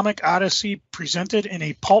multi-dimensional comic odyssey presented in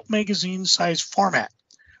a pulp magazine-sized format.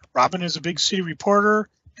 Robin is a big city reporter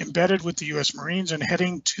embedded with the U.S. Marines and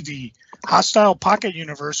heading to the hostile pocket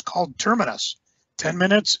universe called Terminus. 10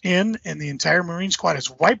 minutes in, and the entire Marine squad is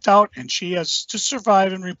wiped out, and she has to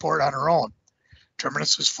survive and report on her own.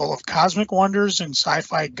 Terminus is full of cosmic wonders and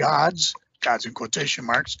sci-fi gods in quotation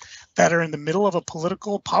marks, that are in the middle of a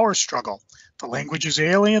political power struggle. The language is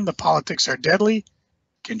alien, the politics are deadly.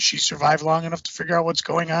 Can she survive long enough to figure out what's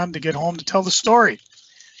going on to get home to tell the story?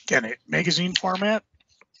 Again, a magazine format.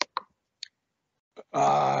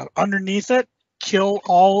 Underneath it, Kill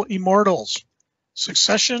All Immortals.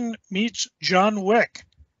 Succession meets John Wick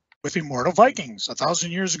with immortal Vikings.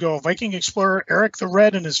 1,000 years ago, Viking explorer Eric the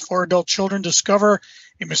Red and his 4 adult children discover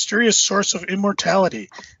a mysterious source of immortality.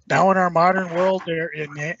 Now in our modern world, they're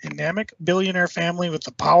an anemic billionaire family with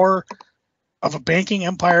the power of a banking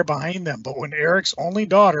empire behind them. But when Eric's only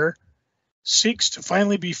daughter seeks to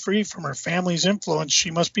finally be free from her family's influence,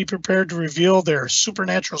 she must be prepared to reveal their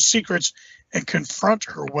supernatural secrets and confront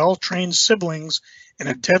her well-trained siblings in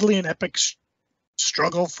a deadly and epic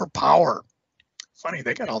struggle for power. Funny,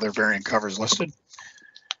 they got all their variant covers listed.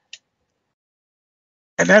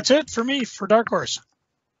 And that's it for me for Dark Horse.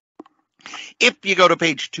 If you go to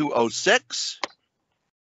page 206,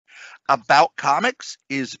 About Comics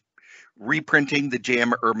is reprinting the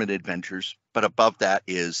Jam Urban Adventures, but above that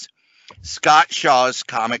is Scott Shaw's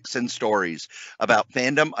Comics and Stories about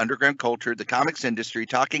fandom, underground culture, the comics industry,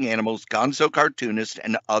 talking animals, gonzo cartoonists,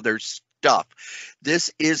 and other stuff.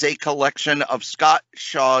 This is a collection of Scott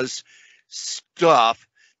Shaw's stuff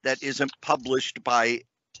that isn't published by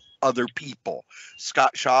other people.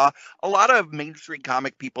 Scott Shaw, a lot of mainstream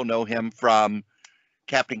comic people know him from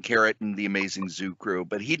Captain Carrot and the Amazing Zoo Crew,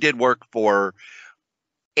 but he did work for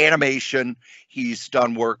animation. He's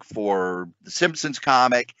done work for the Simpsons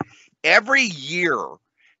comic. Every year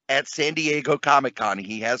at San Diego Comic-Con,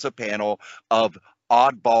 he has a panel of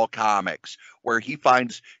oddball comics where he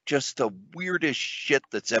finds just the weirdest shit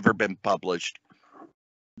that's ever been published.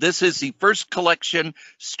 This is the first collection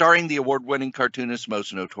starring the award-winning cartoonist's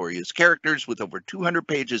most notorious characters, with over 200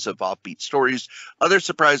 pages of offbeat stories, other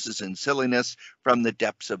surprises, and silliness from the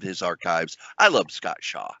depths of his archives. I love Scott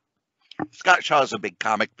Shaw. Scott Shaw is a big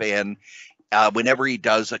comic fan. Whenever he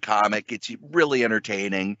does a comic, it's really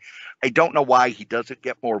entertaining. I don't know why he doesn't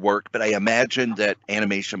get more work, but I imagine that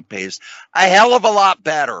animation pays a hell of a lot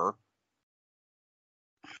better.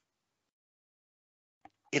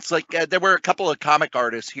 It's like there were a couple of comic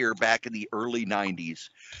artists here back in the early 90s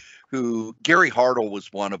who, Gary Hartle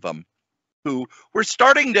was one of them, who were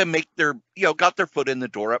starting to make their, got their foot in the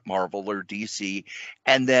door at Marvel or DC.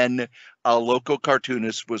 And then a local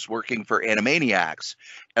cartoonist was working for Animaniacs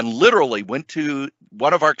and literally went to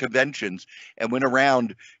one of our conventions and went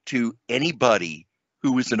around to anybody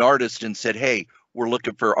who was an artist and said, "Hey, we're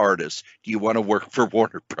looking for artists. Do you want to work for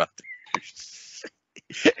Warner Brothers?"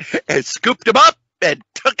 And scooped him up and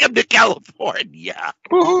took him to California.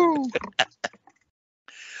 Woohoo!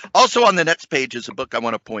 Also on the next page is a book I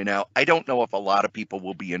want to point out. I don't know if a lot of people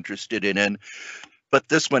will be interested in it, but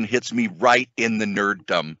this one hits me right in the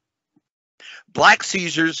nerddom. Black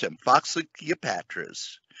Caesars and Foxy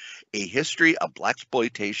Cleopatras, a history of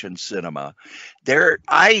blaxploitation cinema.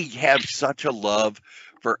 I have such a love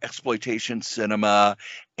for exploitation cinema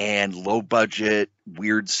and low budget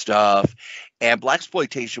weird stuff. And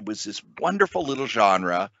blaxploitation was this wonderful little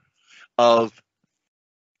genre of,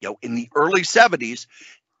 in the early 70s,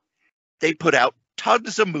 they put out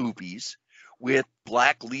tons of movies with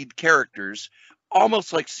black lead characters,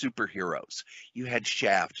 almost like superheroes. You had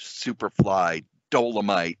Shaft, Superfly,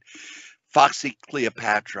 Dolomite, Foxy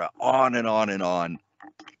Cleopatra, on and on and on.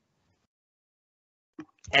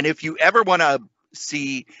 And if you ever want to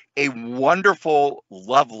see a wonderful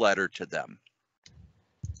love letter to them,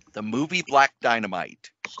 the movie Black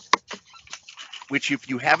Dynamite, which if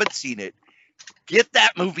you haven't seen it, get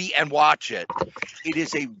that movie and watch it. It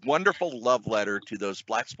is a wonderful love letter to those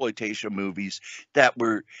blaxploitation movies that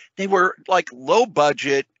were like low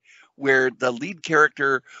budget, where the lead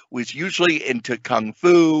character was usually into kung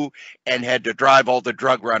fu and had to drive all the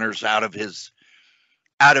drug runners out of his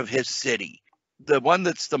city. The one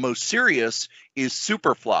that's the most serious is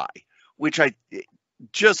Superfly, which I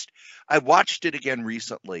watched it again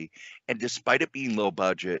recently, and despite it being low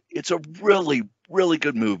budget, it's a really, really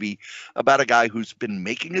good movie about a guy who's been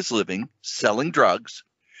making his living selling drugs,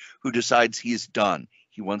 who decides he is done.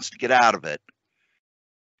 He wants to get out of it,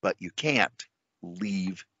 but you can't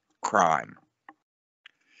leave crime.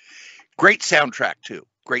 Great soundtrack, too.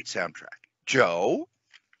 Great soundtrack. Joe?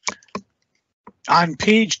 On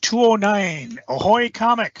page 209, Ahoy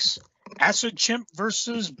Comics, Acid Chimp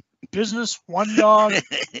versus Business One Dog.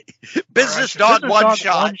 Business Dog One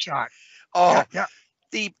Shot. One Shot. Oh, yeah.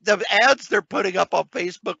 The ads they're putting up on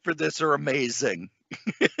Facebook for this are amazing.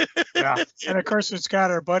 Yeah, and of course it's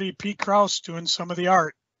got our buddy Pete Krause doing some of the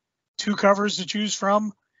art. 2 covers to choose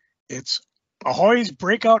from. It's Ahoy's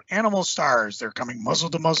Breakout Animal Stars. They're coming muzzle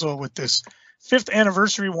to muzzle with this 5th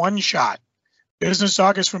anniversary one shot. Business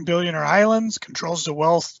Dog is from Billionaire Islands, controls the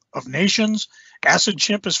wealth of nations. Acid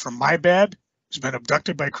Chimp is from My Bad, who's been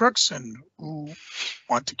abducted by crooks and who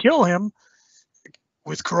want to kill him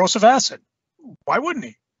with corrosive acid. Why wouldn't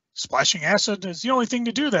he? Splashing acid is the only thing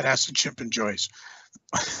to do that Acid Chimp enjoys.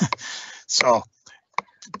 So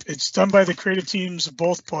it's done by the creative teams of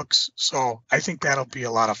both books, so I think that'll be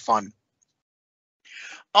a lot of fun.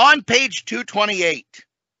 On page 228.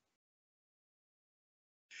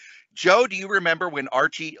 Joe, do you remember when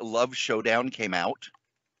Archie Love Showdown came out?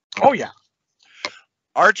 Oh, yeah.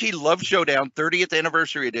 Archie Love Showdown 30th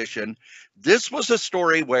Anniversary Edition. This was a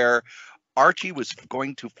story where Archie was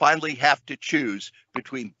going to finally have to choose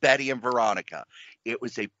between Betty and Veronica. It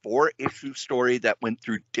was a 4-issue story that went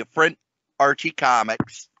through different Archie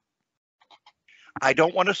comics. I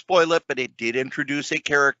don't want to spoil it, but it did reintroduce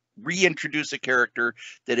a character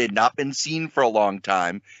that had not been seen for a long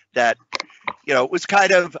time, that, it was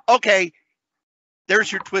kind of, okay,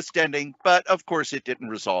 there's your twist ending, but of course it didn't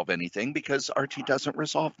resolve anything because Archie doesn't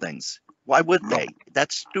resolve things. Why would they?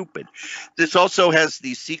 That's stupid. This also has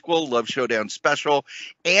the sequel, Love Showdown Special,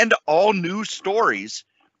 and all new stories.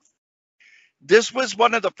 This was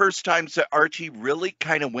one of the first times that Archie really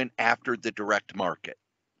kind of went after the direct market,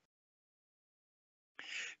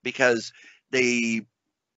 because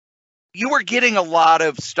you were getting a lot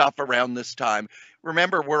of stuff around this time.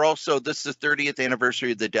 Remember, this is the 30th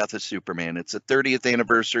anniversary of the death of Superman. It's the 30th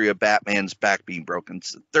anniversary of Batman's back being broken.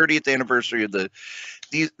 It's the 30th anniversary of there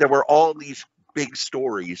were all these big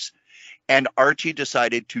stories, and Archie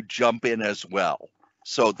decided to jump in as well.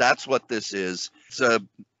 So that's what this is. It's a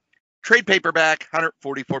trade paperback,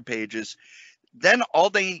 144 pages. Then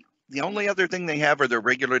the only other thing they have are their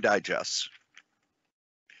regular digests.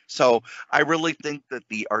 So I really think that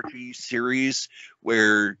the Archie series,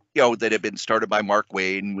 where, that had been started by Mark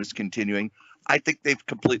Waid and was continuing, I think they've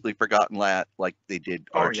completely forgotten that, like they did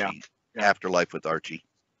Archie, Afterlife with Archie.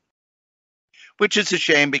 Which is a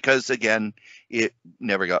shame because, again, it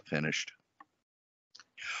never got finished.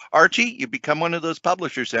 Archie, you become one of those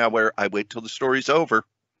publishers now where I wait till the story's over.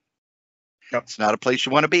 Yep. It's not a place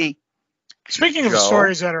you want to be. Speaking of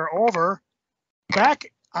stories that are over,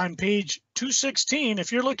 back on page 216,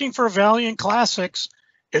 if you're looking for Valiant Classics,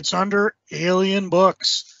 it's under Alien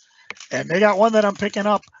Books. And they got one that I'm picking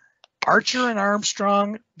up, Archer and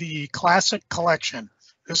Armstrong, the Classic Collection.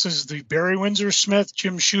 This is the Barry Windsor Smith,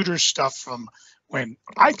 Jim Shooter stuff from when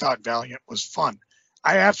I thought Valiant was fun.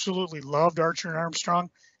 I absolutely loved Archer and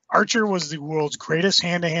Armstrong. Archer was the world's greatest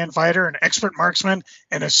hand-to-hand fighter, an expert marksman,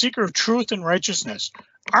 and a seeker of truth and righteousness.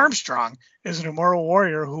 Armstrong is an immoral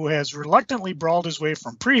warrior who has reluctantly brawled his way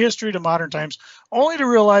from prehistory to modern times, only to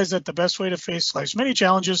realize that the best way to face life's many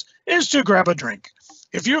challenges is to grab a drink.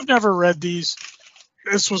 If you've never read these,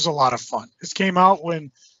 this was a lot of fun. This came out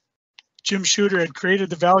when Jim Shooter had created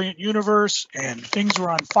the Valiant universe and things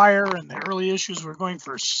were on fire and the early issues were going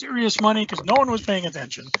for serious money because no one was paying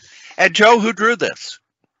attention. And Joe, who drew this?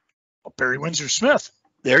 Well, Barry Windsor Smith.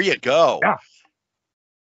 There you go. Yeah.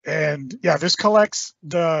 And yeah, this collects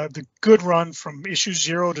the good run from issue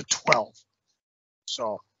 0 to 12.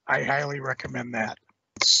 So I highly recommend that.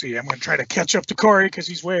 Let's see. I'm going to try to catch up to Cory because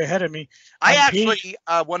he's way ahead of me. I actually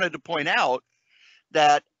wanted to point out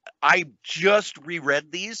that I just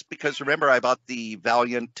reread these because remember I bought the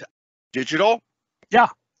Valiant digital. Yeah.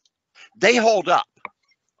 They hold up.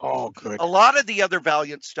 Oh, good. A lot of the other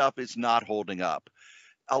Valiant stuff is not holding up.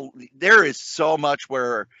 There is so much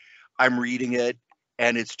where I'm reading it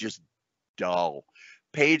and it's just dull.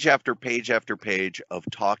 Page after page after page of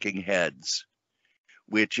talking heads,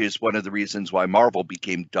 which is one of the reasons why Marvel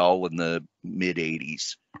became dull in the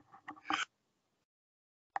mid-'80s.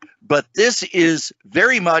 But this is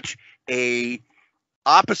very much a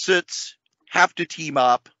opposites have to team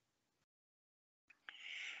up.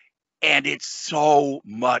 And it's so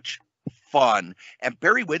much fun. And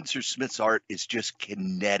Barry Windsor Smith's art is just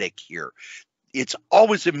kinetic here. It's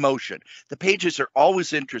always in motion. The pages are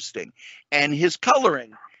always interesting. And his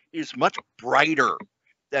coloring is much brighter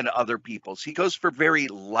than other people's. He goes for very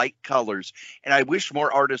light colors. And I wish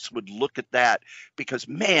more artists would look at that because,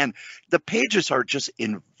 man, the pages are just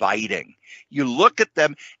inviting. You look at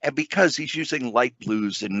them, and because he's using light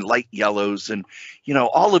blues and light yellows and, you know,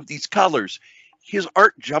 all of these colors, his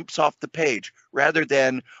art jumps off the page rather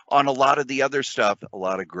than on a lot of the other stuff, a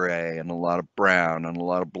lot of gray and a lot of brown and a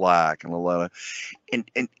lot of black and a lot of,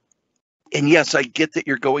 and yes, I get that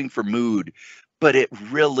you're going for mood, but it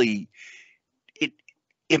really,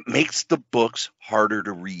 it makes the books harder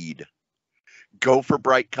to read. Go for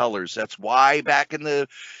bright colors. That's why back in the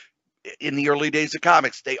early days of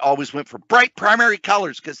comics, they always went for bright primary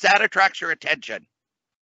colors because that attracts your attention.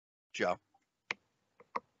 Joe.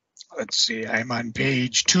 Let's see. I'm on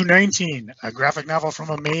page 219, a graphic novel from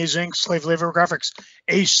Amazing Slave Labor Graphics,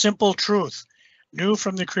 A Simple Truth. New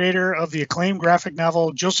from the creator of the acclaimed graphic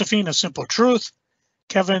novel Josephine, A Simple Truth.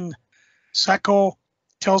 Kevin Sacco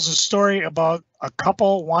tells a story about a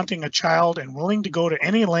couple wanting a child and willing to go to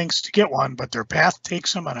any lengths to get one, but their path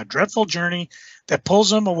takes them on a dreadful journey that pulls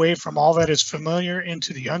them away from all that is familiar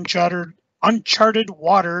into the uncharted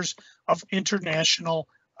waters of international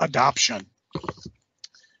adoption.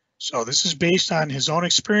 So this is based on his own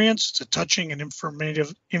experience. It's a touching and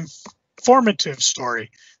informative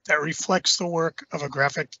story that reflects the work of a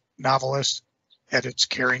graphic novelist at its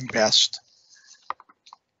caring best.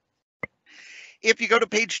 If you go to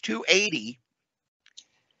page 280,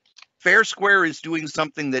 Fair Square is doing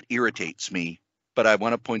something that irritates me, but I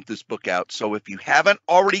want to point this book out. So if you haven't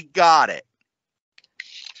already got it,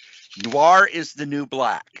 Noir is the New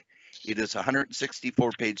Black. It is a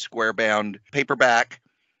 164-page square-bound paperback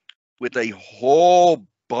with a whole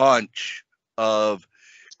bunch of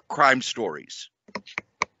crime stories.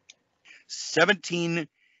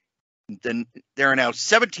 There are now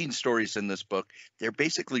 17 stories in this book. They're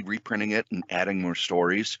basically reprinting it and adding more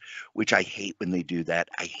stories, which I hate when they do that.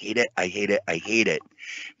 I hate it. I hate it. I hate it.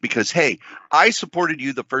 Because, hey, I supported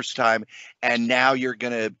you the first time, and now you're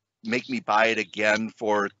going to make me buy it again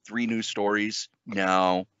for 3 new stories?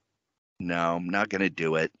 No, I'm not going to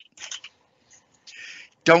do it.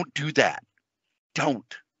 Don't do that. Don't.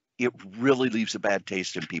 It really leaves a bad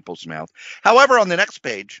taste in people's mouth. However, on the next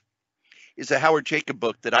page is a Howard Jacob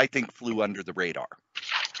book that I think flew under the radar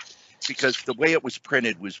because the way it was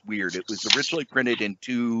printed was weird. It was originally printed in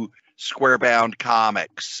 2 square-bound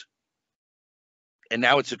comics, and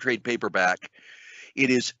now it's a trade paperback.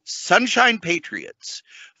 It is Sunshine Patriots.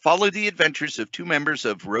 Follow the adventures of 2 members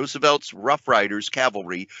of Roosevelt's Rough Riders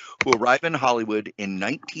cavalry who arrive in Hollywood in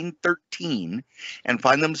 1913 and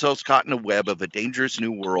find themselves caught in a web of a dangerous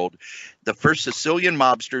new world. The first Sicilian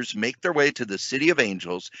mobsters make their way to the City of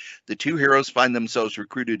Angels. The 2 heroes find themselves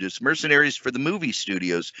recruited as mercenaries for the movie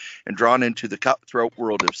studios and drawn into the cutthroat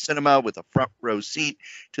world of cinema with a front row seat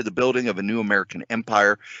to the building of a new American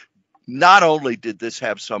empire. Not only did this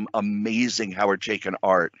have some amazing Howard Chaykin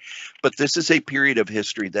art, but this is a period of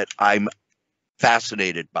history that I'm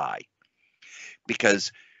fascinated by.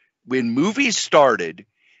 Because when movies started,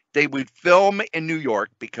 they would film in New York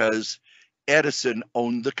because Edison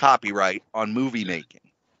owned the copyright on movie making.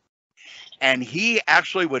 And he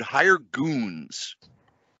actually would hire goons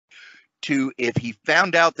to, if he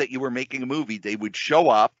found out that you were making a movie, they would show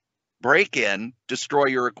up, break in, destroy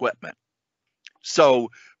your equipment. So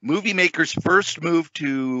movie makers first moved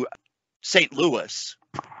to St. Louis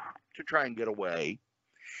to try and get away.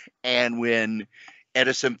 And when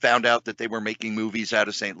Edison found out that they were making movies out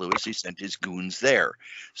of St. Louis. He sent his goons there.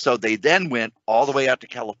 So they then went all the way out to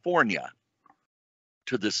California,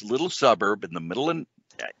 to this little suburb in the middle and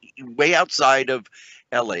way outside of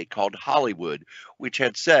LA called Hollywood, which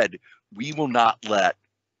had said, we will not let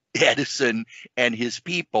Edison and his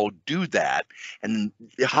people do that. And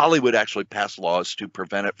Hollywood actually passed laws to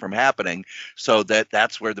prevent it from happening, so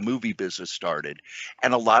that's where the movie business started.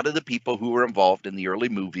 And a lot of the people who were involved in the early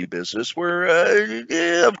movie business were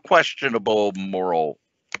of questionable moral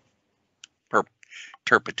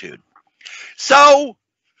turpitude. So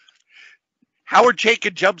Howard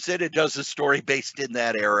Chaykin jumps in and does a story based in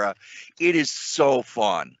that era. It is so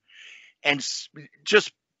fun and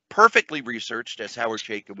just perfectly researched, as Howard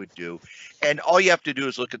Chaykin would do. And all you have to do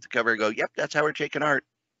is look at the cover and go, yep, that's Howard Chaykin art.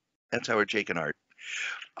 That's Howard Chaykin art.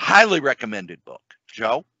 Highly recommended book.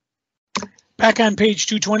 Joe? Back on page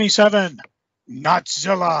 227,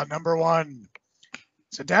 Notzilla #1.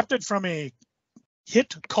 It's adapted from a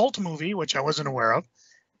hit cult movie, which I wasn't aware of.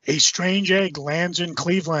 A strange egg lands in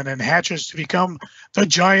Cleveland and hatches to become the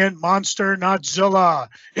giant monster Notzilla.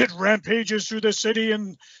 It rampages through the city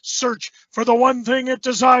in search for the one thing it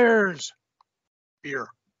desires: beer.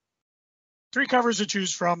 3 covers to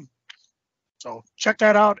choose from. So check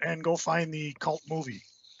that out and go find the cult movie.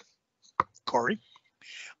 Cory?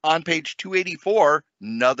 On page 284,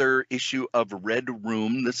 another issue of Red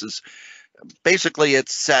Room. This is basically,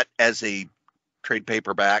 it's set as a trade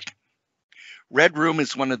paperback. Red Room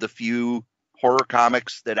is one of the few horror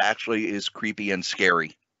comics that actually is creepy and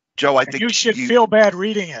scary. Joe, I think you should feel bad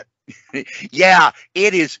reading it. Yeah,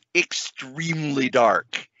 it is extremely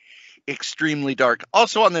dark. Extremely dark.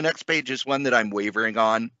 Also on the next page is one that I'm wavering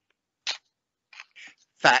on.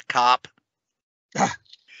 Fat Cop,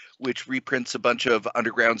 which reprints a bunch of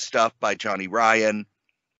underground stuff by Johnny Ryan.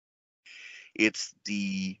 It's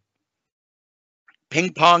the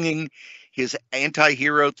ping-ponging his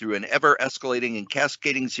anti-hero through an ever-escalating and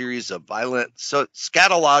cascading series of violent,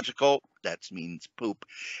 scatological, that means poop,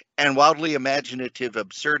 and wildly imaginative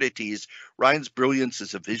absurdities. Ryan's brilliance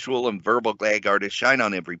as a visual and verbal gag artist shine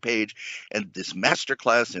on every page, and this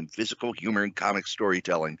masterclass in physical humor and comic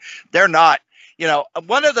storytelling. They're not,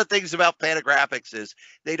 one of the things about Fantagraphics is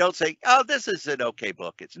they don't say, oh, this is an okay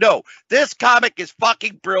book. It's, no, this comic is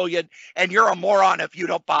fucking brilliant, and you're a moron if you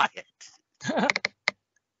don't buy it.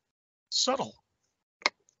 Subtle.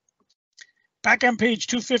 Back on page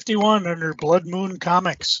 251 under Blood Moon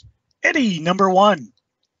Comics. Eddie #1.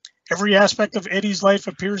 Every aspect of Eddie's life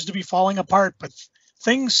appears to be falling apart, but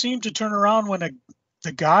things seem to turn around when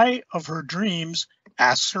the guy of her dreams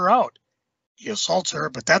asks her out. He assaults her,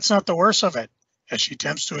 but that's not the worst of it. As she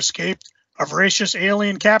attempts to escape, a voracious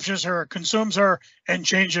alien captures her, consumes her, and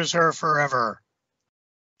changes her forever.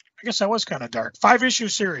 I guess that was kind of dark. 5-issue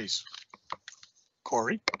series.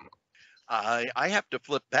 Cory? I have to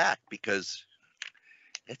flip back because,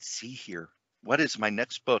 let's see here. What is my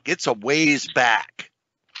next book? It's a ways back.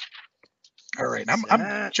 All right,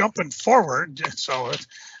 I'm jumping forward, so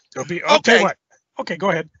there'll be. Okay, what? Okay, go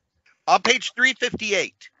ahead. On page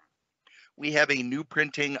 358, we have a new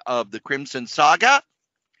printing of the Crimson Saga,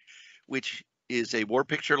 which is a War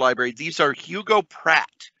Picture Library. These are Hugo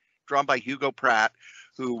Pratt, drawn by Hugo Pratt,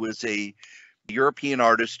 who was a European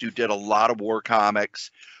artist who did a lot of war comics.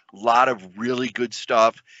 A lot of really good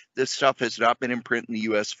stuff. This stuff has not been in print in the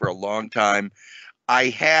U.S. for a long time. I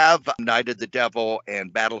have Night of the Devil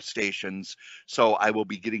and Battle Stations, so I will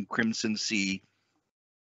be getting Crimson Sea.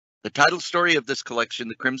 The title story of this collection,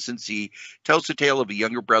 The Crimson Sea, tells the tale of a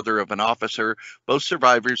younger brother of an officer, both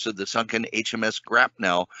survivors of the sunken HMS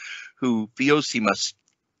Grapnel, who feels he must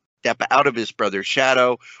step out of his brother's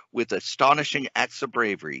shadow with astonishing acts of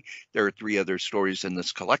bravery. There are 3 other stories in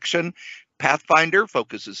this collection. Pathfinder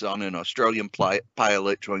focuses on an Australian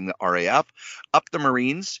pilot joining the RAF. Up the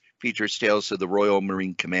Marines features tales of the Royal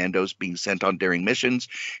Marine Commandos being sent on daring missions.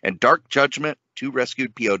 And Dark Judgment, 2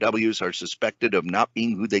 rescued POWs are suspected of not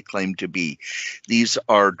being who they claim to be. These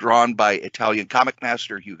are drawn by Italian comic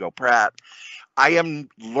master Hugo Pratt. I am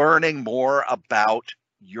learning more about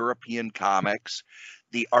European comics.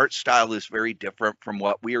 The art style is very different from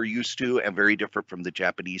what we are used to and very different from the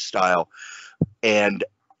Japanese style. And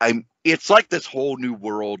it's like this whole new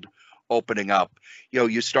world opening up.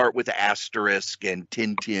 You start with Asterisk and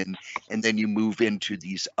Tintin, and then you move into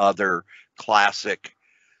these other classic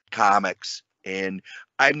comics. And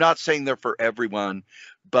I'm not saying they're for everyone,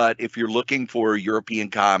 but if you're looking for European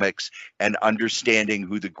comics and understanding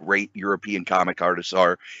who the great European comic artists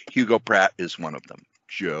are, Hugo Pratt is one of them.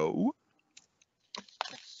 Joe?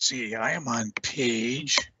 See, I am on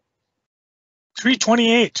page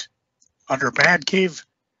 328 under Bad Cave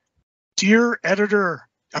Dear Editor,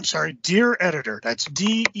 Dear Editor, that's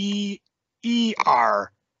DEER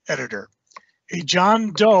Editor. A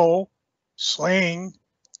John Doe slaying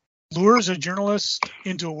lures a journalist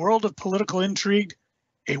into a world of political intrigue,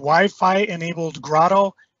 a Wi-Fi enabled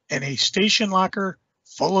grotto, and a station locker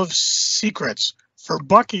full of secrets. For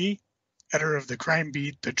Bucky, editor of the crime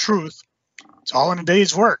beat, The Truth, it's all in a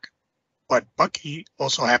day's work. But Bucky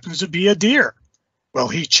also happens to be a deer. Well,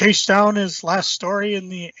 he chased down his last story in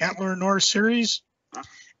the Antler North series.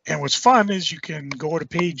 And what's fun is you can go to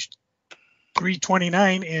page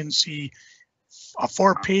 329 and see a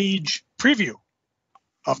 4-page preview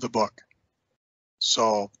of the book.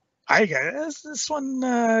 So I got this one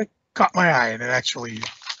caught my eye, and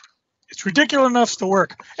it's ridiculous enough to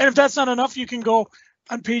work. And if that's not enough, you can go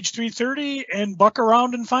on page 330 and buck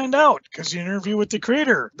around and find out, because the interview with the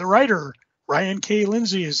creator, the writer, Ryan K.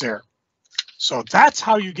 Lindsay, is there. So that's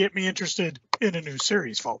how you get me interested in a new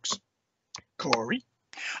series, folks. Cory?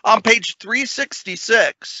 On page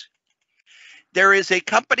 366, there is a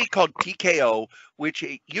company called TKO, which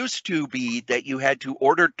it used to be that you had to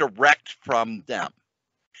order direct from them.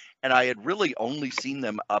 And I had really only seen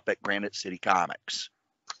them up at Granite City Comics.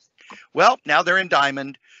 Well, now they're in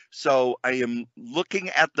Diamond, so I am looking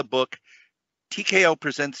at the book. TKO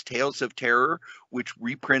presents Tales of Terror, which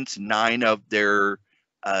reprints 9 of their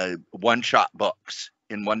one-shot books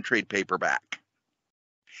in one trade paperback.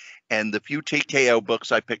 And the few TKO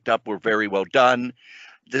books I picked up were very well done.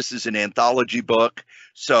 This is an anthology book,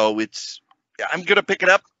 so I'm going to pick it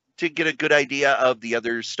up to get a good idea of the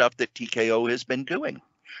other stuff that TKO has been doing.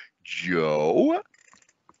 Joe?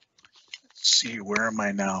 Let's see, where am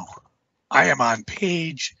I now? I am on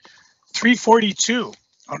page 342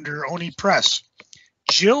 under Oni Press.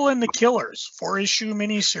 Jill and the Killers, 4-issue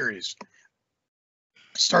miniseries.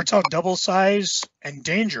 Starts out double size and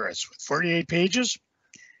dangerous with 48 pages.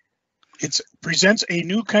 It presents a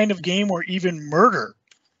new kind of game where even murder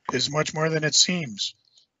is much more than it seems.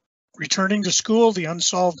 Returning to school, the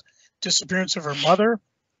unsolved disappearance of her mother.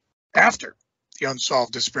 After the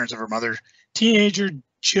unsolved disappearance of her mother, teenager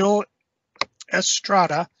Jill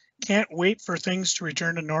Estrada can't wait for things to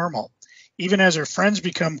return to normal, even as her friends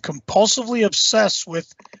become compulsively obsessed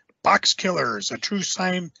with Box Killers, a true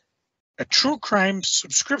crime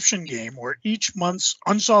subscription game where each month's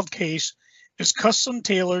unsolved case is custom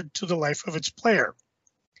tailored to the life of its player.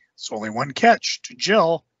 It's only one catch. To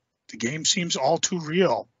Jill, the game seems all too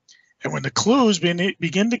real. And when the clues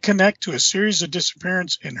begin to connect to a series of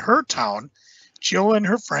disappearances in her town, Jill and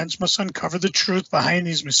her friends must uncover the truth behind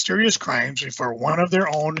these mysterious crimes before one of their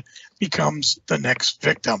own becomes the next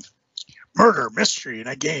victim. Murder, mystery, in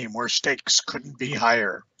a game where stakes couldn't be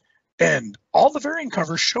higher. And all the variant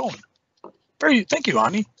covers shown. Thank you,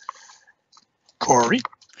 Ani. Cory?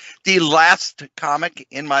 The last comic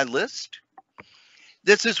in my list.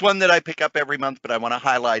 This is one that I pick up every month, but I want to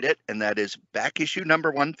highlight it, and that is back issue number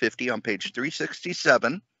 150 on page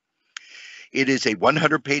 367. It is a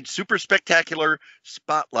 100-page super spectacular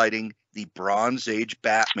spotlighting the Bronze Age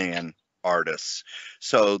Batman artists.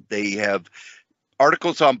 So they have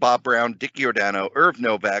articles on Bob Brown, Dick Giordano, Irv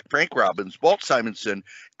Novak, Frank Robbins, Walt Simonson,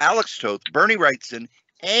 Alex Toth, Bernie Wrightson,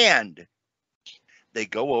 and they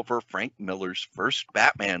go over Frank Miller's first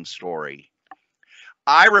Batman story.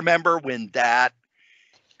 I remember when I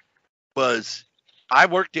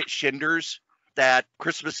worked at Schindler's, that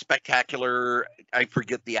Christmas Spectacular, I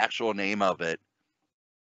forget the actual name of it.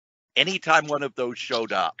 Anytime one of those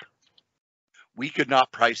showed up, we could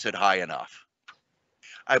not price it high enough.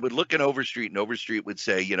 I would look in Overstreet, and Overstreet would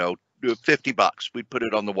say, $50. We'd put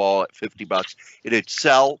it on the wall at $50. It'd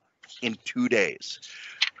sell in 2 days.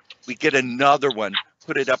 We get another one,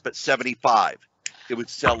 put it up at $75. It would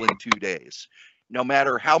sell in 2 days. No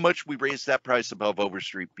matter how much we raised that price above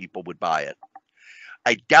Overstreet, people would buy it.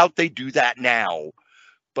 I doubt they do that now,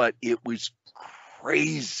 but it was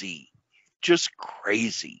crazy, just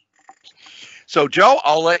crazy. So, Joe,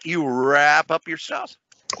 I'll let you wrap up your stuff.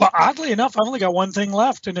 Well, oddly enough, I've only got one thing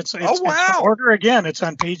left, and it's wow. It's in order again. It's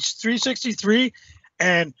on page 363,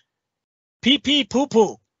 and PP Poo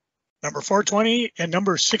Poo, number 420 and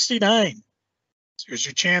number 69. So here's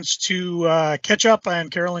your chance to catch up on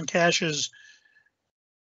Carolyn Cash's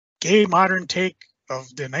gay modern take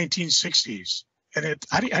of the 1960s. And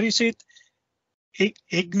how do you say it?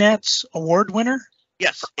 Ignatz Award winner?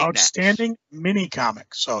 Yes. Outstanding mini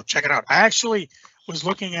comic. So check it out. I actually was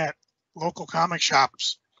looking at local comic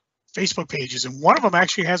shops Facebook pages, and one of them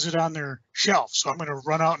actually has it on their shelf. So I'm going to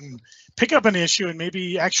run out and pick up an issue and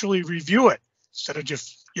maybe actually review it instead of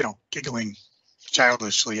just, giggling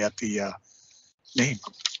childishly at the name.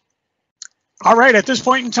 All right, at this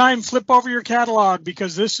point in time, flip over your catalog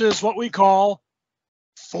because this is what we call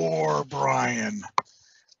For Brian.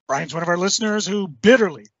 Brian's one of our listeners who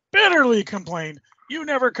bitterly complained, you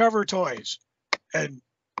never cover toys. And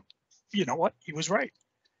you know what? He was right.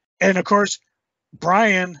 And of course,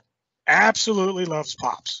 Brian absolutely loves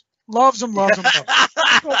Pops. Loves them.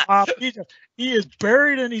 Pop. He is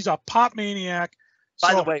buried and he's a Pop maniac.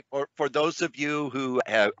 By the way, for those of you who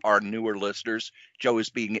are newer listeners, Joe is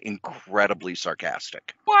being incredibly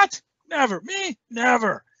sarcastic. What? Never. Me?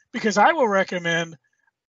 Never. Because I will recommend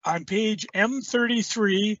on page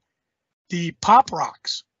M33, the Pop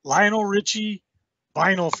Rocks Lionel Richie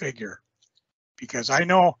vinyl figure. Because I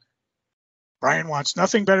know Brian wants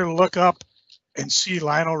nothing better to look up and see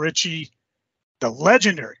Lionel Richie, the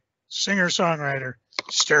legendary singer-songwriter,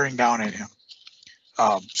 staring down at him.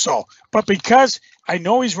 But because I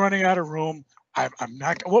know he's running out of room, I'm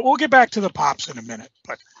not. We'll get back to the Pops in a minute.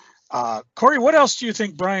 But Cory, what else do you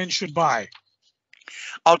think Brian should buy?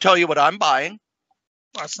 I'll tell you what I'm buying.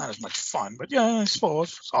 Well, it's not as much fun, but yeah, I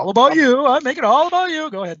suppose it's all about you. I make it all about you.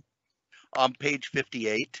 Go ahead. On page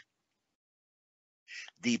 58,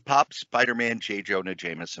 the Pop Spider-Man J. Jonah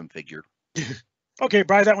Jameson figure. Okay,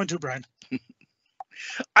 buy that one too, Brian.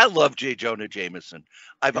 I love J. Jonah Jameson.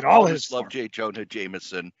 I've always loved J. Jonah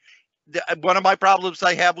Jameson. One of my problems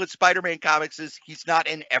I have with Spider-Man comics is he's not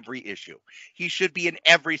in every issue. He should be in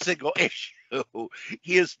every single issue.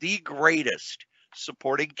 He is the greatest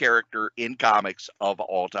supporting character in comics of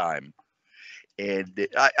all time. And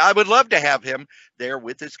I would love to have him there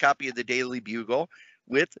with his copy of the Daily Bugle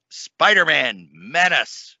with Spider-Man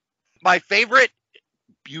Menace. My favorite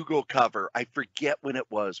Bugle cover, I forget when it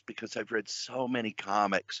was because I've read so many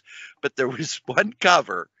comics, but there was one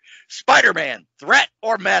cover, Spider-Man, Threat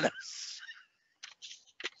or Menace.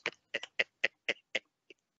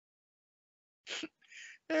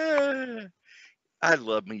 I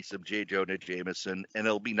love me some J. Jonah Jameson, and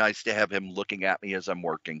it'll be nice to have him looking at me as I'm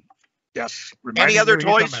working. Yes. Any other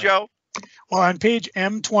toys, Joe? Well, on page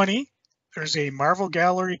M20, there's a Marvel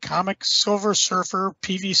Gallery comic Silver Surfer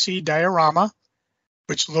PVC diorama,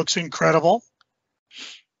 which looks incredible.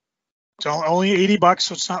 It's only $80,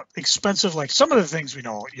 so it's not expensive like some of the things we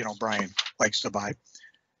know, Brian likes to buy.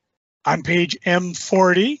 On page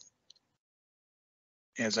M40,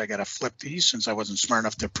 as I got to flip these since I wasn't smart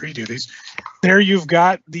enough to pre-do these, there you've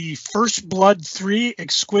got the First Blood 3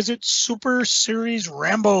 Exquisite Super Series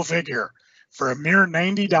Rambo figure for a mere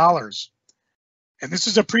 $90. And this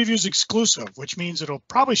is a previews exclusive, which means it'll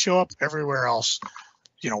probably show up everywhere else,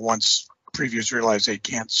 once previews realize they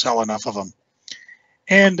can't sell enough of them.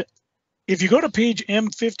 And if you go to page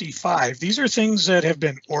M55, these are things that have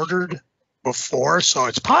been ordered before, so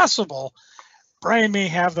it's possible Brian may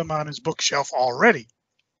have them on his bookshelf already.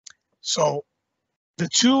 So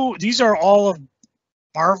these are all of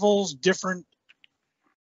Marvel's different,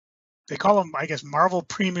 they call them, I guess, Marvel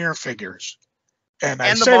Premier figures. And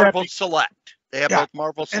the Marvel Select. They have both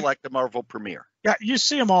Marvel Select and Marvel Premier. Yeah, you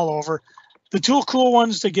see them all over. The two cool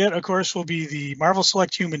ones to get, of course, will be the Marvel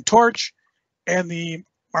Select Human Torch and the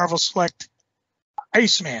Marvel Select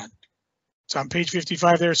Iceman. It's on page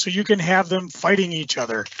 55 there, so you can have them fighting each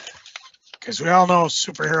other. Because we all know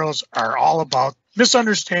superheroes are all about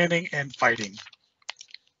misunderstanding and fighting.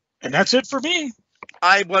 And that's it for me.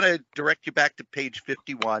 I want to direct you back to page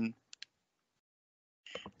 51.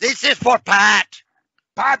 This is for Pat.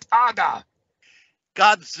 Pat Aga.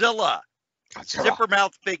 Godzilla.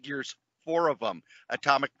 Zippermouth figures, 4 of them.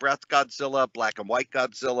 Atomic Breath Godzilla, Black and White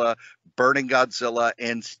Godzilla, Burning Godzilla,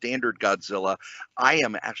 and Standard Godzilla. I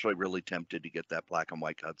am actually really tempted to get that Black and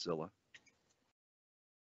White Godzilla.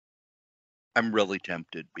 I'm really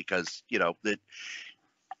tempted because,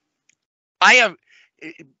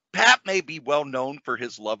 Pat may be well known for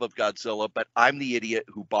his love of Godzilla, but I'm the idiot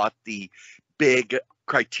who bought the big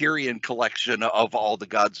Criterion collection of all the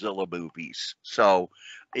Godzilla movies. So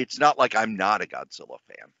it's not like I'm not a Godzilla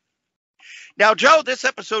fan. Now, Joe, this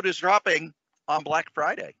episode is dropping on Black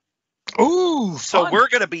Friday. Ooh, so fun. We're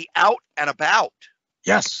going to be out and about.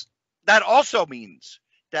 Yes. That also means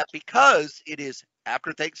that because it is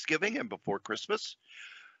after Thanksgiving and before Christmas,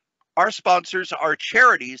 our sponsors are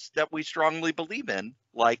charities that we strongly believe in,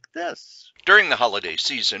 like this. During the holiday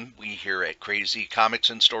season, we here at Crazy Comics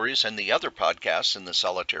and Stories and the other podcasts in the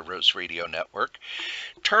Solitaire Rose Radio Network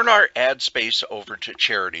turn our ad space over to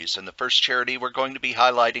charities, and the first charity we're going to be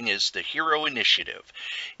highlighting is the Hero Initiative.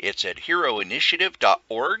 It's at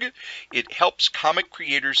heroinitiative.org. It helps comic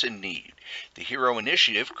creators in need. The Hero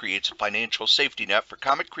Initiative creates a financial safety net for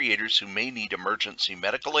comic creators who may need emergency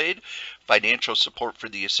medical aid, financial support for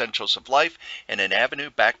the essentials of life, and an avenue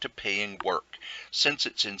back to paying work. Since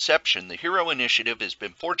its inception, the Hero Hero Initiative has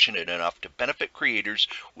been fortunate enough to benefit creators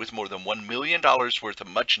with more than $1 million worth of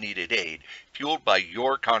much-needed aid, fueled by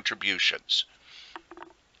your contributions.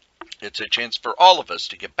 It's a chance for all of us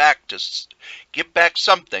to give back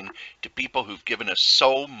something to people who've given us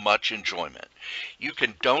so much enjoyment. You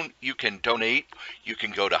can donate. You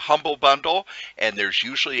can go to Humble Bundle, and there's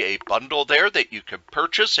usually a bundle there that you can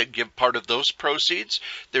purchase and give part of those proceeds.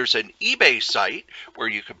 There's an eBay site where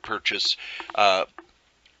you can purchase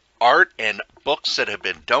art and books that have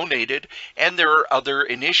been donated, and there are other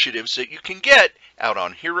initiatives that you can get out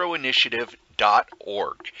on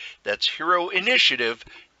heroinitiative.org. That's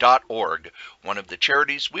heroinitiative.org, one of the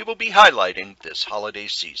charities we will be highlighting this holiday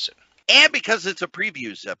season. And because it's a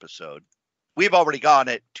previews episode, we've already gone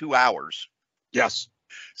at 2 hours. Yes.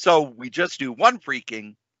 So we just do one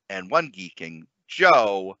freaking and one geeking.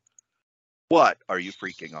 Joe, what are you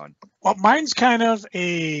freaking on? Well, mine's kind of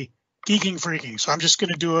a geeking freaking, so I'm just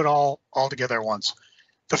going to do it all together at once.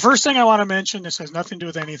 The first thing I want to mention, this has nothing to do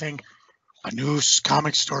with anything. A new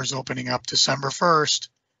comic store is opening up December 1st.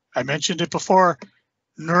 I mentioned it before.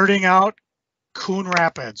 Nerding Out, Coon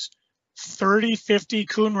Rapids, 3050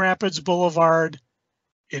 Coon Rapids Boulevard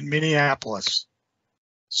in Minneapolis.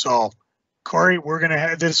 So, Cory, we're going to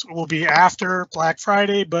have this will be after Black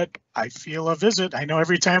Friday, but I feel a visit. I know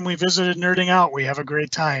every time we visited Nerding Out, we have a great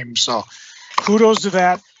time. So, kudos to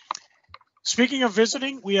that. Speaking of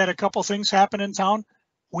visiting, we had a couple things happen in town.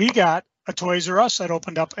 We got a Toys R Us that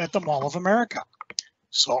opened up at the Mall of America.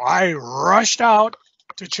 So I rushed out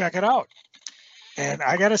to check it out. And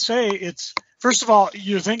I got to say, it's, first of all,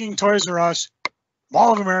 you're thinking Toys R Us,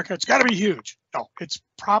 Mall of America, it's got to be huge. No, it's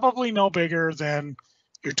probably no bigger than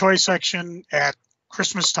your toy section at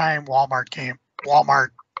Christmas time, Walmart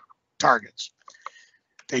Targets.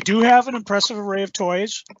 They do have an impressive array of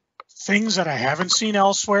toys, things that I haven't seen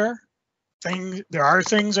elsewhere. There are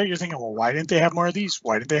things that you're thinking, well, why didn't they have more of these?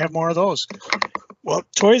 Why did they have more of those? Well,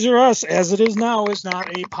 Toys R Us, as it is now, is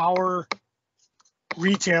not a power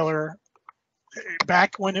retailer.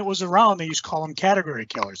 Back when it was around, they used to call them category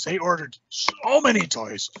killers. They ordered so many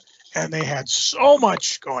toys, and they had so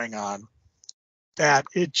much going on that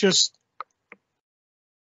it just,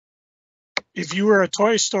 if you were a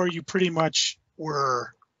toy store, you pretty much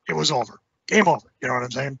were, it was over. Game over. You know what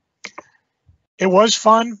I'm saying? It was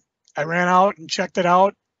fun. I ran out and checked it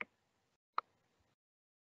out.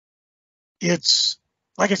 It's,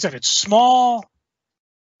 like I said, it's small.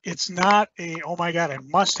 It's not a, oh my God, I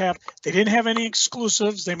must have. They didn't have any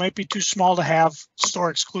exclusives. They might be too small to have store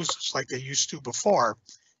exclusives like they used to before.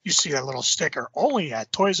 You see that little sticker, only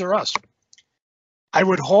at Toys R Us. I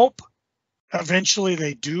would hope eventually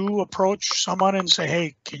they do approach someone and say,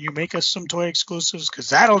 hey, can you make us some toy exclusives?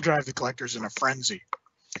 Because that'll drive the collectors in a frenzy.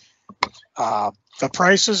 The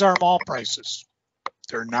prices are mall prices.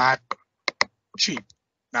 They're not cheap.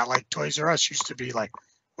 Not like Toys R Us used to be like,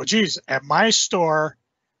 well, geez, at my store,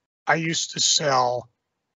 I used to sell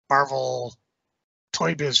Marvel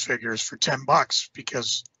Toy Biz figures for $10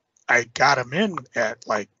 because I got them in at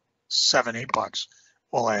like $7, $8.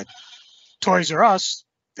 Well, at Toys R Us,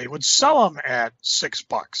 they would sell them at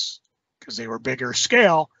 $6 because they were bigger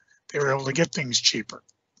scale. They were able to get things cheaper.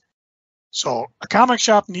 So a comic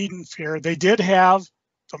shop needn't fear. They did have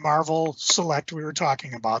the Marvel Select we were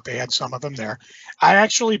talking about. They had some of them there. I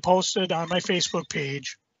actually posted on my Facebook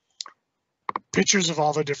page pictures of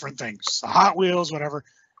all the different things, the Hot Wheels, whatever.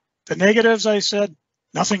 The negatives, I said,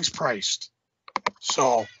 nothing's priced.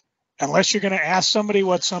 So unless you're going to ask somebody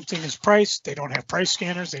what something is priced, they don't have price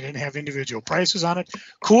scanners. They didn't have individual prices on it.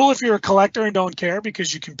 Cool if you're a collector and don't care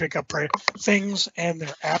because you can pick up things and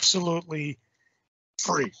they're absolutely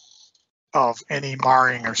free of any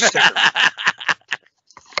marring or sticker.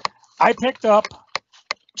 I picked up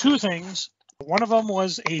two things. One of them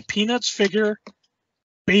was a Peanuts figure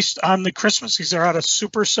based on the Christmas. These are out of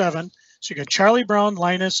Super 7. So you got Charlie Brown,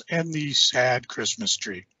 Linus, and the sad Christmas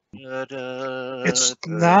tree. It's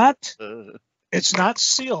not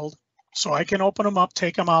sealed, so I can open them up,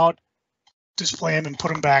 take them out, display them, and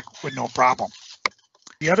put them back with no problem.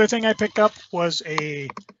 The other thing I picked up was a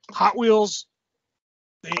Hot Wheels.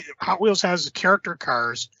 Hot Wheels has character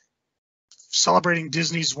cars celebrating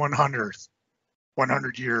Disney's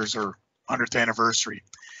 100 years or 100th anniversary.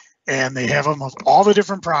 And they have them of all the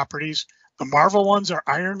different properties. The Marvel ones are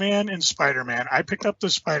Iron Man and Spider-Man. I picked up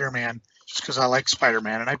the Spider-Man just because I like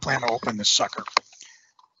Spider-Man, and I plan to open this sucker.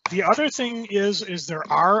 The other thing is there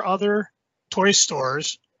are other toy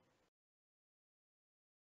stores,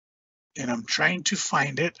 and I'm trying to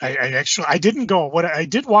find it. I didn't go. I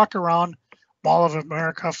did walk around Mall of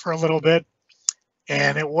America for a little bit,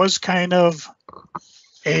 and it was kind of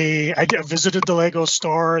visited the Lego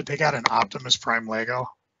store. They got an Optimus Prime Lego.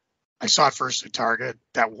 I saw it first at Target.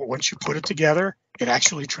 That once you put it together, it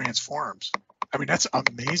actually transforms. I mean, that's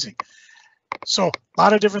amazing. So a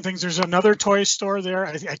lot of different things. There's another toy store there.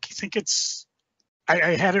 I think it's,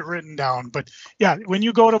 I had it written down, but yeah, when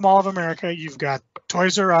you go to Mall of America, you've got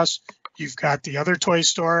Toys R Us, you've got the other toy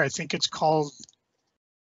store. I think it's called,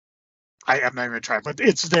 I'm not even gonna try, but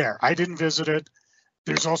it's there. I didn't visit it.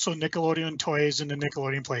 There's also Nickelodeon toys in the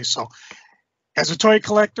Nickelodeon place. So as a toy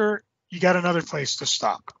collector, you got another place to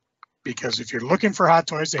stop, because if you're looking for hot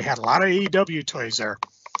toys, they had a lot of AEW toys there.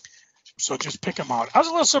 So just pick them out. I was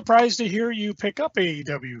a little surprised to hear you pick up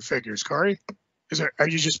AEW figures, Cory. Are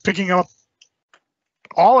you just picking up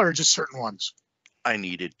all or just certain ones? I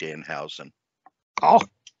needed Danhausen. Oh,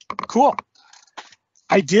 cool.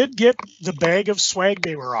 I did get the bag of swag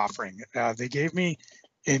they were offering. They gave me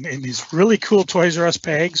in these really cool Toys R Us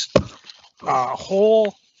bags a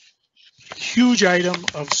whole huge item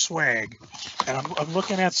of swag. And I'm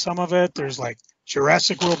looking at some of it. There's like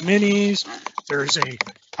Jurassic World minis. There's a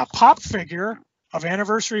pop figure of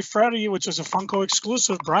Anniversary Freddy, which is a Funko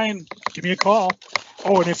exclusive. Brian, give me a call.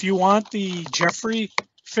 Oh, and if you want the Jeffrey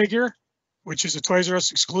figure, which is a Toys R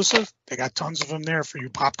Us exclusive, they got tons of them there for you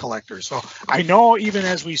pop collectors. So I know even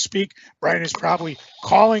as we speak, Brian is probably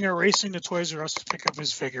calling or racing to Toys R Us to pick up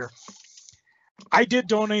his figure. I did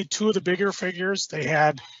donate 2 of the bigger figures they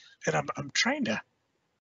had, and I'm trying to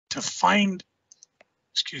find,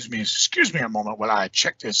 excuse me a moment while I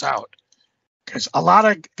check this out, because a lot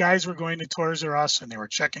of guys were going to Toys R Us and they were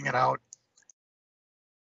checking it out.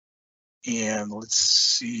 And let's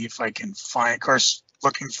see if I can find, of course,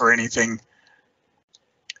 looking for anything.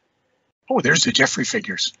 Oh, there's the Jeffrey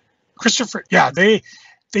figures. Christopher, yeah, they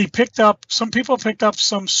picked up, some people picked up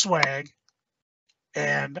some swag,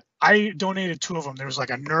 and I donated 2 of them. There was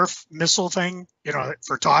like a Nerf missile thing,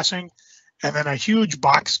 for tossing, and then a huge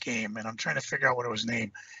box game, and I'm trying to figure out what it was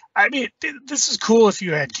named. I mean, this is cool if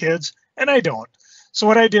you had kids, and I don't. So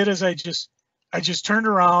what I did is I just turned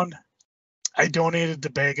around. I donated the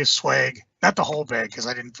bag of swag, not the whole bag because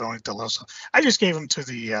I didn't donate the little stuff. I just gave them to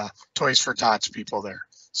the Toys for Tots people there.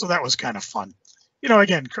 So that was kind of fun.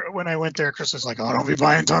 Again, when I went there, Chris was like, oh, don't be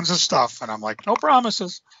buying tons of stuff. And I'm like, no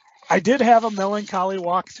promises. I did have a melancholy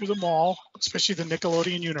walk through the mall, especially the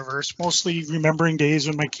Nickelodeon universe, mostly remembering days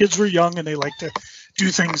when my kids were young and they liked to do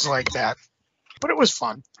things like that. But it was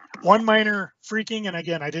fun. One minor freaking, and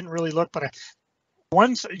again, I didn't really look, but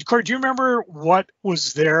Cory, do you remember what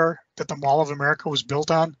was there that the Mall of America was built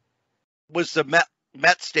on? Was the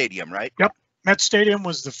Met Stadium, right? Yep. Met Stadium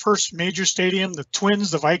was the first major stadium. The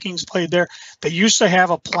Twins, the Vikings played there. They used to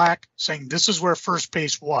have a plaque saying this is where first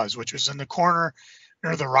base was, which was in the corner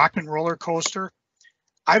near the Rock and Roller Coaster.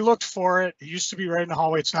 I looked for it. It used to be right in the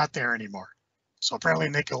hallway. It's not there anymore. So apparently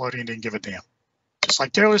Nickelodeon didn't give a damn. Just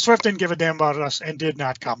like Taylor Swift didn't give a damn about us and did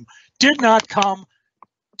not come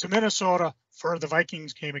to Minnesota for the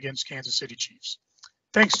Vikings game against Kansas City Chiefs.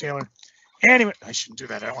 Thanks, Taylor. Anyway, I shouldn't do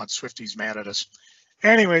that. I don't want Swifties mad at us.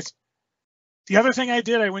 Anyways, the other thing I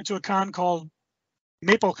did, I went to a con called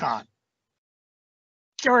MapleCon.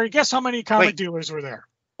 Cory, guess how many comic dealers were there?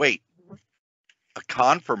 Wait, a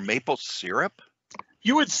con for maple syrup?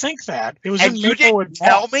 You would think that. It was and in you Maplewood didn't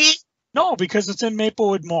Mall. tell me? No, because it's in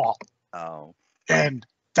Maplewood Mall. Oh. And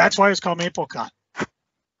that's why it's called MapleCon.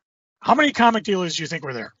 How many comic dealers do you think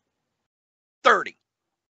were there? 30.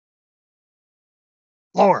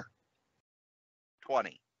 Lower.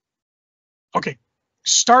 20. Okay.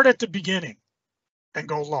 Start at the beginning and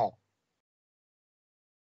go low.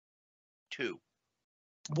 2.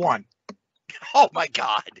 1. Oh my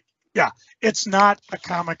God. Yeah, it's not a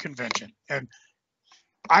comic convention. And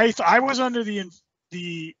I was under the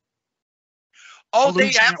they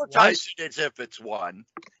advertise it as if it's one.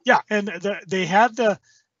 Yeah, and they had a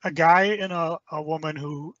guy and a woman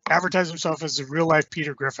who advertised himself as the real life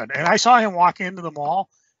Peter Griffin. And I saw him walk into the mall,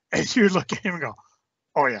 and you would look at him and go,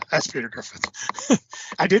 oh yeah, that's Peter Griffin.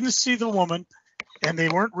 I didn't see the woman, and they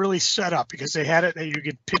weren't really set up because they had it that you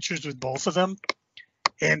get pictures with both of them.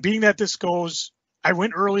 And being that this goes, I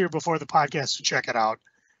went earlier before the podcast to check it out.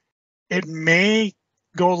 It may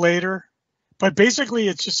go later, but basically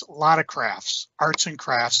it's just a lot of crafts, arts and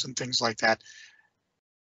crafts and things like that.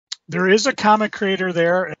 There is a comic creator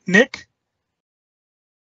there, Nick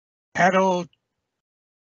Palodichuk.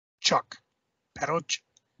 Palodichuk.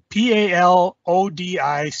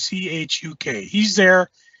 He's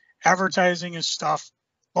there advertising his stuff.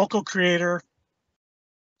 Local creator.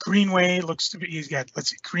 Greenway looks to be, he's got, let's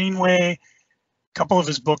see, Greenway, a couple of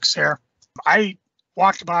his books there. I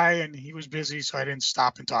walked by and he was busy, so I didn't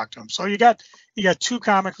stop and talk to him. So you got two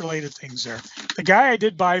comic related things there. The guy I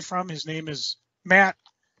did buy from, his name is Matt.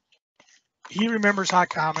 He remembers hot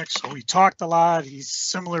comics, so we talked a lot. He's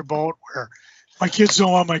similar boat where my kids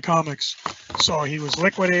don't want my comics, so he was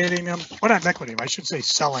liquidating them. Well, not liquidating them, I should say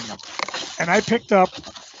selling them. And I picked up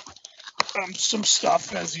some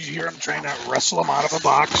stuff. As you hear, I'm trying to wrestle them out of a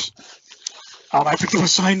box. I picked up a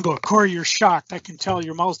signed book. Cory, you're shocked. I can tell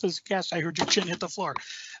your mouth is cast. I heard your chin hit the floor.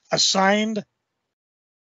 A signed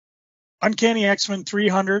Uncanny X-Men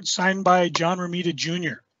 300 signed by John Romita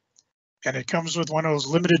Jr. And it comes with one of those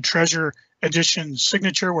limited treasure edition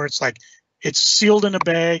signature where it's like it's sealed in a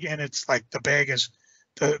bag and it's like the bag is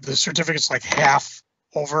the certificate's like half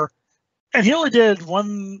over. And he only did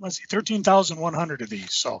 13,100 of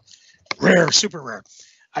these. So rare, super rare.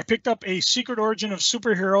 I picked up a Secret Origin of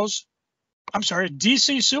Superheroes. I'm sorry,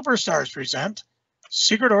 DC Superstars present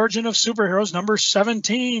Secret Origin of Superheroes number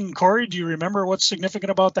 17. Cory, do you remember what's significant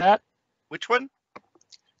about that? Which one?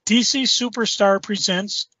 DC Superstar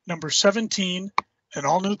presents number 17, an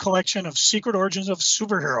all-new collection of Secret Origins of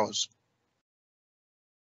Superheroes.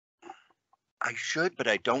 I should, but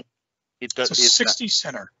I don't. It does. It's a 60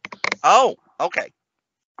 center. Oh, okay.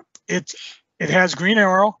 It has Green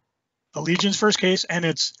Arrow, the Legion's first case, and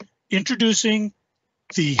it's introducing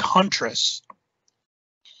the Huntress,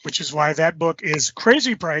 which is why that book is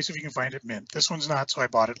crazy price if you can find it mint. This one's not, so I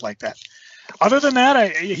bought it like that. Other than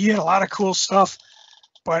that, he had a lot of cool stuff,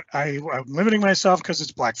 but I'm limiting myself because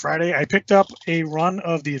it's Black Friday. I picked up a run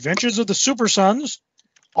of The Adventures of the Super Sons,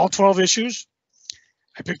 all 12 issues.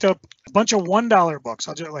 I picked up a bunch of $1 books.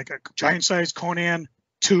 I'll do like a giant size Conan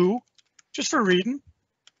 2, just for reading.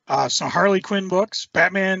 Some Harley Quinn books,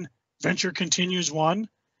 Batman Venture Continues 1,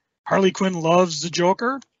 Harley Quinn Loves the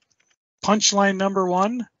Joker, Punchline number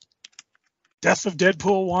 1, Death of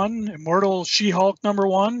Deadpool 1, Immortal She-Hulk number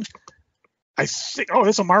 1. I think,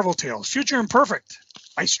 it's a Marvel Tales, Future Imperfect,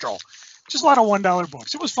 Maestro. Just a lot of $1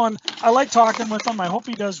 books. It was fun. I like talking with him. I hope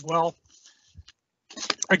he does well.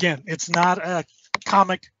 Again, it's not a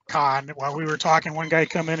Comic Con. While we were talking, one guy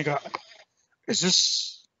come in and go, "Is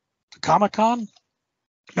this the Comic Con?"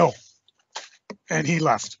 No. And he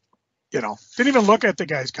left. Didn't even look at the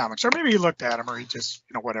guy's comics, or maybe he looked at him, or he just,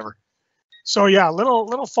 whatever. So yeah,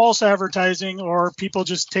 little false advertising, or people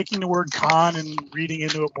just taking the word con and reading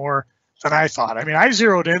into it more than I thought. I mean, I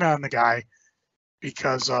zeroed in on the guy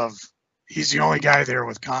because of he's the only guy there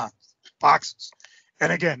with con boxes.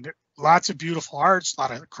 And again, lots of beautiful arts, a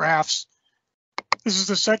lot of crafts. This is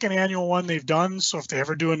the second annual one they've done, so if they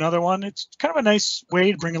ever do another one, it's kind of a nice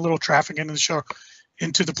way to bring a little traffic into the show,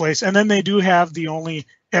 into the place. And then they do have the only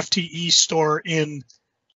FTE store in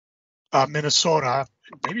Minnesota,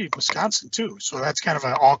 maybe Wisconsin too. So that's kind of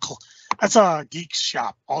that's a geek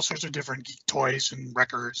shop, all sorts of different geek toys and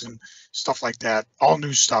records and stuff like that, all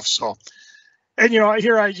new stuff. So, and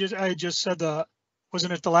here I just said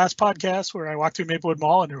wasn't it the last podcast where I walked through Maplewood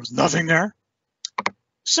Mall and there was nothing there?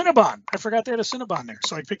 Cinnabon. I forgot they had a Cinnabon there.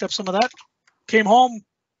 So I picked up some of that, came home,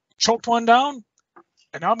 choked one down,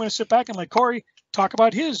 and now I'm going to sit back and let Cory talk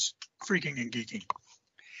about his freaking and geeking.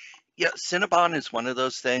 Yeah, Cinnabon is one of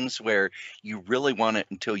those things where you really want it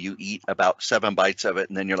until you eat about 7 bites of it,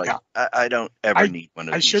 and then you're like, yeah. I don't ever need one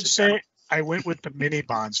of these. I should say I went with the mini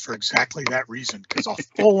bonds for exactly that reason, because a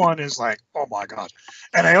full one is like, oh my God.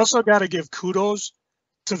 And I also got to give kudos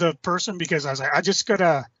to the person, because I was like, I just got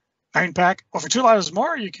a 9-pack. Well, for $2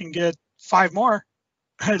 more, you can get 5 more.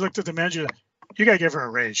 I looked at the manager. You got to give her a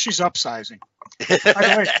raise. She's upsizing. By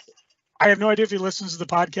the way, I have no idea if he listens to the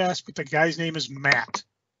podcast, but the guy's name is Matt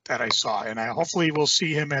that I saw. And hopefully we'll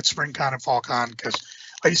see him at SpringCon and FallCon, because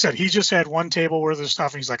like you said, he just had one table worth of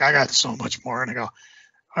stuff. And he's like, I got so much more. And I go,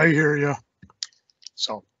 I hear you.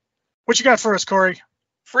 So what you got for us, Cory?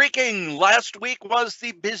 Freaking last week was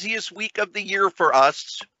the busiest week of the year for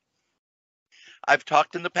us. I've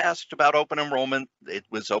talked in the past about open enrollment. It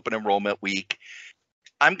was open enrollment week.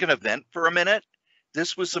 I'm going to vent for a minute.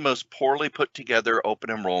 This was the most poorly put together open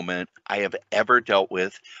enrollment I have ever dealt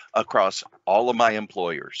with across all of my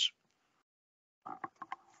employers.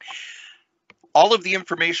 All of the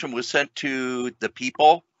information was sent to the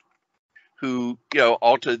people who,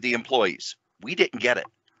 all to the employees. We didn't get it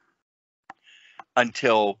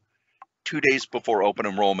until 2 days before open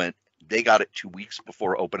enrollment. They got it 2 weeks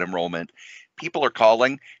before open enrollment. People are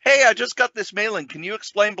calling, hey, I just got this mailing. Can you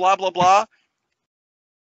explain blah, blah, blah?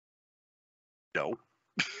 No.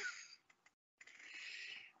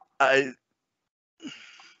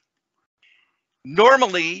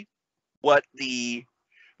 Normally, what the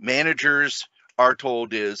managers are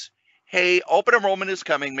told is, hey, open enrollment is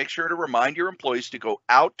coming. Make sure to remind your employees to go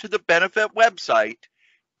out to the benefit website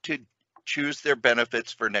to choose their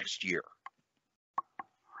benefits for next year.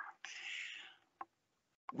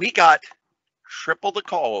 We got triple the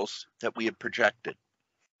calls that we had projected.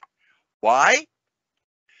 Why?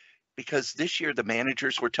 Because this year the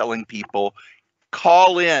managers were telling people,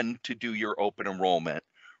 call in to do your open enrollment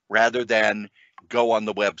rather than go on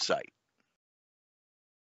the website.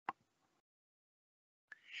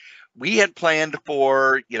 We had planned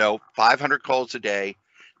for, 500 calls a day.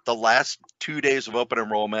 The last 2 days of open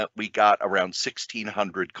enrollment, we got around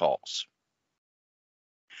 1,600 calls.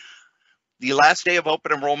 The last day of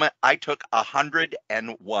open enrollment, I took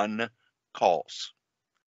 101 calls.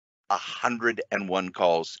 101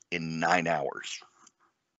 calls in 9 hours.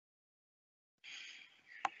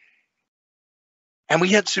 And we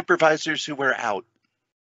had supervisors who were out.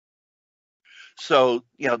 So,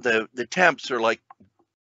 the temps are like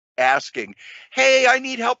asking, hey, I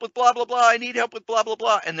need help with blah, blah, blah. I need help with blah, blah,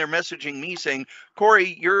 blah. And they're messaging me saying,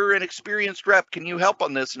 Cory, you're an experienced rep. Can you help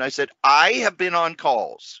on this? And I said, I have been on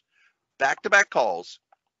calls, back-to-back calls,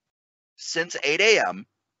 since 8 a.m.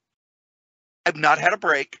 I've not had a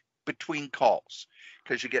break between calls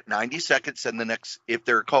because you get 90 seconds and the next, if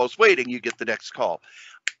there are calls waiting, you get the next call.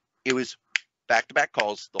 It was back-to-back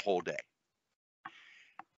calls the whole day.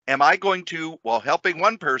 Am I going to, while helping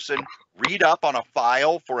one person, read up on a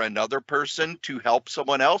file for another person to help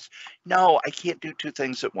someone else? No, I can't do two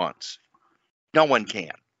things at once. No one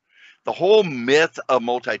can. The whole myth of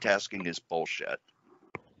multitasking is bullshit.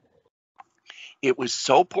 It was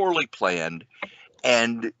so poorly planned,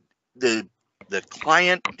 and the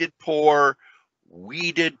client did poor,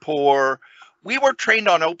 we did poor. We were trained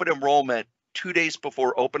on open enrollment 2 days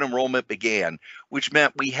before open enrollment began, which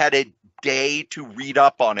meant we had a day to read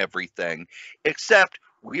up on everything, except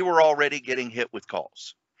we were already getting hit with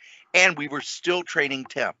calls. And we were still training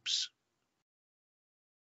temps.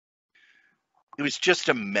 It was just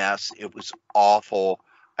a mess. It was awful.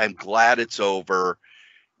 I'm glad it's over.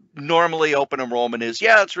 Normally open enrollment is,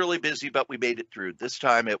 yeah, it's really busy, but we made it through. This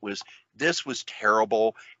time this was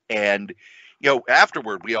terrible. And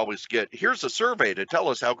afterward, we always get, here's a survey to tell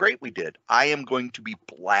us how great we did. I am going to be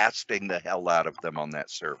blasting the hell out of them on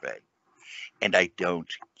that survey. And I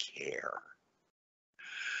don't care.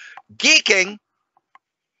 Geeking.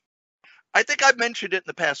 I think I've mentioned it in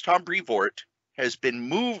the past. Tom Brevoort is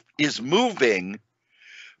moving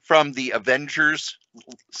from the Avengers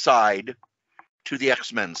side to the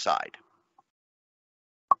X-Men side.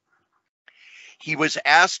 He was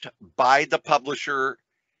asked by the publisher,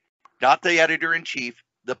 not the editor-in-chief,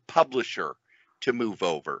 the publisher, to move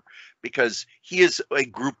over because he is a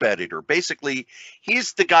group editor. Basically,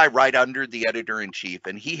 he's the guy right under the editor-in-chief,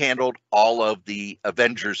 and he handled all of the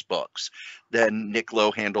Avengers books. Then Nick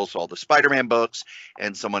Lowe handles all the Spider-Man books,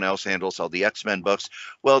 and someone else handles all the X-Men books.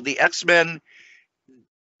 Well, the X-Men,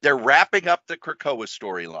 they're wrapping up the Krakoa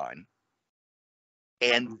storyline.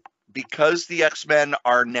 And because the X-Men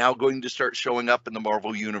are now going to start showing up in the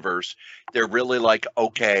Marvel Universe, they're really like,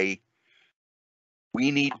 okay, we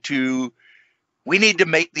need to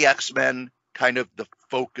make the X-Men kind of the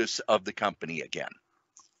focus of the company again.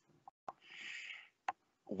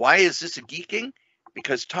 Why is this a geeking?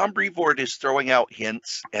 Because Tom Brevoort is throwing out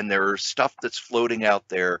hints, and there's stuff that's floating out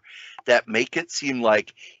there that make it seem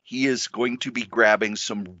like he is going to be grabbing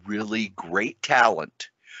some really great talent.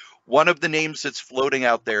 One of the names that's floating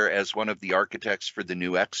out there as one of the architects for the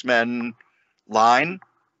new X-Men line,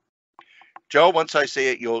 Joe, once I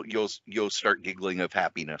say it, you'll start giggling of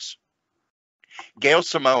happiness. Gail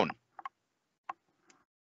Simone.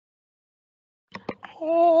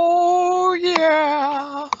 Oh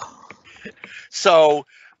yeah. So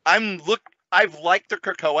I've liked the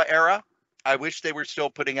Krakoa era. I wish they were still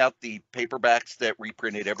putting out the paperbacks that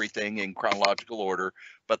reprinted everything in chronological order,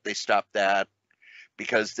 but they stopped that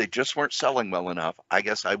because they just weren't selling well enough. I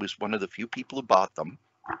guess I was one of the few people who bought them.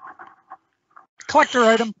 Collector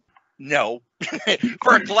item. No.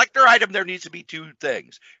 For a collector item, there needs to be two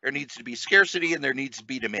things. There needs to be scarcity and there needs to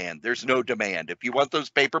be demand. There's no demand. If you want those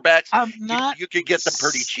paperbacks, you can get them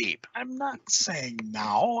pretty cheap. I'm not saying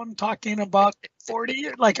now. I'm talking about 40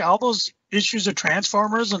 years, like all those issues of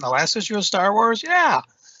Transformers and the last issue of Star Wars. Yeah.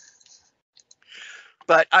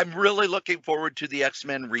 But I'm really looking forward to the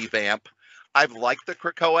X-Men revamp. I've liked the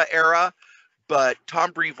Krakoa era, but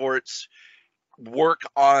Tom Brevoort's work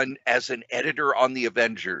as an editor on the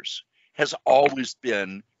Avengers has always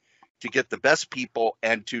been to get the best people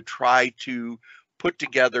and to try to put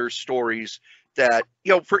together stories that,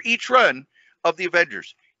 for each run of the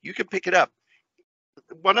Avengers, you can pick it up.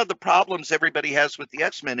 one of the problems everybody has with the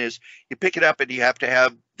X-Men is you pick it up and you have to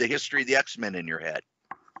have the history of the X-Men in your head.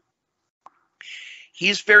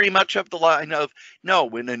 He's very much of the line of, no,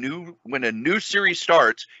 when a new series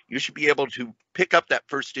starts, you should be able to pick up that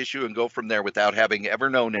first issue and go from there without having ever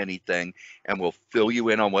known anything, and we'll fill you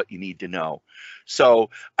in on what you need to know. So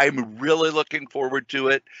I'm really looking forward to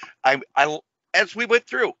it. As we went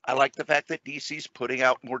through, I like the fact that DC's putting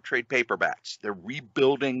out more trade paperbacks. They're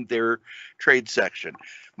rebuilding their trade section.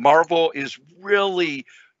 Marvel is really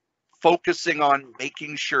focusing on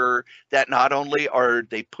making sure that not only are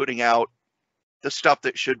they putting out the stuff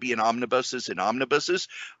that should be in omnibuses,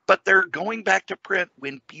 but they're going back to print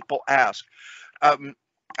when people ask.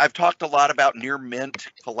 I've talked a lot about near mint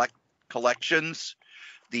collections,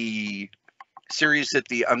 the series that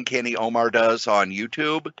the Uncanny Omar does on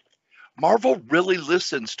YouTube. Marvel really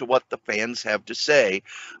listens to what the fans have to say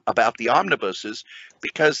about the omnibuses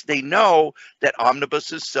because they know that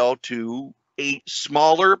omnibuses sell to a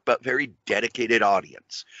smaller but very dedicated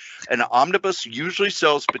audience. An omnibus usually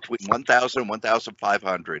sells between 1,000 and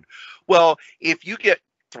 1,500. Well, if you get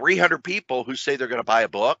 300 people who say they're going to buy a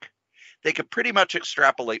book, they can pretty much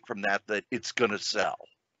extrapolate from that it's going to sell.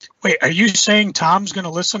 Wait, are you saying Tom's going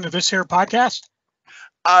to listen to this here podcast?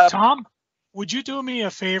 Tom, would you do me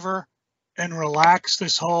a favor and relax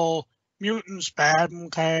this whole mutants bad,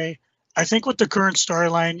 okay? I think with the current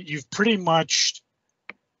storyline, you've pretty much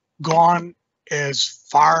gone as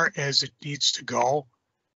far as it needs to go.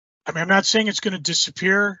 I mean, I'm not saying it's going to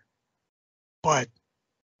disappear, but,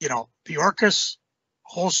 the Orcus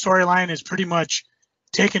whole storyline is pretty much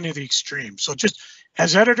taken to the extreme. So just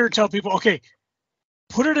as editor, tell people, okay,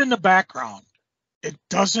 put it in the background. It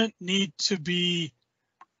doesn't need to be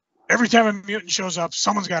every time a mutant shows up,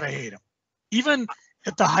 someone's got to hate him. Even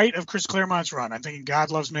at the height of Chris Claremont's run, I'm thinking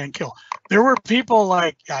God Loves Man Kill. There were people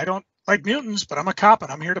like, I don't like mutants, but I'm a cop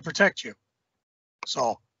and I'm here to protect you.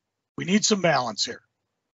 So we need some balance here.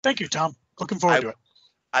 Thank you, Tom. Looking forward to it.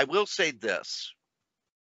 I will say this.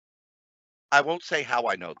 I won't say how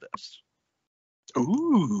I know this.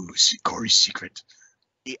 Ooh, Cory's secret.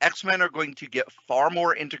 The X-Men are going to get far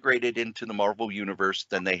more integrated into the Marvel Universe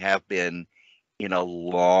than they have been in a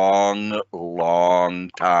long, long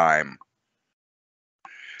time.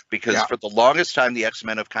 Because for the longest time, the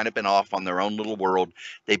X-Men have kind of been off on their own little world.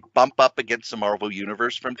 They bump up against the Marvel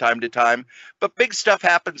Universe from time to time. But big stuff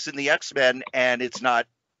happens in the X-Men, and it's not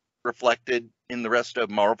reflected in the rest of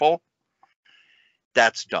Marvel.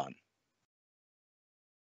 That's done.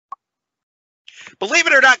 Believe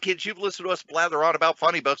it or not, kids, you've listened to us blather on about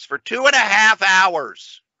funny books for 2.5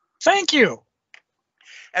 hours. Thank you.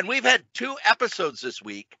 And we've had 2 episodes this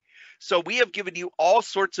week. So we have given you all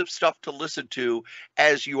sorts of stuff to listen to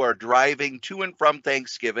as you are driving to and from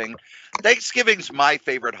Thanksgiving. Thanksgiving's my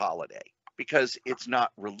favorite holiday because it's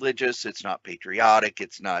not religious, it's not patriotic,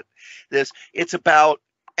 it's not this. It's about,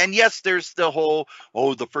 and yes, there's the whole,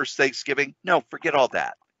 the first Thanksgiving. No, forget all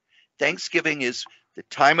that. Thanksgiving is the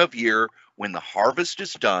time of year when the harvest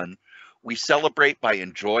is done. We celebrate by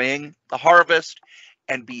enjoying the harvest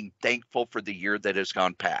and being thankful for the year that has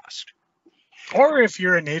gone past. Or if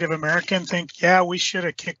you're a Native American, think, we should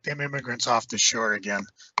have kicked them immigrants off the shore again.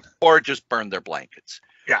 Or just burned their blankets.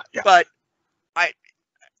 Yeah. But I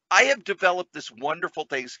have developed this wonderful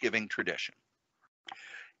Thanksgiving tradition.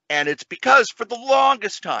 And it's because for the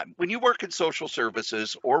longest time, when you work in social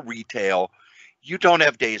services or retail, you don't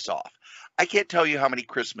have days off. I can't tell you how many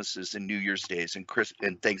Christmases and New Year's Days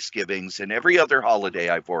and Thanksgivings and every other holiday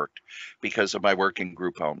I've worked because of my work in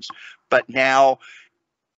group homes. But now,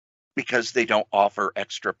 because they don't offer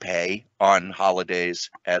extra pay on holidays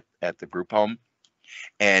at the group home,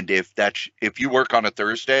 and if you work on a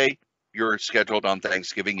Thursday, you're scheduled on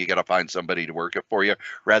Thanksgiving, you got to find somebody to work it for you,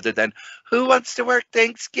 rather than who wants to work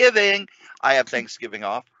Thanksgiving? I have Thanksgiving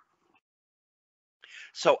off.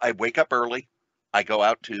 So I wake up early. I go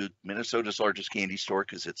out to Minnesota's largest candy store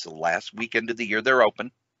because it's the last weekend of the year they're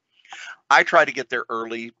open. I try to get there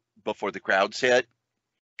early before the crowds hit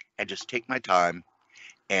and just take my time.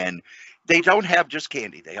 And they don't have just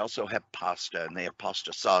candy. They also have pasta, and they have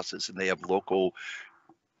pasta sauces, and they have local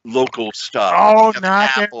stuff. Oh,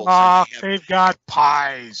 knock it off. They've got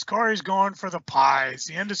pies. Cory's going for the pies.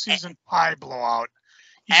 The end of season pie blowout.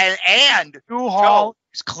 And Joe,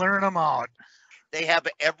 he's clearing them out. They have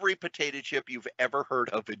every potato chip you've ever heard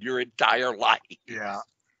of in your entire life. Yeah.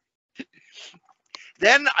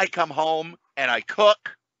 Then I come home and I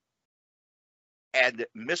cook. And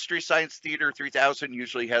Mystery Science Theater 3000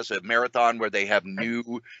 usually has a marathon where they have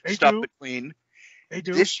new stuff between. They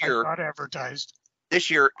do. This year, not advertised. This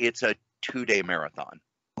year, it's a 2-day marathon.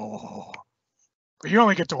 Oh. But you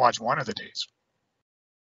only get to watch one of the days.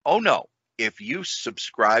 Oh no. If you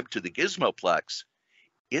subscribe to the Gizmoplex,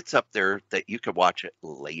 it's up there that you can watch it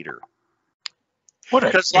later. What a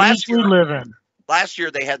Because age we live in. last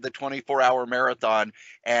year they had the 24-hour marathon,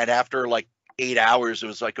 and after like 8 hours, it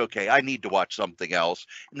was like, okay, I need to watch something else.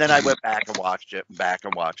 And then I went back and watched it, and back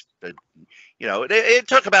and watched it. You know, it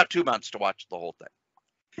took about 2 months to watch the whole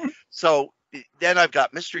thing. So then I've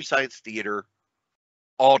got Mystery Science Theater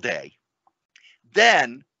all day.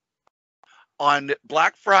 Then on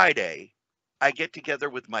Black Friday, I get together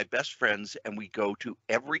with my best friends and we go to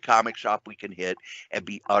every comic shop we can hit and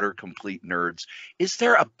be utter complete nerds. Is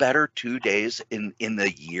there a better 2 days in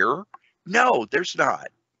the year? No, there's not.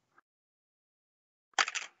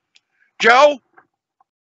 Joe?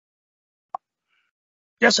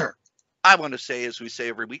 Yes, sir. I want to say, as we say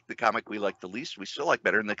every week, the comic we like the least, we still like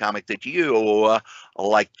better than the comic that you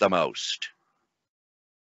like the most.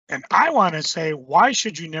 And I want to say, why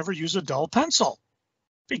should you never use a dull pencil?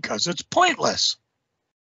 Because it's pointless.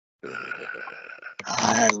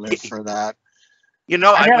 I live for that. You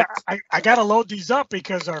know, I gotta load these up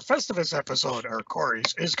because our Festivus episode, or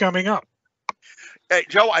Cory's, is coming up. Hey,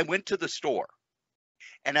 Joe, I went to the store,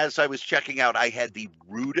 and as I was checking out, I had the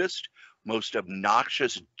rudest, most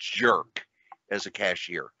obnoxious jerk as a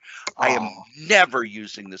cashier. I am never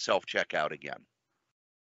using the self-checkout again.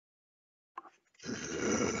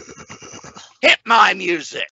 Hit my music.